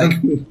and start,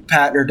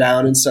 patting her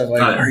down and stuff.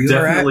 Are you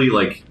all right?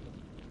 Definitely,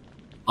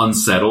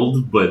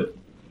 unsettled, but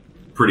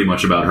pretty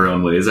much about her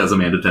own ways, as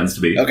Amanda tends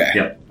to be. Okay.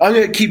 Yep. I'm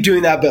going to keep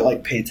doing that,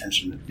 but, pay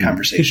attention to the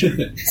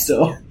conversation.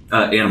 So.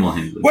 Animal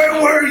handling.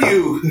 Where were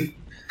you?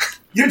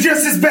 You're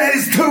just as bad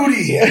as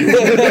Tootie.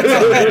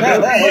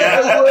 Where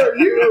were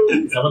you?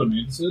 Is that what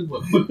Amanda said?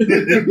 What?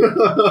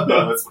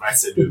 No, that's what I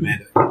said to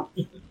Amanda.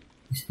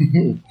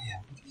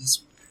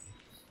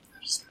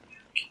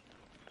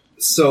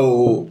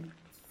 So,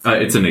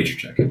 It's a nature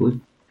check, I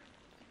believe.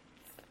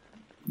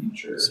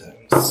 Sure.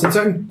 since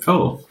I'm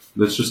Oh,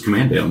 that's just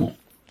command animal.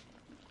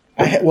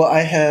 I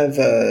have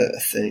a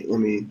thing.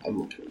 I'm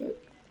looking at it.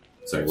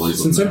 Sorry, what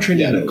is since I'm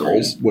trained in no a cult,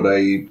 worries. would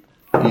I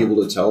be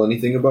able to tell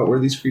anything about where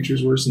these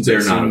creatures were? Since They're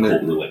I've not seen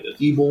occult their related.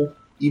 evil.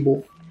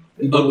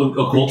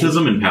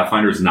 Occultism in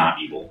Pathfinder is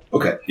not evil.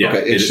 Okay. Yeah,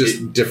 Okay. It's it-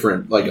 just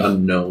different,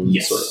 unknown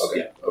Yes. sort of. Okay.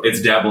 Yeah. Okay.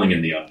 It's dabbling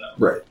in the unknown,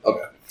 Right.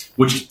 Okay.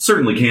 which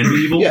certainly can be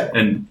evil. Yeah.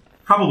 And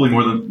Probably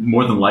more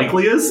than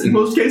likely is in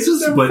most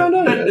cases, but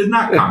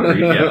not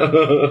concrete. Yeah,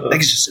 I think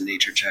it's just a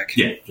nature check.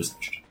 yeah, just.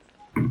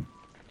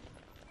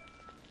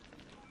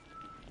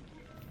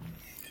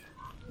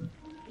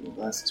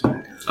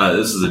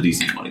 This is a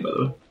DC 20, by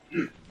the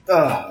way.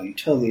 Oh, you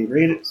told me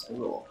rate it. So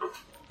roll.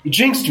 You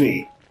jinxed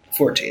me.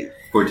 14.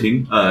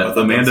 14.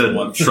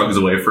 Amanda shrugs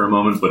away for a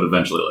moment, but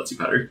eventually lets you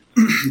pet her.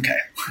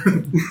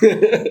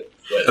 Okay.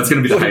 That's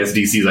going to be the highest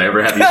DCs I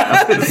ever had.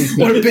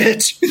 What a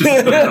bitch. Just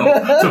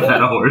to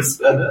pet a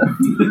horse.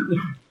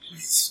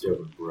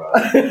 Stupid bro.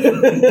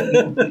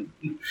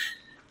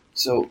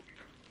 So,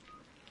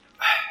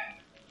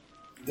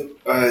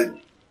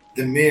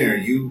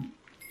 Demir, you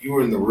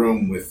were in the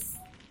room with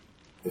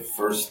the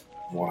first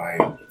one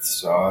I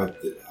saw.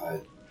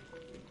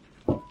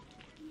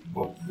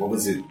 What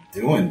was it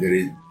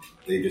doing?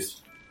 They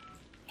just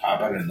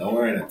pop out of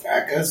nowhere and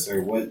attack us,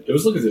 or what? It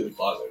was looking through the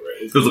closet,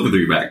 right? It was looking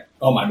through your bag.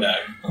 Oh, my bag.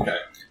 Okay.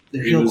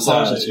 there's It no was,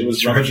 closets. it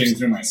was rummaging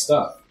through my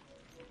stuff.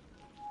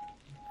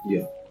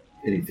 Yeah.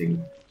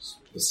 Anything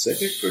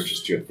specific or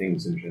just your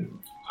things in general?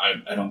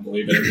 I don't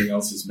believe anything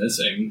else is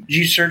missing. Did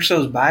you search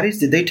those bodies?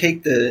 Did they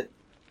take the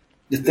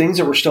things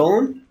that were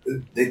stolen?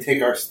 They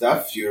take our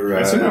stuff. I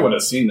assume I would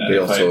have seen that They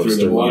if I also threw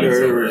their stole bodies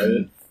water over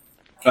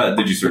it.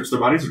 Did you search their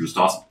bodies or just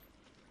toss them?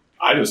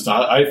 I just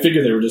thought, I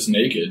figured they were just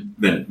naked.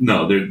 Then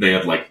no, they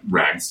had like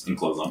rags and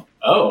clothes on.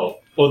 Oh.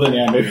 Well, then,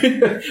 yeah, maybe.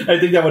 I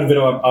think that would have been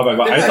on my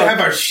mind. They have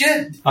our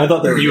shit. I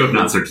thought they were. You have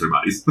not searched their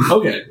bodies.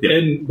 Okay.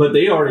 Yeah. But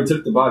they already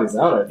took the bodies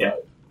out, I thought. Yeah.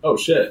 Oh,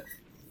 shit.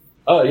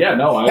 Oh, yeah,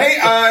 no.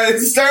 Hey,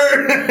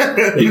 sir!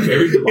 They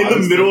buried the In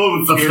bodies. the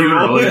middle of a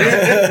funeral.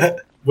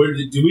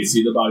 Do we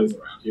see the bodies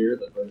around here?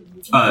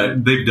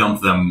 They've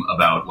dumped them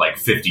about like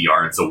 50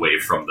 yards away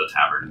from the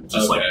tavern,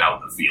 just like Okay.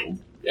 out in the field.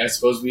 Yeah, I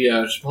suppose we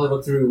should probably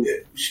look through.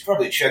 We should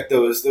probably check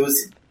those.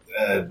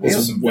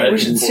 We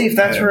should see if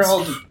that's where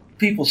all the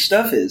people's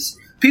stuff is.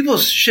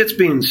 People's shit's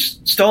being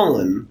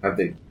stolen. Have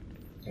they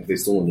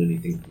stolen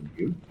anything from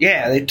you?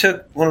 Yeah, they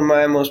took one of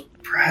my most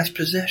prized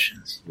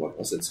possessions. What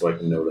was it so I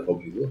can know to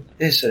help you look?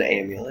 It's an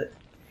amulet.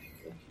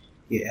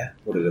 Yeah.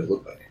 What did it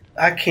look like?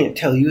 I can't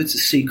tell you. It's a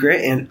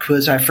secret, and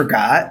because I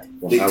forgot.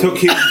 Well, They how- took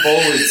his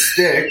forward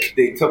stick.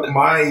 They took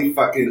my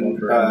fucking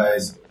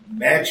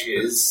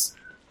matches.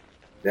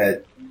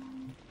 That.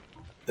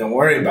 Don't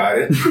worry about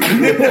it.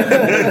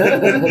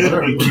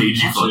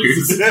 Cagey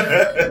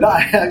fuckers. No,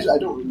 I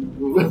don't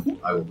remember.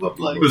 I will help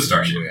you Like- look It was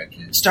Starship. any way I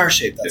can.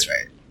 Star-shaped, that's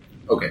right.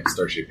 Okay,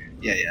 Starship.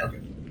 Yeah, yeah.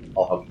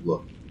 I'll help you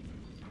look.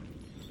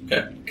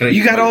 Okay. Can I You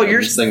use got my all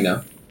guidance yours? thing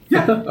now?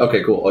 Yeah.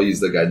 Okay, cool. I'll use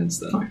the guidance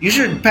then. You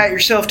should pat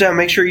yourself down,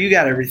 make sure you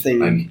got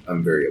everything.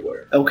 I'm very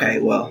aware. Okay,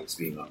 well. It's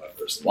being on that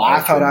person. Well, I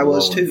I've thought been I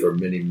was alone too. for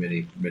many,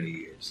 many, many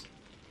years.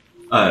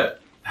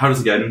 How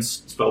does the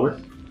guidance spell work?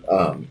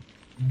 Um,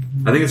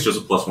 I think it's just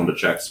a +1 to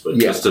checks, but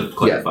Yeah. just to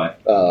clarify.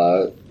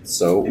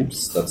 So,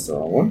 oops, that's the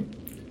wrong one.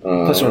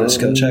 Plus one to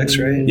skill checks,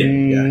 right?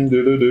 Yeah.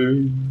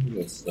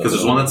 Because Because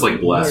there's one that's like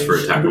blast for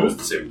attack rolls,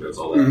 the saving throws,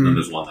 all that, and Mhm. then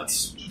there's one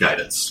that's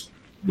guidance,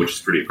 which is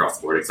pretty across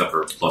the board, except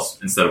for plus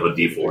instead of a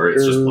D4,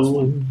 it's just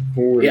 +1.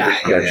 Yeah,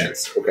 yeah.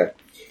 Yes. Okay.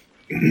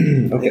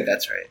 Okay,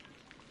 that's right.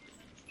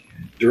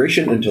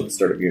 Duration until the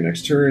start of your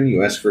next turn.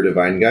 You ask for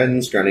divine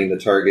guidance, granting the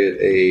target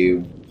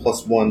a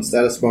 +1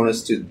 status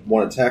bonus to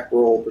one attack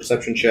roll,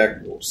 perception check,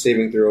 or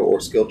saving throw,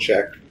 or skill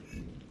check.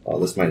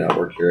 This might not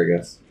work here, I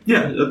guess.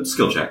 Yeah, a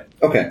skill check.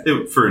 Okay.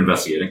 For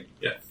investigating.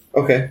 Yeah.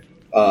 Okay.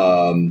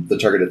 The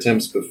target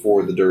attempts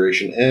before the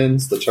duration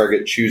ends. The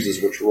target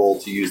chooses which roll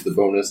to use the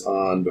bonus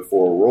on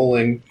before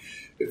rolling.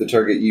 If the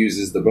target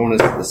uses the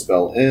bonus, the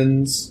spell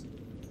ends.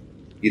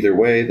 Either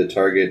way, the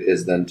target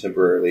is then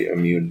temporarily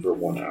immune for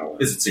 1 hour.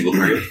 Is it single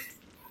target?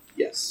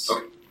 Yes.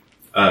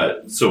 Okay.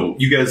 So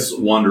you guys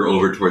wander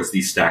over towards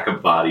the stack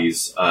of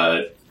bodies.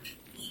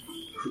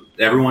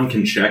 Everyone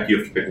can check. You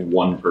have to pick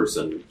one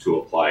person to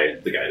apply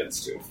the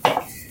guidance to.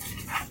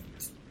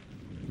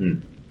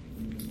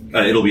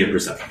 It'll be a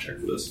perception check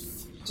for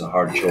this. It's a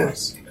hard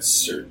choice.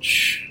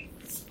 Search.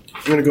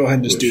 I'm going to go ahead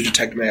and just do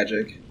detect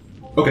magic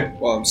Okay.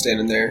 while I'm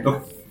standing there.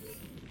 Okay.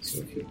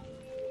 So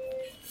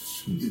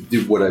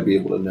would I be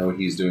able to know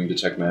he's doing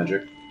detect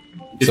magic?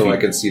 If So you- I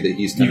can see that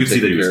he's You kind can of see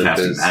that he taking was care of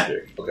casting his...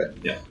 magic. Okay.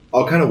 Yeah.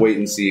 I'll kind of wait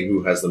and see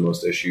who has the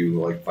most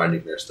issue, like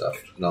finding their stuff,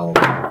 and I'll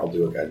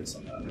do a guidance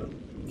on that.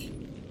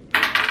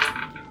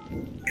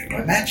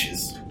 My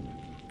matches.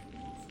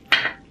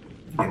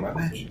 Yeah, my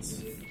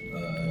matches.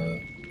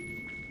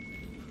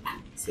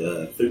 It's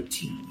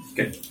 13.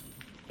 Okay.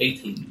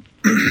 18.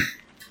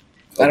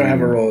 I don't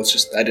have a roll, it's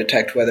just I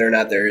detect whether or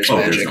not there is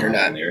there's magic or no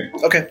not. in the area.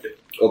 Okay.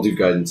 I'll do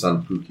guidance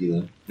on Pookie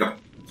then.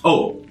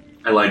 Oh,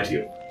 I lied to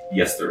you.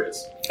 Yes, there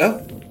is.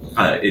 Oh.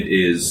 It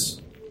is.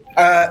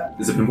 Uh,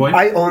 Is it pinpoint?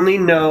 I only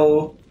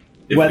know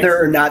If whether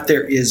it's- or not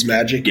there is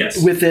magic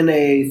Yes. within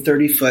a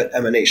 30-foot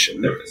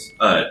emanation. There is.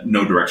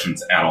 No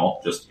directions at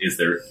all. Just is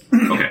there?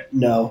 Okay.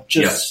 No,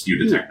 just Yes, you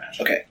detect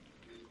magic. okay.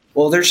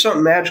 Well, there's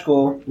something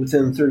magical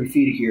within 30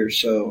 feet of here,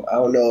 so I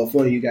don't know if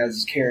one of you guys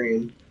is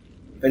carrying,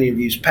 if any of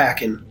you's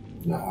packing.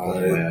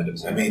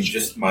 I mean,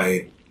 just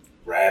my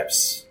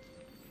wraps.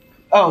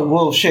 Oh,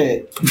 well,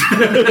 shit.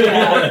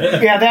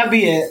 Yeah, that'd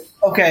be it.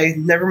 Okay,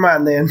 never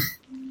mind then.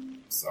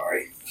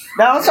 Sorry.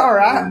 No, it's all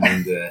right.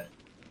 And,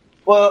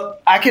 Well,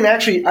 I can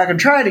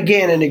try it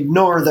again and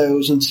ignore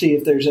those and see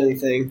if there's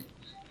anything.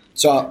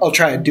 So I'll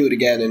try and do it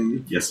again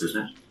and Yes, there's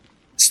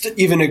that.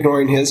 even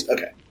ignoring his.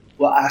 Okay.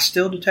 Well, I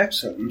still detect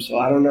something, so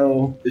I don't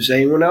know. Is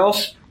anyone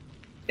else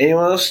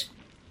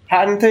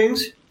hiding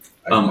things?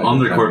 On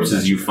their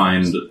corpses, you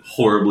find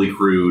horribly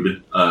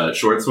crude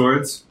short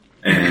swords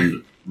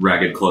and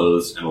ragged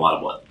clothes and a lot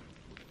of blood.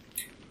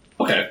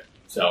 Okay,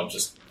 so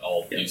just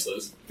all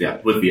useless. Yeah,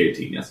 with the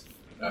 18, yes.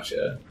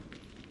 Gotcha.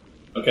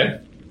 Okay.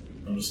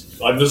 I'm just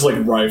like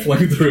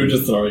rifling through,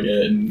 just throwing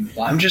it. And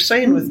Well, I'm just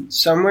saying, with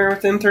somewhere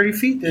within 30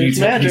 feet, can you there's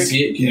can you magic.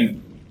 see it? Can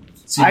you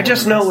see I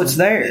just know it's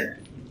there.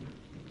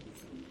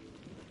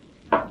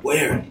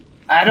 where?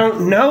 I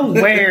don't know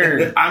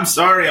where. I'm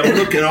sorry, I'm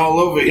looking all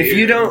over here. If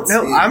you don't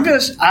know,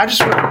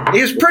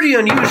 it's pretty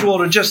unusual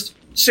to just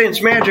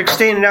sense magic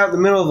standing out in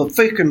the middle of a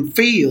freaking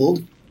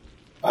field.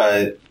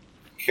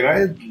 Can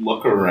I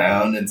look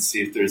around and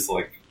see if there's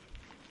like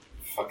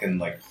fucking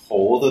like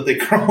hole that they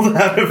crawled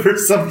out of or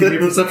something? Give me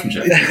a perception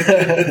check.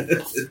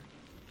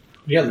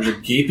 Yeah, there's a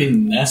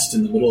gaping nest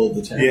in the middle of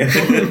the town. Yeah.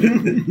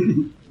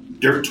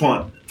 Dirt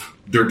twant.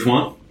 Dirt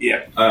Twant?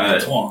 Yeah.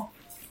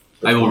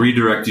 I will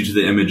redirect you to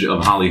the image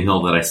of Holly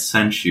Hill that I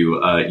sent you.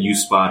 You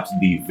spot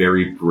the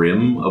very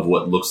brim of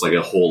what looks like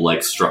a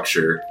hole-like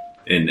structure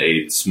in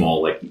a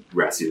small, like,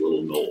 grassy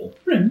little knoll.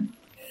 Brim.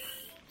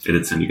 I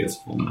did send you guys a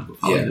full map of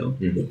Holly Yeah. Hill.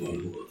 The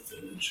bottom of the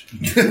village.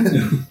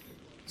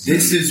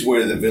 This is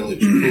where the village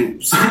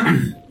poops.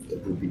 The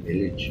poopy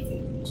village.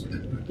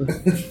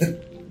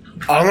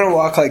 I'm gonna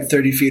walk like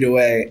 30 feet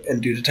away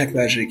and do detect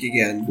magic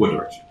again. What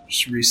direction?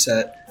 Just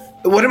reset.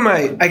 What am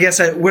I? I guess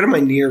what am I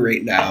near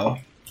right now?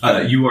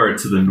 You are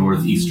to the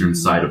northeastern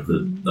side of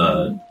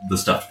the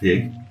stuffed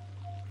pig.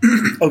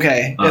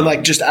 Okay, and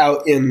like just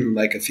out in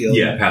like a field.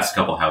 Yeah, past a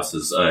couple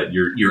houses.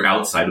 You're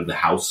outside of the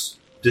house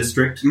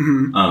district,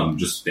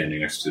 just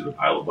standing next to the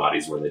pile of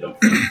bodies where they don't.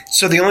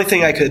 So the only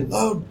thing I could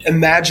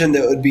imagine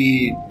that would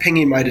be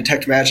pinging my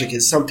detect magic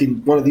is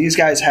something one of these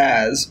guys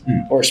has,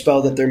 or a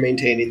spell that they're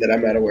maintaining that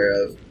I'm not aware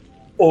of,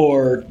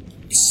 or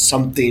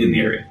something In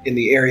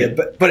the area.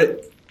 Yeah. But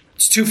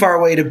it's too far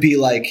away to be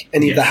like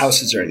any of the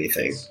houses or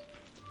anything.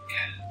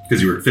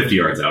 Because you were 50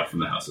 yards out from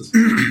the houses.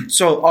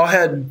 So I'll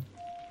head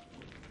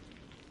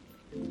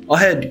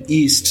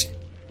east.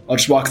 I'll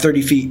just walk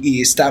 30 feet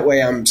east. That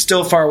way I'm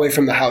still far away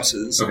from the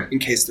houses in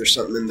case there's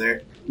something in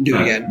there. Do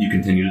it again. You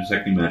continue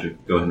detecting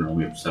magic. Go ahead and roll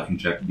me a perception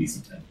check.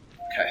 DC 10.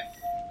 Okay.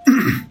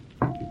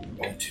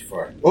 Going too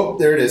far. Oh,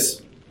 there it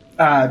is.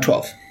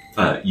 12.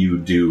 You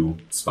do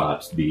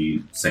spot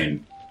the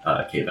same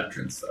cave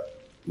entrance.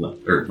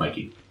 Or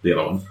Mikey, the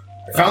other one.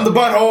 I found the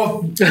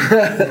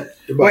butthole.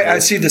 Wait, I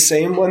see the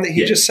same one that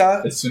he just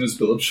saw? As soon as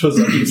Philip shows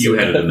up, You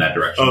headed in that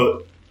direction.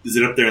 Oh, is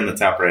it up there in the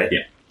top right? Yeah.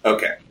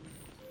 Okay.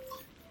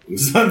 It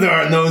was under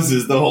our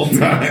noses the whole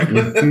time.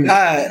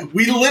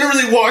 We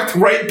literally walked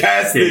right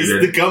past Yeah, this you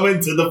to did. come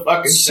into the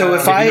fucking So town.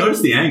 if If I- you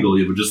notice the angle,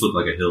 it would just look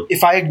like a hill.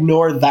 If I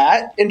ignore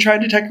that and try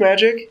to detect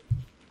magic,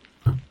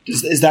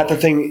 is that the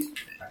thing?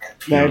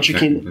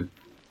 Magic in.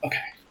 Okay.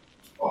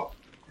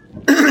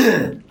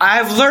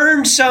 I've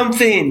learned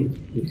something.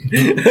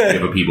 You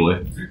have a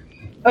P-boy.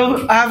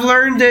 Oh, I've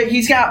learned that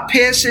he's got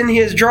piss in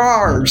his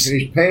drawers.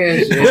 His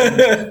pants,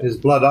 his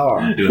blood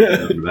arm. Do it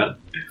after that.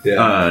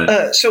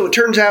 Yeah. So it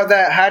turns out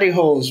that hidey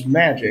hole's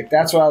magic.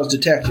 That's what I was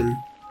detecting.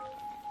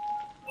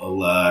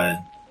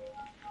 Well,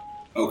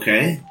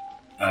 okay.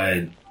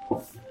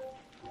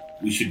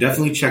 We should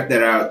definitely check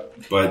that out,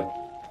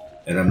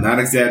 and I'm not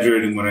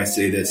exaggerating when I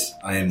say this,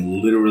 I am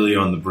literally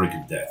on the brink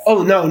of death.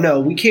 Oh no,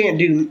 we can't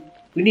do.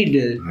 We need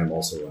to. I'm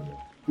also under.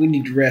 We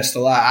need to rest a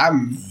lot.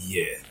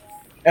 Yeah.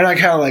 And I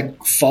kind of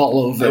like fall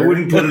over. I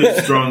wouldn't put it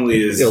as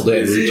strongly as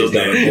Ildan as reaches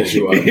down and pulls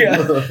you up.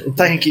 Yeah.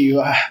 Thank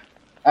you.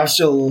 I'm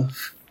still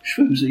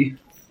schwoozy.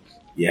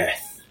 Yeah.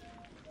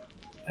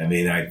 I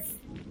mean, I've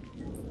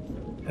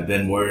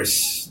been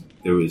worse.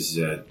 There was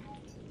a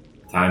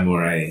time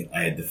where I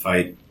had to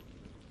fight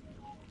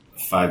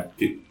 5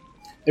 people.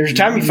 There's a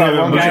time you found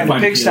one guy in the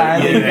pigsty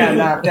and he got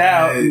knocked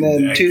out, and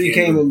then I Tootie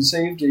can't came and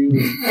saved you.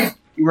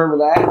 You remember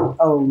that?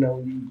 Oh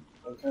no, you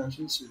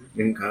unconscious?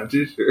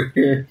 Unconscious?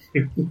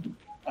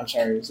 I'm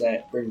sorry, was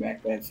that bring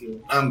back bad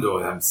feelings?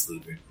 I'm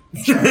sleeping.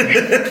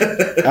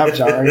 I'm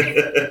sorry.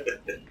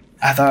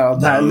 I thought I'll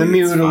die in the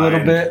mute a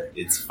little bit.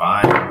 It's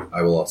fine.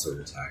 I will also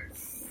retire.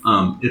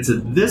 It's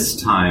at this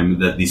time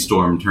that the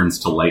storm turns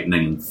to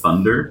lightning and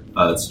thunder.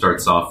 It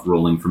starts off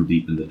rolling from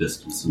deep in the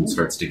distance and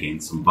starts to gain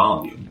some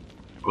volume.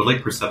 I would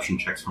like perception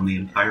checks from the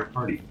entire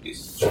party,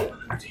 please.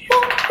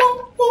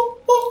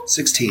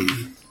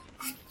 16.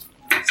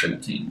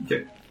 17.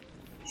 Okay.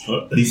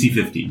 DC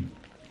 15.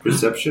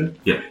 Perception?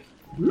 Yeah.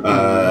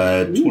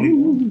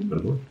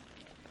 21.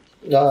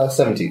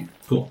 17.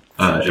 Cool.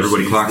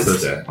 Everybody clocks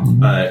this.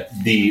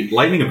 The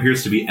lightning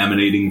appears to be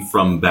emanating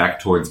from back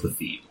towards the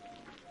feed.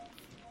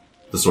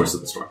 The source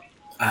of the storm.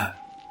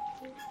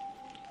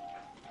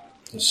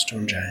 Those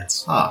storm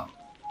giants. Huh.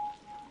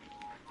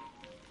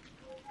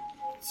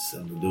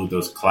 Something to do with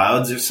those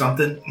clouds or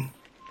something?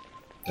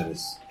 That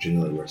is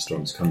generally where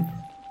storms come from,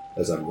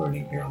 as I'm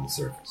learning here on the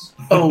surface.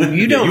 Oh,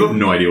 you don't. You have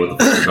no idea what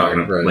the fuck you're talking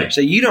about. Right. Like,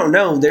 So you don't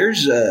know.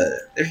 There's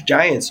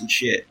giants and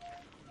shit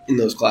in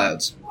those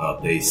clouds. Well,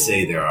 they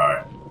say there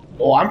are.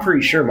 Oh, I'm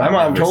pretty sure. My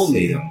mom Never told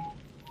see me. them.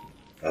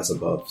 As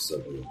above, so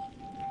below.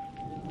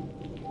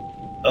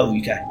 Oh,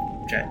 okay.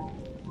 Okay.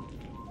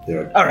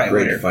 There are All right,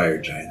 great whatever. fire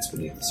giants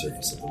beneath the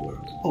surface of the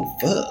world. Oh,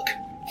 fuck.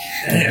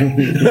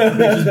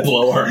 Just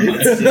blow our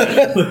minds.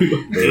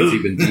 It's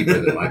even deeper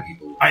than my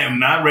people. I am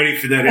not ready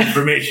for that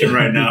information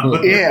right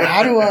now. Yeah,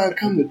 how do I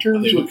come to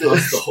terms They with would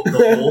cross this?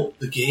 the hole,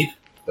 the gate.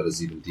 That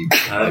is even deeper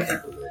than my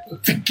people.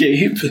 The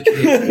Gabe.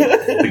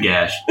 the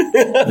gash.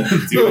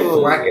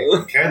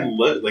 Can I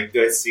look? Like,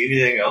 do I see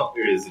anything else,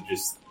 or is it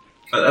just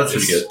That's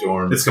pretty good.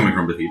 storm? It's coming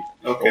from the heat.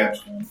 Okay.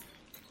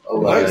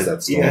 Why is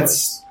that storm? Yeah,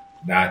 it's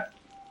not.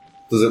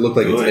 Does it look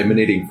like it's Good.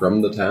 emanating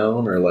from the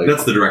town, or like?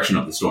 That's the direction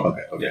of the storm.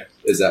 Okay. Okay. Yeah.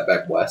 Is that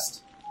back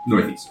west,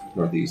 Northeast.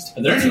 northeast?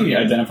 Are there any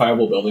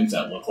identifiable buildings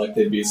that look like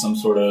they'd be some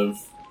sort of,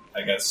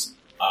 I guess,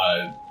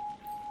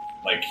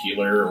 like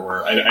healer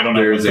or I don't know.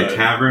 There's what a the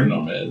tavern.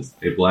 name is.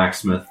 A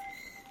blacksmith,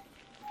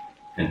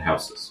 and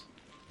houses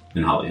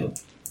in Hollywood.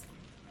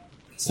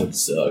 That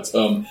sucks.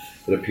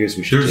 It appears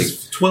we should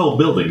There's 12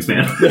 buildings,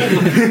 man.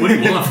 What do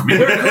you want from me?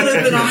 There could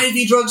have been an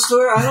Ivy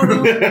drugstore. I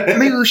don't know.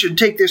 Maybe we should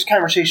take this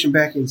conversation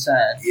back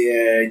inside.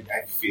 Yeah,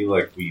 I feel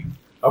like we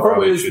How far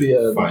away probably is should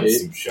the find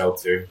gate some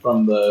shelter.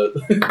 from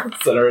the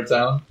center of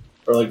town?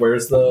 Or like,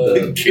 where's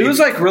the? It was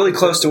like really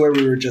close to where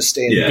we were just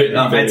standing.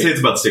 Yeah, I'd say it's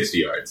about 60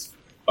 yards.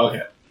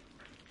 Okay.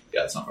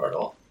 Yeah, it's not far at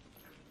all.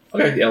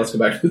 Okay, yeah, let's go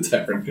back to the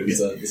tavern because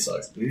this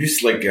sucks. We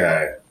just like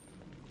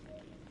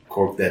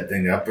cork that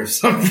thing up or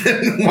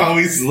something while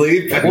we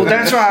sleep. Well,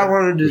 that's why I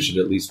wanted we to. should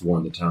at least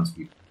warn the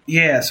townspeople.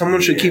 Yeah,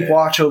 someone should keep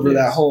watch over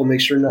that hole and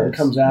make sure nothing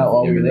comes out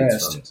while we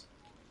Emanates from rest.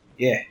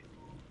 it Yeah.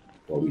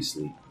 while we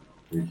sleep.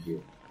 We're here.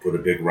 Put a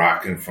big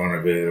rock in front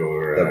of it, That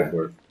or would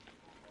work.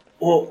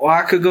 Well,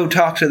 I could go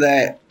talk to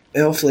that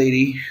elf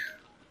lady.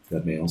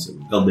 That may also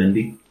work. El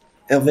Bindi.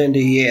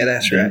 Elvindy, yeah,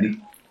 that's right.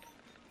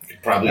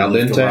 probably Al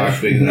lift dente? a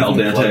rock big enough Al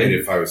to dente. play it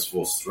if I was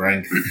full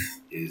strength.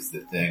 Is the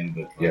thing,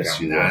 but like, Yes,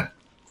 I'm you not. are.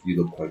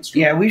 You look quite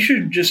strong. Yeah, we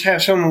should just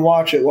have someone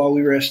watch it while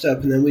we rest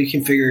up, and then we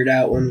can figure it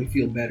out when we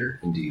feel better.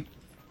 Indeed.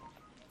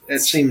 That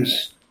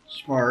seems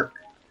smart.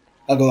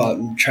 I'll go out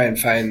and try and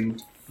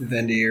find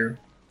Vivendi or...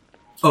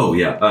 Oh,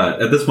 yeah.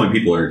 At this point,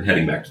 people are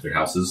heading back to their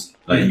houses.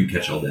 You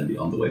catch El Bindi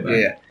on the way back.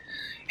 Yeah.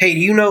 Hey, do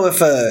you know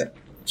if...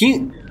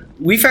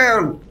 we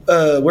found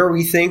where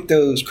we think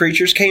those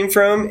creatures came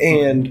from,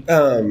 and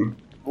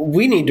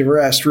we need to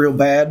rest real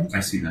bad. I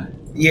see that.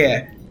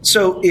 Yeah.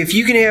 So if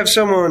you can have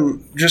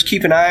someone just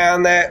keep an eye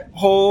on that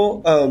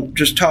hole,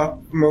 just talk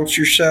amongst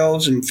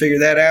yourselves and figure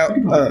that out.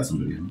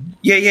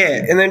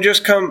 Yeah. And then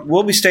just come.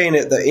 We'll be staying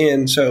at the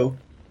inn, so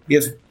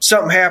if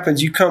something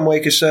happens, you come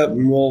wake us up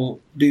and we'll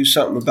do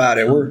something about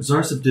it.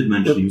 Zarsif did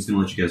mention he was going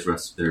to let you guys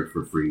rest there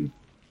for free.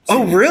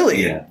 Oh,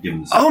 really? Yeah. Give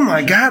him the Oh,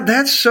 my God.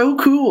 That's so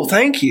cool.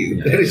 Thank you.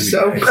 Yeah, That is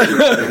so nice. cool.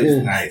 That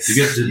is nice.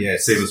 You guys did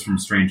Yes. save us from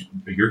strange...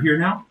 You're here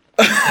now?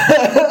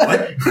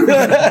 I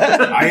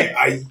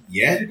been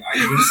standing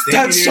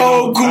That's here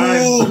so the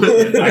whole time.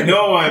 cool. I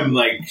know I'm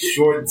like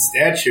short in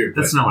stature,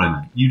 but That's not what I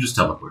meant. You just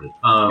teleported.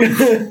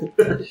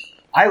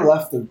 I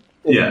left the...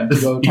 Yeah. to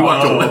go You talk.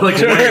 walked away. Like,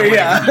 Sure, away.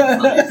 yeah.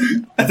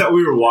 I thought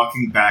we were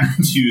walking back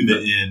to the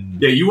inn.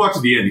 Yeah, you walked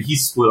to the end. He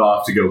split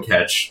off to go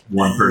catch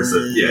one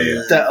person.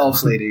 Yeah. The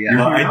elf lady,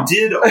 yeah. I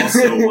did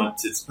also want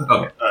to.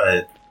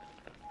 Okay.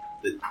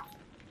 you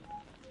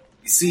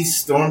see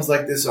storms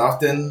like this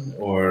often,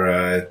 or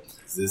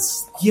is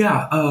this?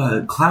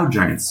 Yeah, cloud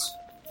giants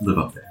live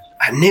up there.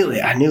 I knew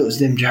it. I knew it was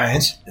them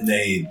giants. And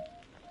they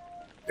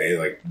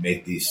like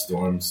make these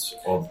storms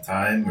all the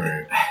time,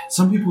 or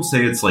Some people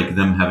say it's like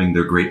them having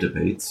their great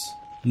debates,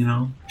 you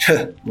know?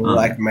 More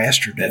like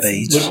master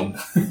debates.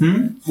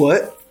 Hmm?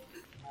 What?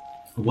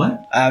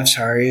 What? I'm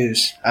sorry.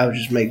 I was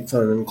just making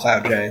fun of them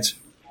cloud giants.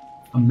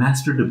 A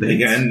master debate?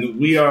 again,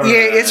 we are. Yeah,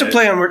 it's a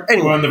play on word. We're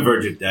Anyway, on the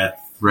verge of death.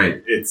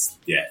 Right. It's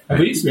Have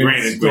we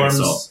experienced Grain of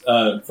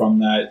storms from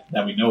that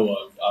we know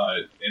of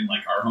in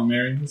like our home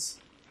areas?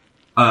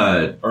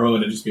 Or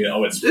would it just be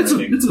it's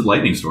raining? It's a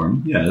lightning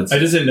storm. Yeah, I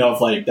just didn't know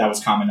if like that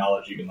was common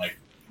knowledge, even like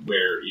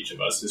where each of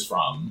us is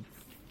from.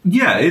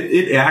 yeah.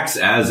 It acts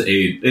as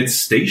it's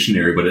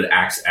stationary, but it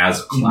acts as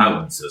a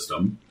cloud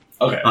system.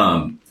 Okay.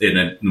 And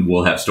then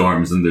we'll have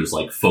storms, and there's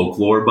like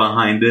folklore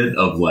behind it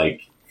of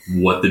like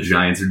what the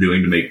giants are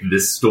doing to make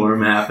this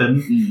storm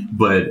happen.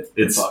 But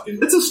it's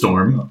a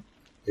storm.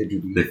 They do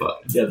be They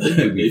fuck. Yeah, they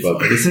do be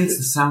fucking- They say it's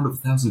the sound of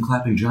 1,000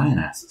 clapping giant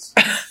asses.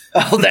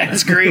 oh,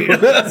 that's great. Yeah,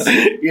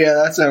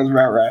 that sounds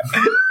about right.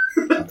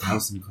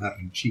 1,000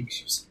 clapping cheeks,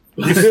 you say.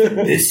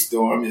 this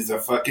storm is a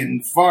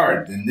fucking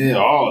fart, and then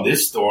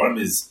this storm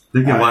is.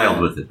 They get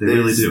wild with it. They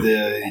really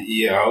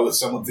do.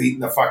 Someone's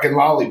eating a fucking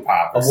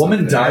lollipop. A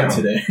woman died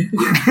today.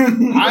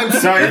 I'm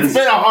sorry, it's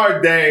been a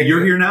hard day.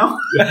 You're here now?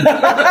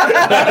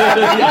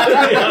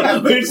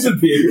 There's some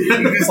beer.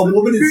 A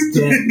woman is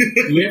dead.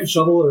 Do we have a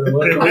shovel or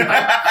what?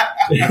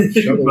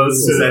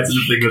 Most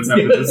sensitive thing that's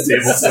happened at this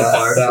table so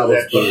far.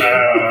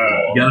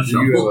 You got a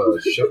shovel? You have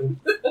a shovel?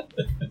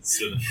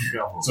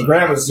 So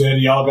Grandma's dead.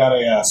 Y'all got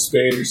a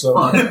spade or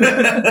something?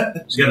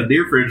 She's got a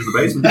deer fridge in the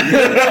basement.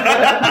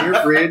 Deer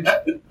fridge.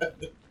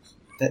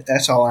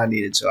 That's all I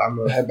needed, so I'm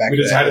going to head back We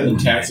to just that. had it in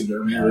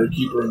taxidermy. Or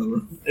keep her in the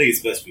room. I think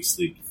it's best we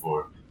sleep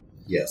before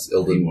Yes,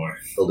 any more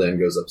Ildan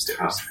goes upstairs.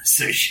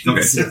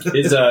 conversations. Okay.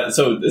 Is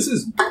so this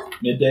is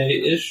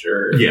midday-ish,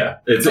 or Yeah,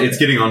 it's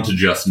getting on to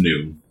just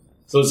noon.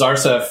 So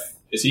Zarsef,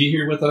 is he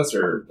here with us,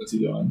 or what's he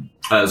doing?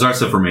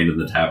 Zarsef remained in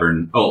the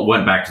tavern. Oh,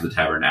 went back to the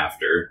tavern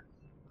after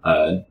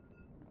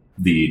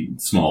the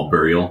small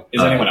burial.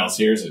 Is anyone else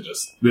here? Is it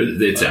just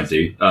It's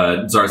empty.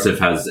 Zarsif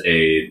has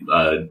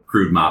a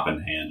crude mop in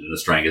hand and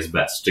is trying his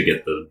best to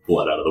get the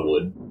blood out of the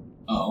wood.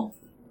 oh?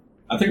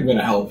 I think I'm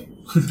gonna help.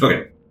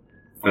 Okay.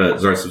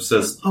 Zarsif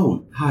says,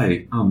 "Oh,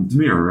 hi,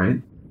 Demir,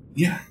 right?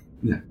 Yeah.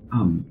 Yeah.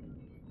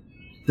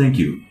 Thank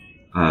you.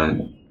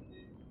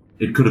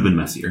 It could have been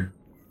messier.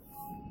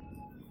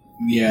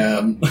 Yeah.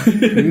 I'm like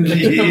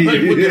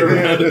looking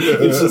around.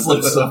 It's just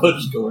like so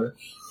much gore.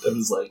 I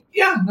was like,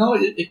 yeah, no,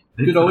 it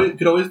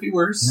could always be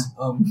worse.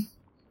 Yeah.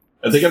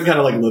 I think I'm kind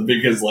of like limping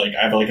because like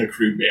I have like a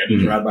crude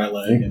bandage around my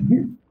leg,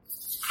 and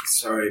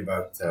Sorry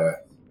about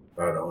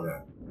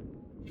Ona.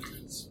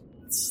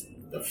 It's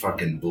the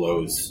fucking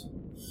blows.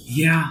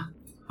 Yeah.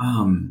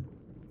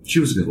 She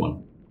was a good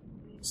one.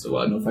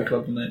 so no Fight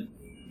Club tonight.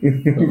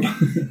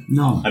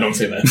 No, I don't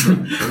say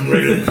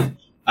that.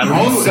 I don't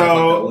know what that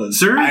Also, was.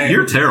 sir,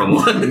 you're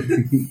terrible.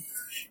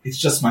 It's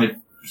just my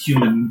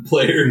human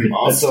player.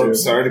 Also, I'm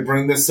sorry to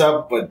bring this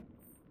up, but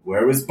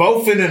where was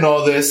Bofin in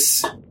all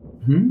this?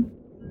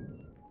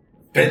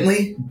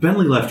 Bentley?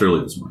 Bentley left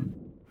early this morning.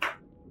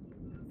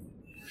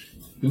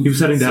 He was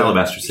heading to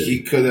Alabaster City.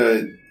 He could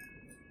have.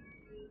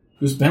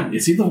 Who's Bentley?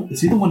 Is he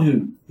the one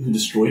who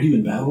destroyed you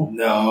in battle?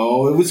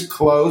 No, it was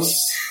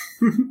close.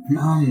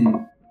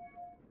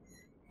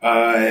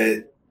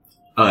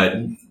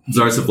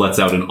 Zarsif lets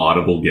out an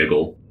audible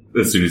giggle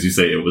as soon as you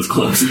say it was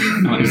close.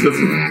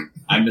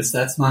 I missed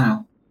that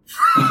smile.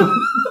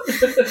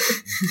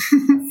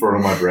 Furrow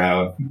my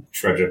brow,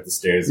 trudge up the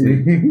stairs,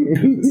 and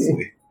go to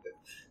sleep.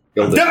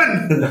 I'm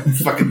done!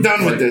 Fucking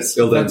done with this.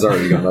 Ildan's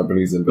already gone up and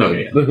he's in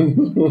bed.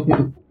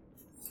 Okay.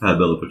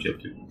 Bella put you up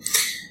to.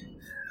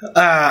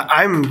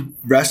 I'm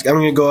rest. I'm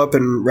going to go up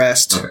and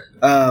rest.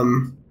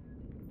 Okay.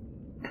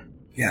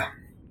 Yeah.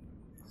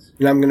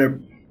 And I'm going to...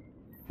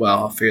 Well,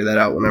 I'll figure that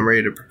out when I'm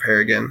ready to prepare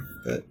again.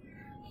 But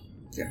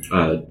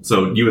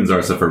So you and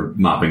Zarsif are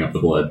mopping up the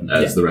blood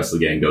as the rest of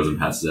the gang goes and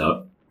passes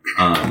out.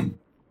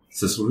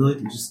 So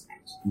really, just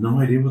no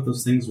idea what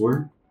those things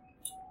were?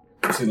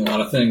 I've seen a lot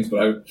of things, but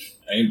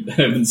I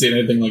haven't seen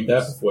anything like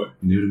that before.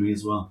 New to me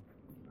as well.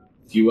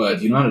 Do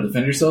you know how to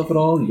defend yourself at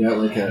all? You got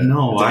like a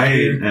No, I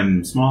dagger?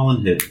 am small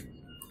and hit.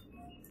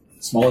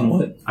 Small and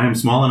what? I am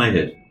small and I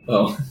hit.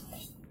 Oh,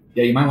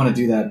 yeah. You might want to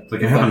do that.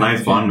 Like I have a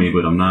knife on me,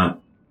 but I'm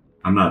not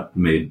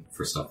made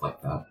for stuff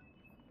like that.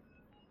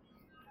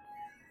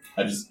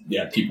 I just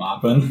keep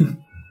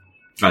mopping.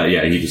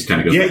 He just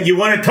kind of goes. Yeah, you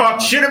want to talk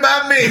shit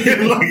about me?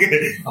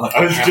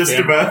 I was just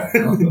about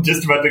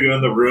to go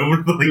in the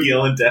room and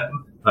yelling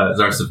down.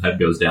 Zarsif's head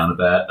goes down at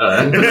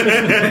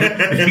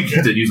that. He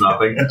continues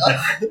mopping.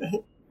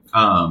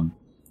 I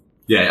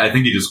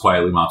think he just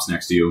quietly mops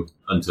next to you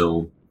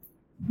until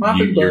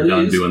you're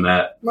done doing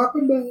that.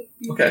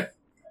 Okay.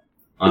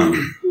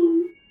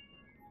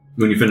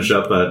 When you finish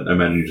up, I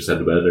imagine you just head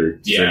to bed, or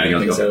is there Yeah, anything I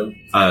think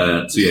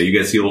else so. You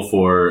guys heal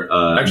for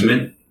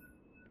Actually,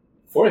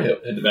 before I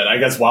head to bed, I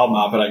guess while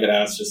mopping, I could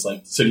ask just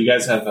like, so do you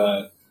guys have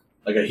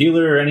like a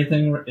healer or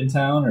anything in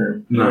town,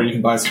 or where you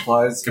can buy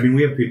supplies? I mean,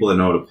 we have people that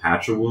know how to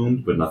patch a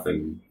wound, but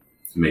nothing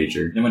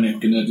major. Anyone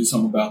gonna do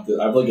something about this?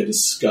 I have like a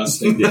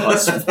disgusting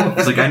pus. It's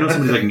like, I know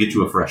somebody that can get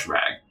you a fresh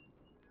rag.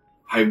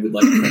 I would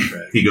like a fresh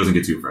rag. He goes and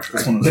gets you a fresh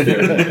This rag. one was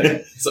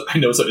good. So I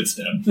know, so it's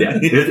him. Yeah,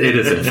 it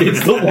is it.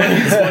 It's the one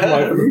who's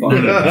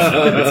one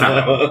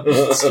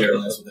wife.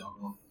 Sterilized with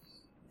alcohol.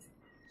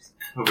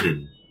 Covered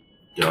in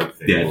dog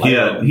things.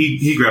 Yeah,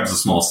 he grabs a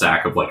small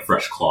sack of like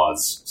fresh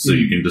claws so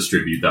you can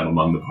distribute them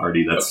among the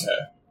party that's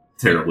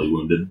terribly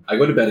wounded. I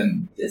go to bed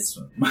in this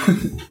one.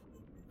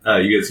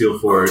 You guys heal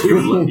for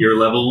your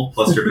level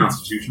plus your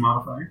Constitution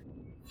modifier.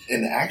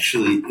 And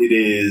actually, it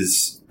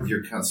is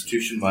your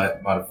Constitution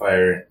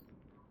modifier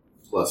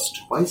plus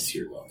twice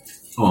your level.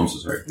 Oh, I'm so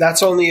sorry.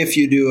 that's only if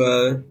you do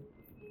a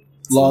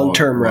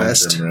long-term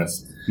rest.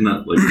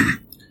 Not like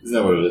Isn't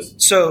that what it is?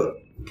 So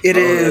it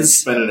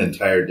is Spend an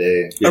entire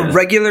day. a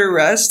regular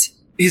rest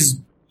is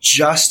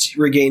just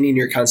regaining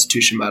your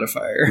Constitution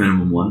modifier.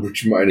 minimum one.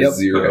 Which minus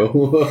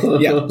 0.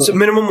 Yeah, so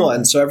minimum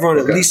 1. So everyone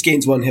at Okay. least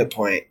gains 1 hit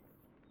point.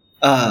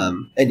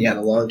 And yeah,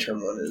 the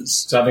long-term one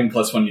is... So having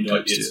 +1,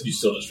 you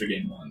still just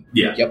regain 1.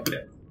 Yeah. Yep.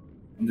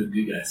 I'm doing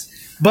good, guys.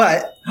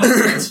 But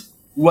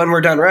when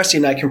we're done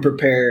resting, I can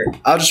prepare...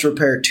 I'll just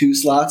prepare 2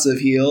 slots of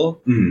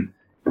heal. Mhm.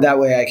 That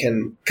way I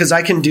can... Because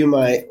I can do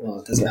my... Well,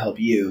 it doesn't help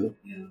you.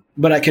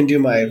 But I can do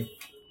my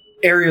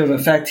area of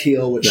effect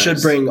heal, which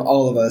should bring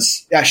all of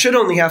us. Yeah, I should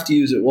only have to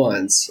use it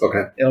once.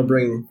 Okay. It'll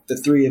bring the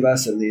 3 of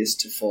us at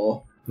least to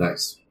full.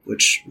 Nice.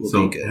 Which will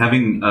So be good.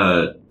 having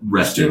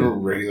rested, Do a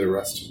regular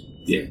rest.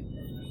 yeah.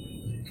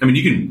 I mean,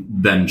 you can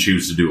then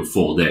choose to do a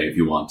full day if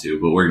you want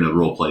to, but we're going to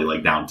role play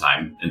like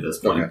downtime at this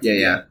point. Okay.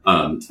 Yeah.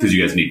 Because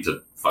you guys need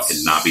to fucking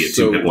not be at 2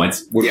 So- hit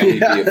points. Would we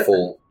be at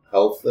full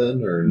health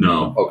then, or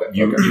No. Okay.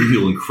 You okay.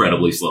 heal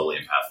incredibly slowly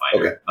in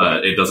Pathfinder.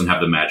 Okay. It doesn't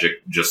have the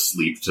magic just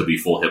sleep to be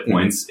full hit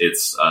points.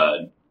 It's,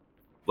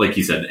 like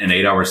you said, an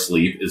 8-hour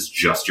sleep is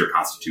just your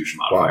constitution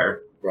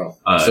modifier. Wow.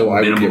 So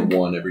I would minimum- get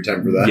 1 every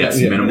time for that. Yes,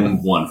 Yeah.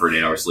 minimum 1 for an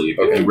 8-hour sleep.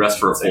 Okay. If you rest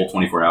for a full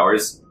 24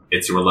 hours,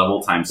 it's your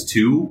level times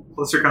 2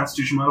 plus your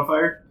constitution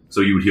modifier. So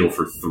you would heal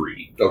for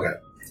 3 Okay.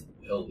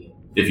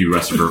 if you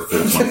rested for a full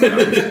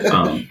 24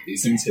 hours.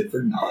 These things hit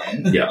for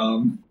 9. Yeah.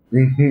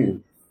 Mm-hmm.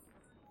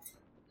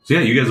 So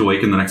yeah, you guys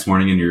awaken the next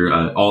morning in your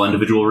all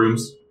individual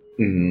rooms.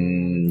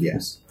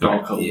 Yes. All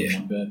Okay. cuddled in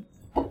one bed.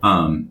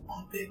 One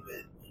big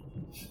bit.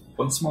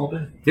 One small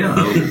bed. Yeah.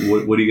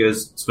 What do you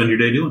guys spend your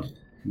day doing?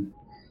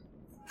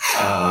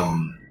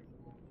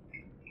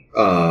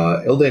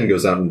 Ildan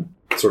goes out and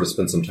sort of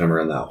spends some time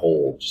around that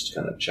hole, just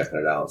kind of checking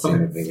it out,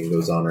 seeing if anything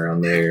goes on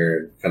around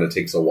there. Kind of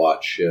takes a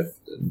watch shift.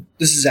 And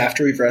This is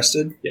after we've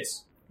rested.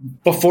 Yes.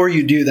 Before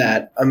you do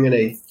that, I'm going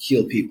to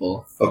heal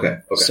people. okay.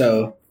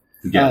 So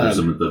Gathers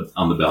them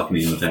on the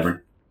balcony in the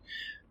tavern.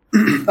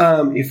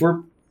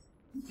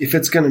 if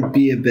it's going to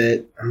be a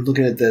bit, I'm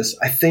looking at this.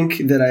 I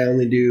think that I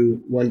only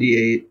do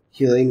 1d8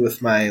 healing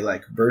with my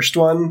like burst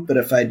one, but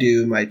if I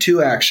do my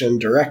 2 action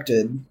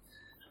directed,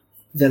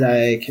 then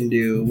I can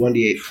do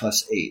 1d8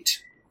 plus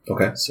 8.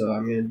 Okay. So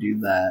I'm going to do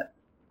that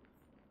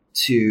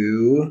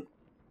to.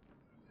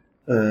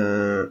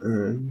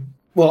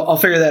 Well, I'll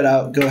figure that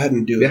out. Go ahead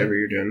and do whatever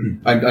you're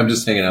doing. I'm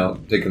just hanging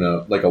out, taking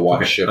a watch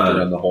Okay, shift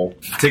around the hole.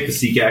 Take the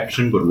seek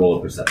action, but roll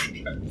a perception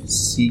check.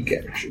 Seek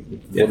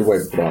action. Yeah. What do I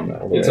put on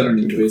that? What do It's I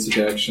underneath do? basic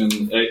action.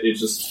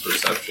 It's just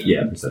perception.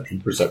 Yeah,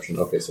 perception. Perception.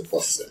 Okay, so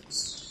plus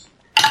 6.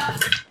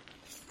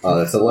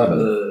 That's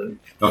 11.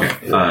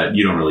 Okay.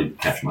 You don't really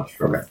catch much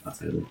from it.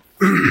 That's it.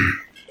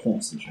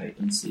 Concentrate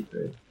in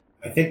secret.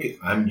 I think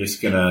I'm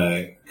just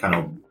gonna kind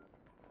of,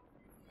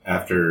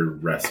 after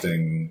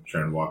resting,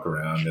 try and walk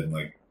around and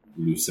like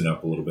loosen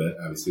up a little bit.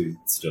 Obviously,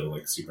 it's still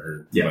like super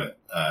hurt. Yeah.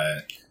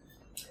 But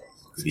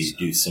maybe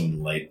do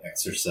some light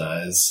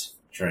exercise.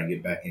 Try and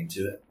get back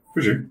into it.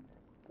 For sure.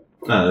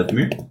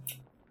 Demir?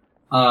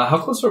 How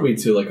close are we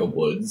to like a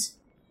woods?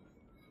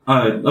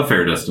 A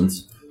fair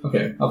distance.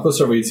 Okay, how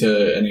close are we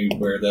to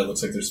anywhere that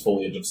looks like there's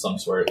foliage of some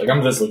sort? Like I'm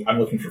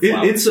looking for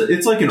flowers.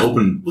 It's like an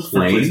open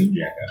plain.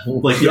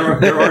 Like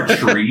there are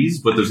trees,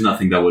 but there's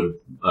nothing that would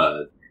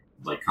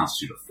like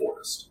constitute a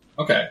forest.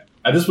 Okay,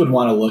 I just would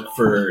want to look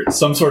for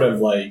some sort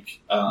of like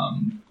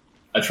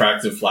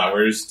attractive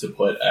flowers to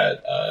put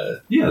at.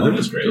 Yeah,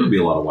 Locust Grave. there would be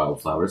a lot of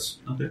wildflowers.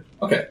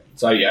 Okay.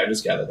 So I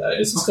just gathered that.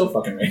 It's still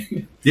fucking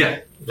raining. Yeah,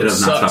 it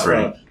does not Sucks, stop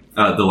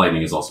raining. The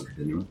lightning is also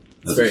continuing.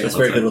 It's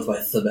very good with my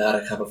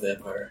thematic. I'm a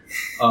vampire.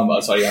 I'm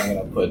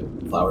gonna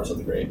put flowers on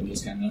the grave and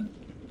just kind of.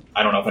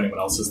 I don't know if anyone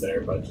else is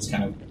there, but just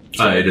kind of.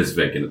 It is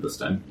vacant at this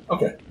time.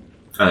 Okay.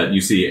 You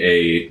see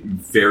a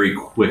very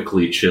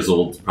quickly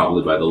chiseled,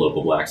 probably by the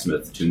local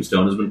blacksmith,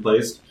 tombstone has been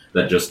placed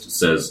that just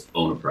says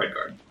 "Own a Pride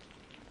Guard."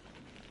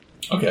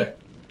 Okay.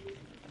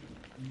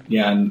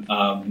 Yeah, and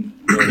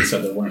we already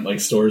said there weren't like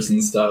stores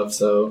and stuff,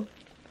 so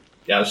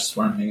yeah, that's just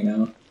where I'm hanging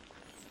out.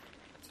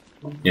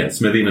 Yeah,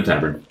 smithy and a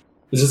tavern.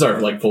 Is this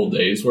our like full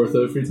day's worth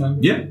of free time?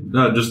 Yeah,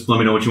 just let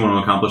me know what you want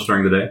to accomplish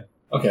during the day.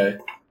 Okay.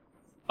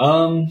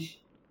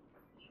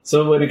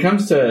 So when it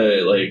comes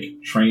to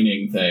like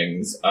training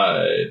things,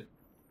 I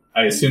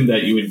assume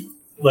that you would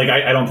like.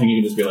 I don't think you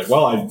can just be like,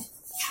 well, I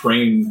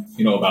train,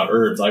 about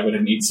herbs. I would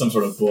need some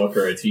sort of book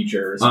or a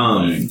teacher or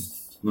something.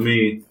 Let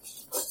me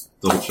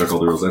double check all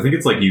the rules. I think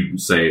it's like you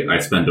say, I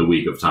spend a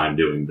week of time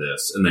doing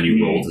this, and then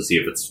you roll to see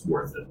if it's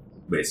worth it,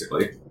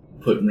 basically.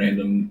 Put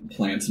random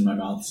plants in my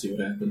mouth, see what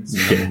happens.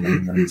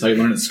 That's how you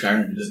learn in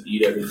Skyrim. You just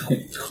eat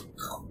everything.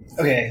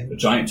 Okay. A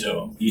giant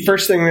toe. Eat it.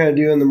 First thing we're going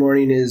to do in the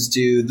morning is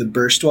do the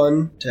burst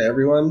one to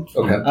everyone.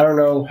 Okay. I don't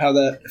know how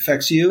that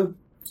affects you.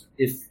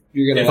 If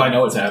you're going If I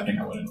know what's happening,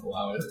 I wouldn't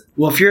allow it.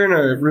 Well, if you're in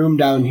a room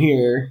down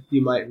here,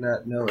 you might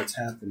not know what's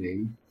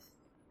happening.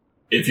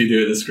 If you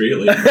do it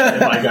discreetly, if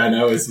my guy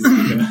knows, he's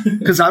not gonna.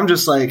 Because I'm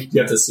just like, You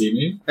have to see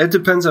me. it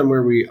depends on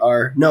where we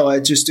are. No, I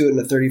just do it in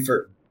a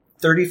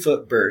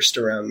 30-foot burst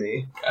around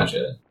me.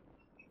 Gotcha.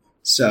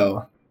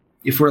 So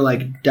if we're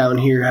like down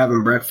here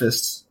having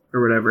breakfast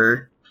or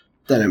whatever,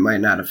 then it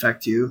might not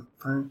affect you.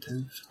 5,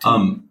 10,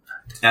 15.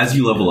 As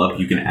you level up,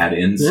 you can add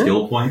in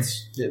skill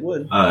points. It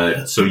would.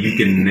 So you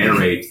can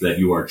narrate that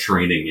you are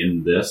training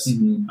in this.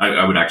 Mm-hmm.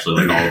 I would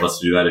actually like all of us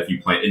to do that. If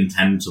you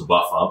intend to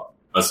buff up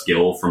a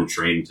skill from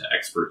trained to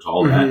expert to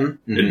all that,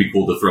 it'd be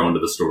cool to throw into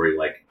the story,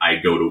 like, I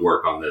go to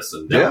work on this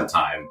in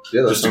downtime,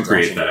 Yeah, that just to sounds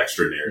create awesome. that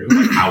extra narrative.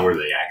 Like, how are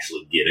they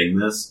actually getting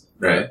this?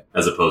 Right.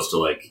 As opposed to,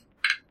 like,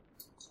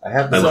 I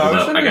have I this. leveled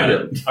up, I got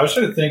it. I was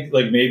trying to think,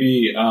 like,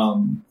 maybe,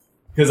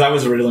 because because that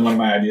was originally one of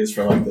my ideas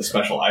for like the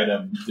special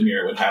item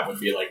Demir would have would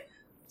be like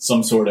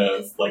some sort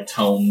of like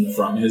tome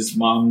from his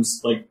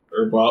mom's like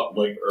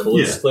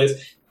herbalist place.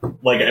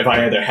 Like if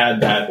I either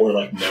had that or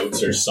like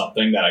notes or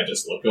something that I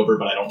just look over,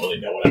 but I don't really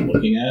know what I'm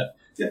looking at.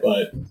 Yeah.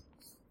 But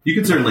you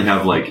could certainly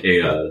have like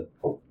a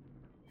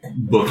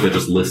book that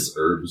just lists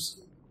herbs.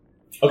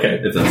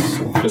 Okay, If that's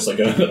just like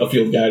a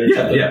field guide or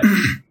something. yeah.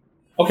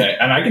 Okay,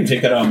 and I can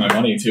take that out of my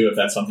money too if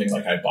that's something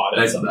like I bought it.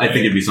 I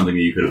think it'd be something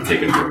that you could have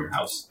taken from your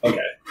house. Okay.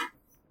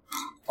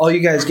 All you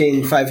guys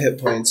gain 5 hit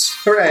points.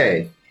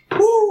 Hooray!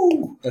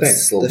 Woo! That's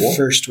Thanks, the little boy.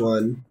 first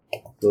one.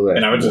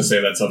 And I would just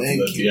say that's up to Thank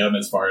the DM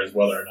as far as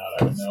whether or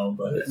not I would know.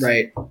 But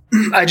Right.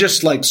 I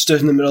just like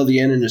stood in the middle of the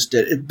inn and just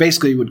did it.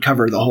 Basically would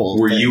cover the whole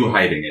Were thing. you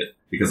hiding it?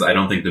 Because I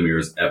don't think Demir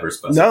has ever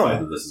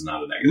specified that this is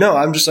not a negative. No,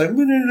 I'm just like...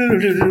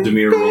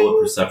 Demir, roll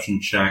a perception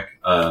check,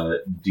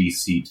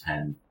 DC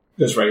 10.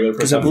 just regular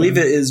Because I perception. believe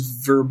it is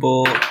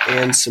verbal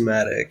and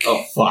somatic.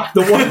 Oh fuck!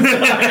 The one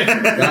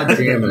time. God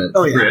damn it.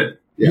 Oh, yeah.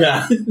 Crit.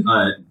 Yeah.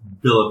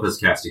 Philip has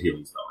cast a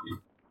healing spell on you.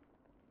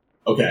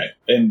 Okay,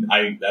 and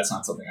that's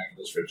not something I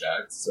can just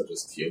reject. So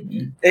just heal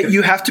me.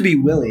 You have to be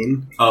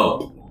willing.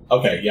 Oh,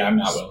 Okay, yeah, I'm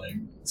not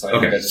willing. So I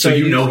think I okay. just, So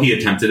you know he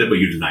attempted it, but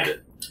you denied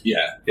it.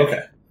 yeah. Yeah. Okay.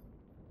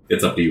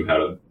 It's up to you how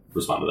to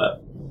respond to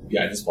that.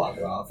 Yeah, I just block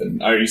it off.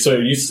 And are you? So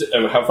you?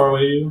 How far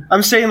away are you?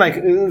 I'm saying like...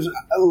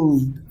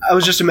 I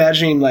was just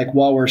imagining like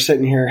while we're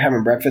sitting here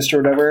having breakfast or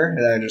whatever,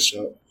 and I just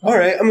go, all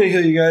right, I'm going to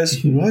heal you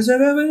guys. What's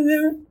that happening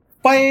there?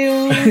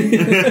 Bam!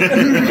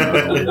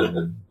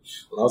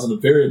 Well, that was a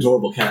very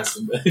adorable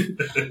casting.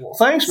 Well,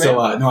 thanks, man. So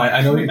no,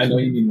 I know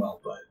you mean well,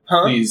 but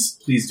Huh?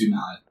 please do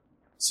not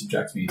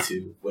subject me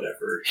to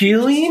whatever.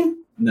 Healing?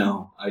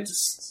 No, I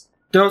just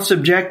Don't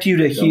subject you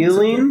to don't subject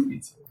healing? me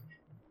to-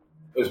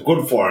 It's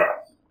good for her.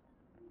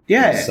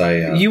 Yeah. Yes,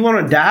 I, You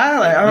want to die?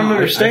 Like, I don't No,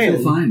 understand. I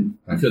feel fine.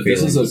 I'm Because this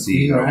failing is a to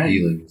see clean how ride.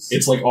 healing is.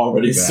 It's like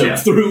already Yeah. soaked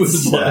through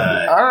with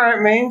blood. All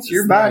right, man. It's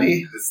your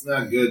body. It's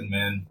not good,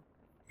 man.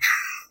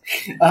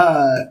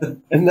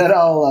 And then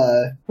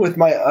I'll, with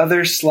my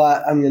other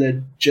slot, I'm going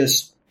to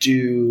just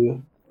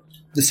do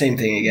the same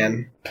thing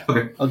again.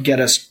 Okay. I'll get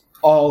us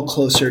all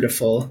closer to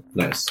full.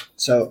 Nice.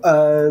 So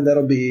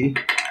that'll be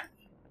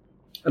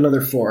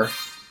another 4.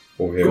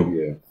 Oh, hell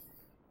yeah.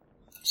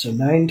 So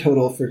 9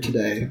 total for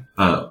today.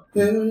 Philip,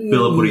 what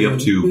are you up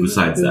to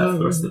besides that for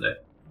the rest of the day?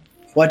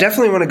 Well, I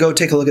definitely want to go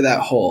take a look at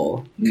that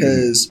hole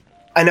because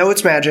I know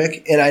it's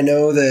magic, and I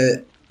know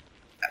that.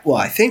 Well,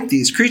 I think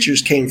these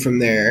creatures came from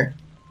there,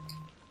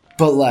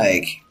 but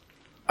like,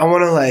 I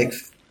want to like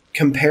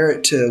compare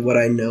it to what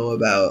I know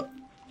about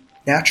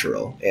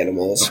natural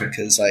animals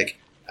because like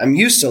I'm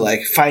used to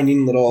like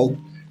finding little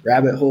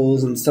rabbit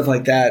holes and stuff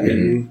like that.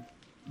 And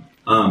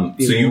So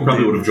you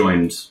probably would have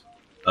joined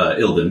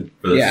Ilden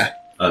for this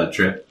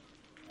trip.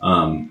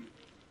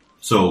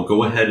 So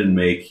go ahead and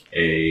make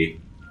a...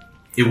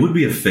 It would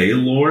be a Fey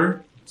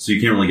lore, so you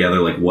can't really gather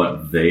like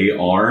what they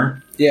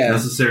are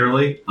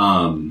necessarily.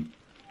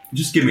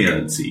 Just give me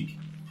a Seek.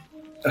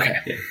 Okay.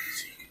 Yeah.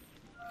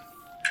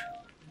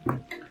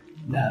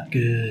 Not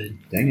good.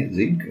 Dang it,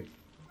 Zeke.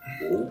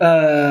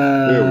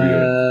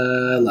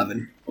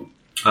 11.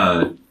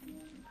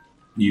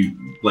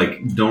 You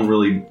like don't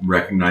really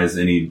recognize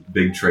any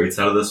big traits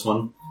out of this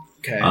one.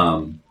 Okay.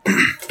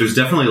 There's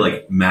definitely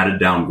like matted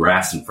down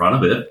grass in front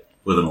of it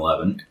with an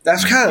 11.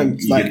 That's kind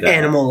of You like get that.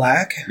 animal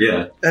lack.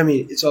 Yeah. I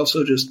mean, it's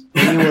also just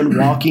anyone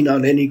walking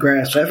on any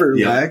grass ever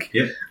lack.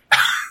 Yep.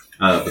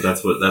 But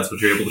that's what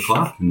you're able to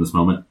clock in this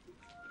moment.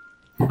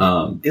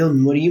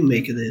 Ilden, what do you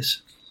make of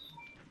this?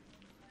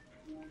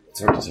 It's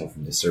hard to tell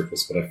from the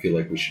surface, but I feel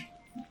like we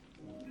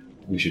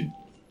should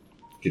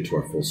get to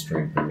our full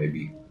strength and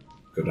maybe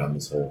go down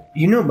this hole.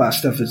 You know about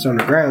stuff that's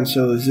underground,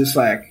 so is this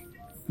like...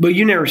 But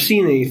you never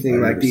seen anything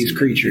I've like never these seen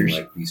creatures.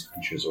 anything like these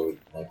creatures, or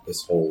like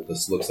this hole.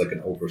 This looks like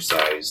an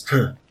oversized.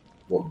 How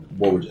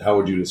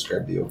would you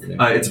describe the opening?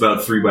 It's about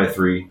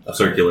 3x3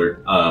 circular,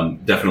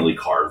 definitely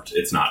carved.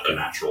 It's not a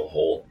natural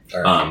hole,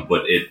 Alright.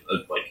 but it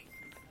like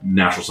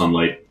natural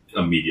sunlight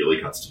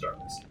immediately cuts to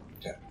darkness.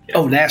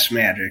 Oh, that's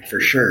magic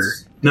for sure.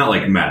 Not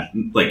like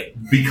like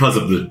because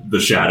of the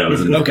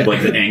shadows and Okay.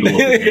 like the angle of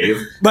the cave.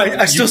 But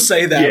I still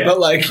say that, yeah. but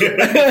like... You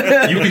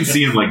can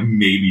see in like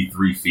maybe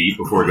 3 feet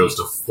before it goes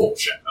to full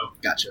shadow.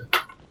 Gotcha.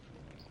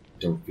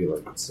 Don't feel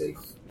like it's safe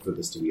for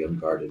this to be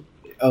unguarded.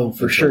 Oh,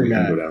 for Until sure we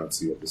can not. go down and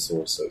see what the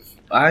source of.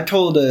 I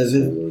told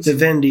Souls.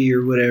 Vivendi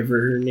or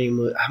whatever her name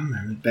was. I'm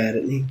really bad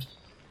at names.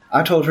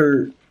 I told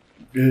her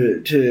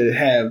to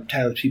have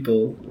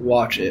townspeople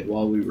watch it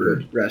while we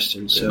were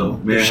resting, so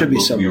May there I should be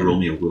have both of you roll someone.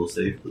 me a will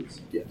save,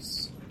 please?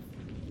 Yes.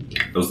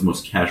 That was the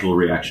most casual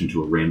reaction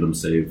to a random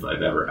save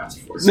I've ever asked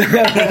for.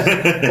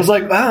 I was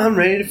like, wow, I'm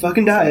ready to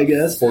fucking die, I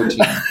guess. 14.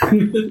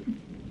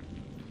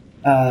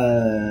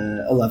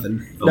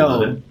 11. No.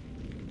 11.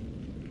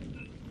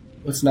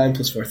 What's 9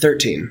 plus 4?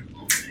 13.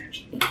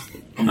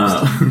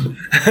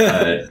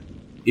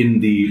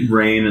 In the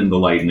rain and the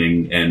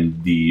lightning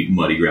and the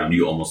muddy ground,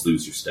 you almost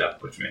lose your step,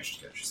 but you managed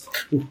to catch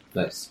yourself.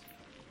 Nice.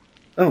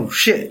 Oh,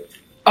 shit.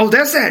 Oh,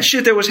 that's that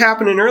shit that was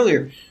happening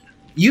earlier.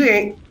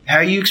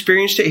 How you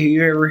experienced it?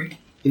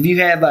 Have you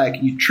had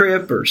like you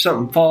trip or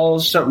something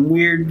falls, something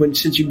weird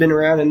since you've been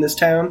around in this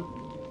town?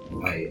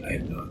 I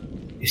have not.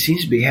 It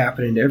seems to be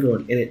happening to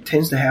everyone, and it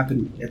tends to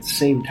happen at the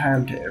same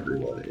time to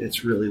everyone.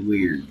 It's really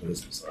weird. What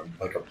is this?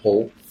 Like a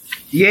pole?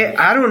 Yeah,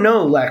 I don't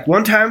know. Like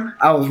one time,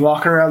 I was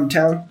walking around the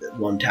town.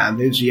 One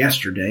time, it was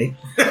yesterday.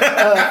 I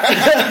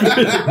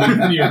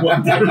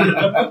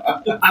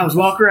was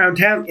walking around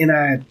town and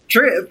I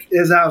tripped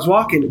as I was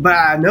walking, but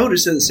I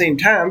noticed at the same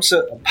time,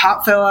 so a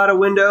pop fell out a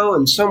window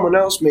and someone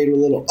else made a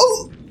little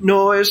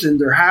noise in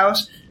their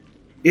house.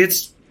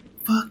 It's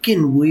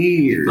fucking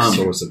weird. The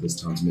source of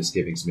this town's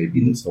misgivings may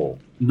be this hole.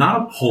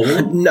 Not a pole.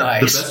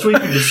 Nice. The best way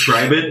to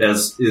describe it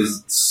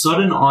is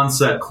sudden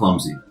onset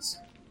clumsiness.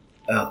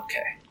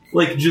 Okay.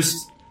 Like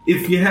just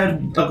if you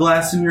had a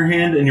glass in your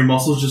hand and your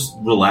muscles just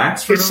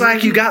relax. It's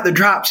like you got the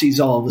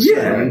dropsies all of a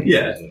sudden.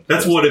 Yeah.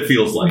 That's what it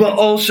feels like. But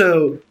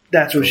also,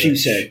 that's what she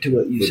said to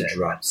what you said.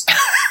 Drops.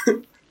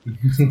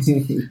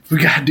 We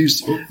gotta do.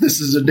 This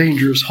is a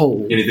dangerous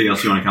hole. Anything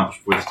else you want to accomplish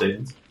before this day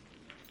ends?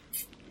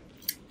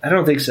 I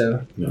don't think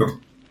so. No.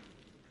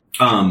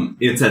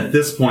 It's at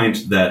this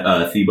point that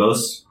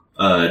Thebos,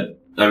 I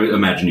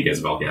imagine you guys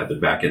have all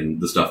gathered back in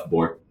the stuff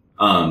before.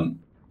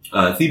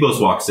 Thebos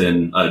walks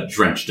in,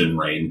 drenched in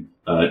rain,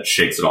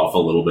 shakes it off a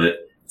little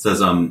bit,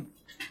 says,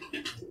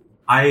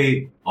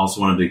 I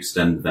also wanted to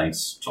extend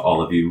thanks to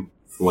all of you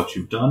for what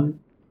you've done.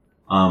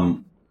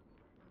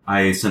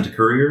 I sent a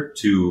courier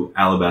to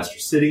Alabaster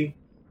City.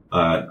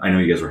 I know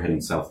you guys were heading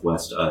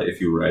southwest.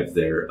 If you arrive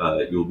there,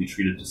 you will be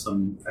treated to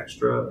some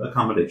extra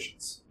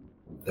accommodations.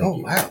 Oh,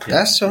 wow.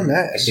 That's so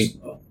nice. I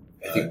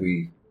think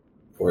we,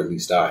 or at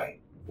least I,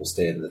 will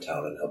stay in the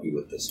town and help you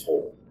with this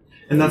hole.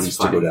 And that's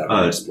fine. To go down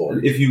and explore.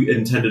 If you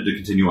intended to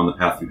continue on the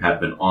path you had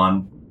been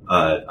on,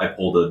 I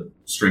pulled a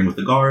string with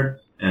the guard,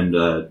 and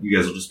you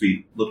guys will just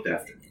be looked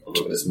after a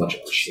little bit. As much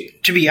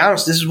appreciated. To be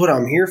honest, this is what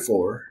I'm here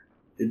for.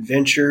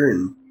 Adventure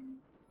and...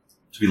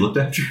 To be looked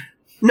after?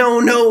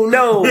 No.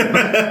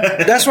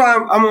 That's why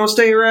I'm going to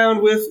stay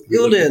around with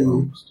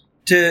Ilden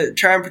to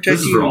try and protect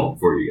This is you. for all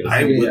for you guys.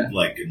 I would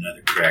like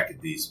another crack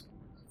at these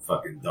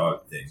fucking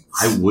dog things.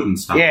 I wouldn't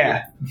stop.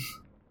 Yeah.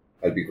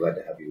 I'd be glad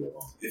to have you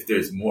along. If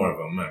there's more of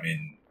them, I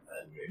mean,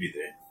 maybe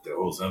the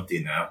hole's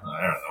empty now.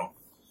 I don't know.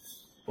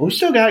 We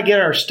still got to get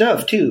our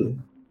stuff, too.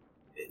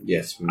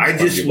 Yes. we I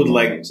must just give would them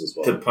like names as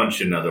well. to punch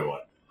another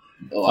one.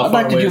 I'd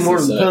like to do more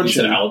than You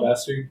punching. said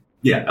Alabaster?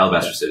 Yeah,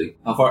 Alabaster City.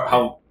 How far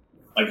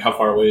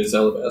away is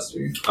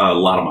Alabaster? A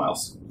lot of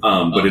miles.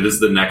 But it is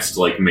the next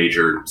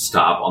major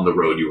stop on the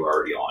road you were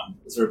already on.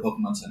 Is there a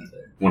Pokemon Center there?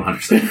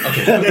 100%.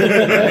 Okay.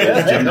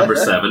 Gym number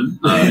 7.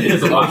 It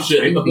is a lot.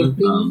 Shit. I'm going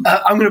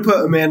to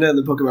put Amanda in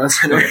the Pokemon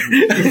Center.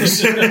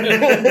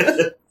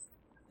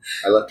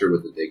 I left her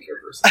with the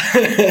daycare person.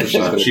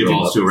 She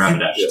evolves to a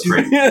Rapidash. It's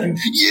great.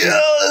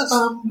 Yes!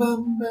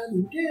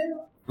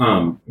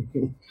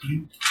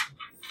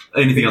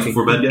 Anything else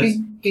before bed, guys?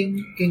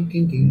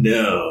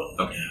 No.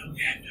 Okay.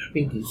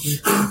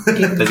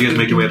 As you guys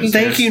make your way up the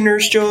stairs, Thank you,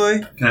 Nurse Joy.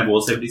 can I have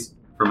will safeties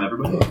from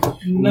everybody?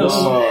 No.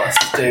 Oh,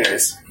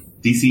 stairs.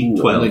 DC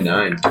 12. Only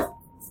 9.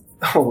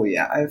 Oh,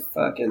 yeah, I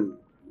fucking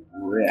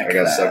wrecked I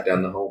got that. sucked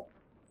down the hole.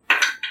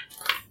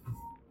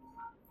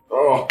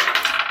 Oh.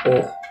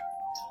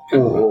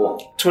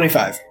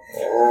 25.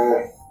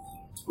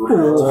 What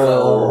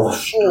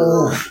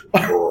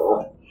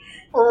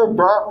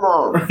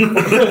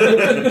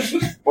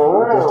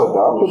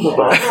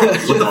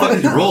the fuck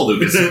did you roll,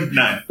 Lucas?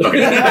 9. Okay.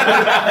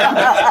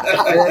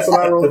 That's what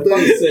I rolled.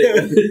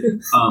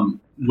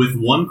 With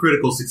 1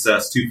 critical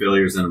success, 2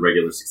 failures, and a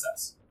regular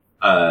success.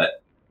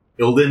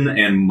 Ilden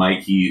and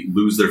Mikey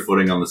lose their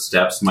footing on the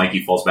steps.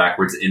 Mikey falls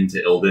backwards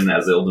into Ilden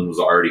as Ilden was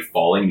already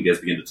falling. You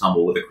guys begin to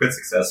tumble. With a crit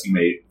success, you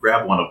may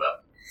grab one of them.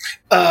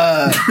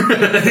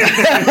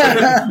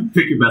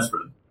 Pick your best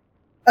friend.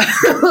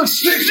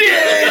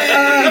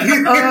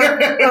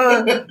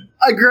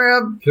 I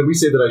grabbed... Can we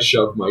say that I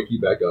shoved Mikey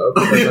back up?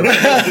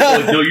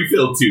 No, you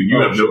failed too. You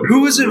have no.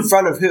 Who was in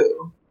front of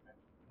who?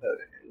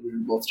 Okay, we were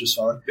both just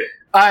fine.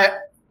 I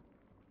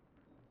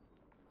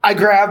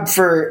grabbed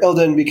for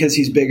Ilden because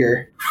he's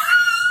bigger.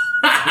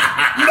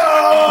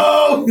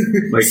 No!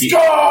 Mikey,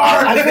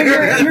 Scar! I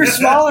figure you're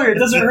smaller. It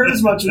doesn't hurt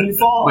as much when you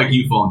fall. Mikey,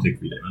 you fall and take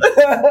 3 damage.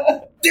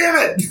 Damn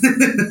it!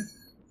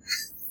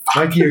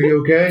 Mikey, are you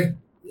okay?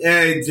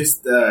 Yeah,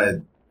 just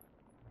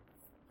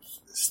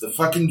it's the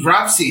fucking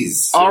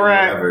dropsies. All or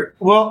right. whatever.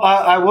 Well,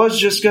 I was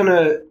just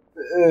gonna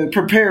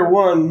prepare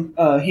 1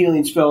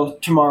 healing spell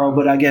tomorrow,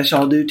 but I guess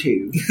I'll do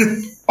 2.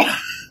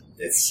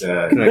 It's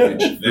Can I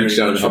reach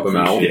down and help him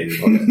out?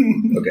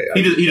 appreciated. Okay.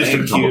 He just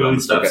took a Thank tumble you. down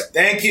the steps.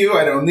 Thank you.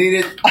 I don't need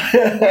it.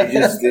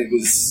 It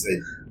was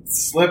a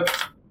slip.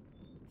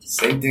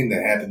 Same thing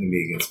that happened to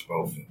me against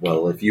both.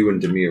 Well, if you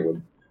and Demir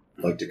would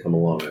like to come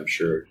along, I'm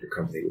sure your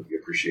company would be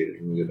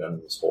appreciated when we go down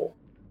in this hole.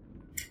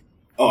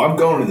 Oh, I'm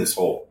going to this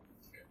hole.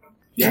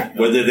 Yeah.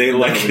 Whether they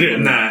like it or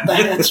not.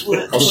 That's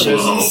what Also,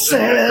 she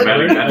said.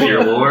 Adding that to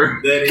your lore.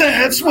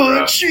 That's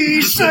what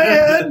she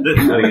said.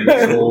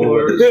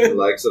 Or she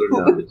likes it or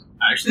not.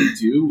 I actually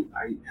do.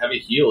 I have a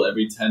heal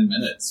every 10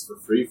 minutes for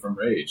free from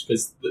rage.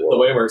 Because the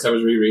way it works, I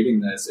was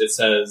rereading this. It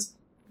says,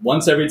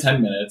 once every 10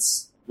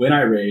 minutes, when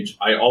I rage,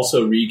 I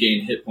also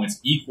regain hit points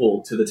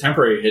equal to the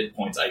temporary hit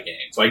points I gain.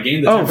 So I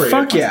gain the temporary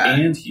hit points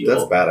and heal.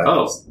 That's badass.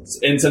 Oh,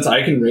 and since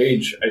I can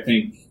rage, I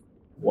think,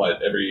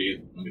 let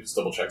me just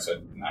double check so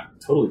I'm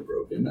not totally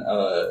broken.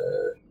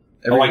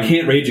 I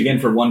can't rage again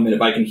for 1 minute,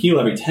 but I can heal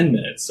every 10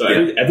 minutes. So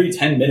every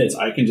 10 minutes,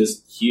 I can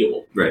just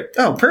heal. Right.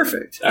 Oh,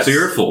 perfect. So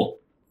you're full.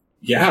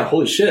 Yeah,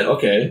 holy shit,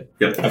 okay.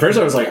 Yep. At first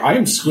I was like, I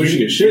am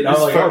squishy as shit. I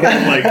was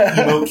like,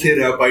 emo kid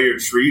out by your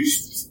tree.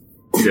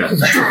 Yeah.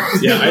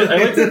 Yeah, I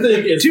like to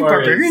think as Dude, far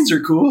barbarians as,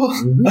 are cool.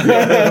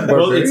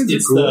 well, it's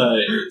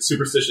the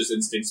superstitious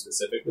instinct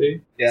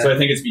specifically. Yeah. So I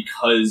think it's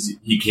because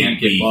He can't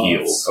get be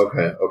buffs. healed.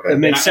 Okay. It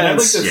makes And I'd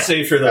like sense. to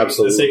say for the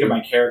Absolutely. sake of my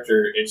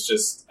character, it's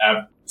just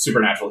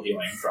supernatural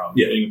healing from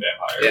being a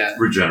vampire. Yeah,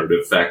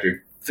 Regenerative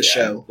factor. for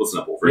show. Listen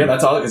up, Wolverine. Yeah,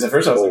 that's all. Because at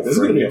first I was like, this is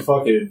going to be a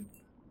fucking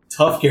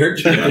tough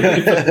character.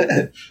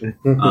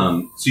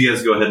 So you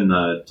guys go ahead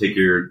and take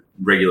your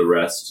regular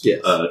rest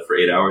Yes. for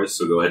 8 hours.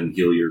 So go ahead and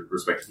heal your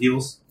respective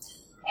heals.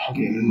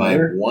 My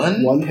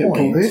one hit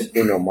point.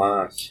 Uno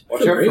más.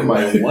 Watch out for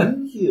my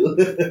one heal.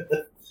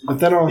 But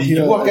then I'll You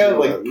heal. walk out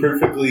like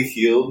perfectly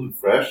healed and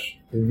fresh.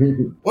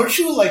 Weren't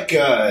you like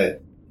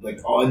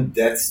on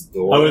death's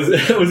door? I was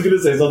going to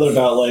say something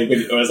about like,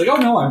 I was like, oh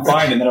no, I'm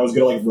fine. And then I was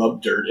going to like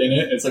rub dirt in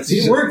it. It's like, see,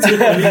 it worked.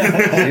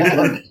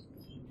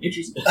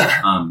 Interesting.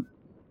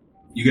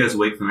 You guys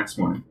awake the next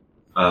morning.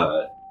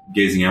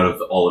 Gazing out of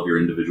all of your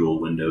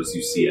individual windows,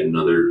 you see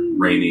another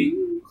rainy,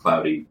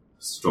 cloudy,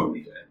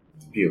 stormy day.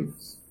 Beautiful.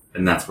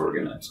 And that's where we're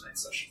going to end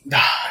tonight's session.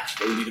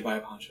 We need to buy a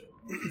poncho.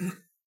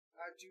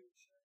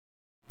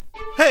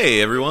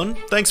 Hey everyone,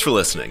 thanks for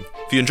listening.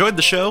 If you enjoyed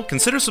the show,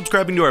 consider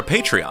subscribing to our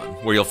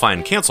Patreon, where you'll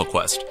find Cancel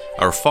Quest,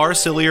 our far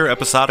sillier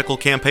episodical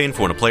campaign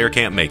for when a player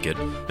can't make it,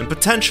 and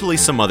potentially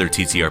some other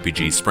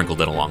TTRPGs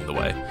sprinkled in along the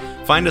way.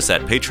 Find us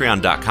at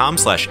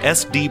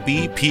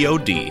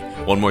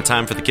patreon.com/SDBPOD. One more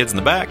time for the kids in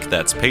the back,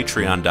 that's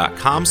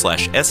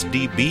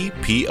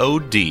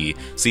patreon.com/SDBPOD.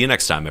 See you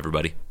next time,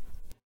 everybody.